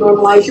Tools and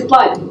normalize your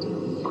blood.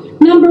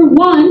 Number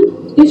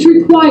 1 is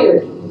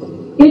required.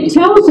 it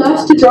tells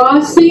us to draw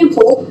a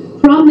sample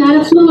from that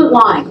effluent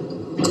line.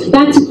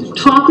 That's at the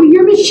top of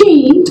your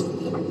machine,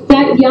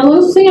 that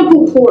yellow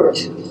sample port.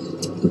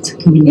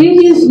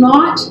 It is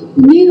not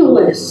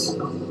needleless.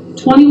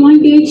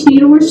 21 gauge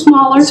needle or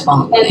smaller,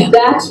 and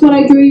that's what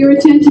I drew your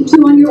attention to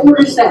on your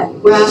order set.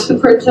 We're asking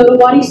for a total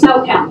body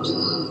cell count.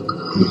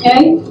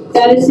 Okay?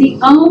 That is the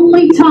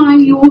only time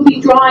you will be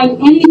drawing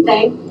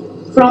anything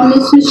from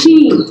this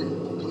machine.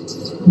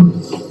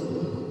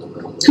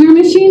 Your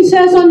machine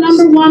says on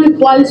number 1, if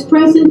blood is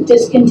present,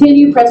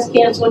 discontinue, press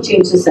cancel, and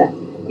change the set.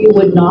 You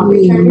would not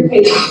return your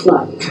patient's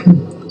blood.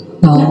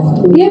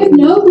 If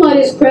no blood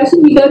is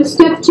present, you go to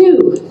step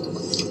 2.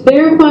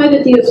 Verify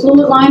that the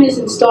effluent line is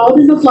installed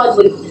in the blood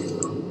loop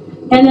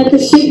and that the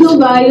signal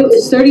value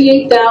is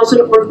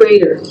 38,000 or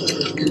greater.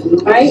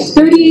 Alright,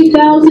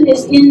 38,000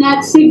 is in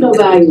that signal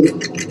value.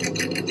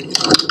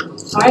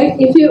 Alright,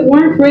 if it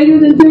weren't greater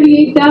than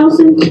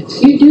 38,000,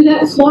 you do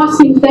that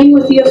flossing thing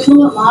with the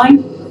effluent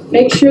line,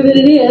 make sure that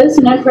it is,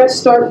 and then press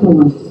start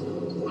more.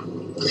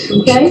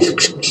 Okay?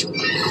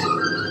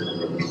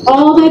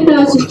 All that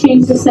does is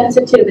change the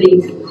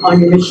sensitivity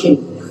on your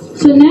machine.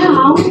 So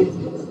now,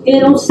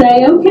 it'll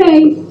say,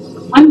 okay,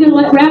 I'm going to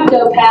let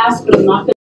rhabdo pass, but I'm not going to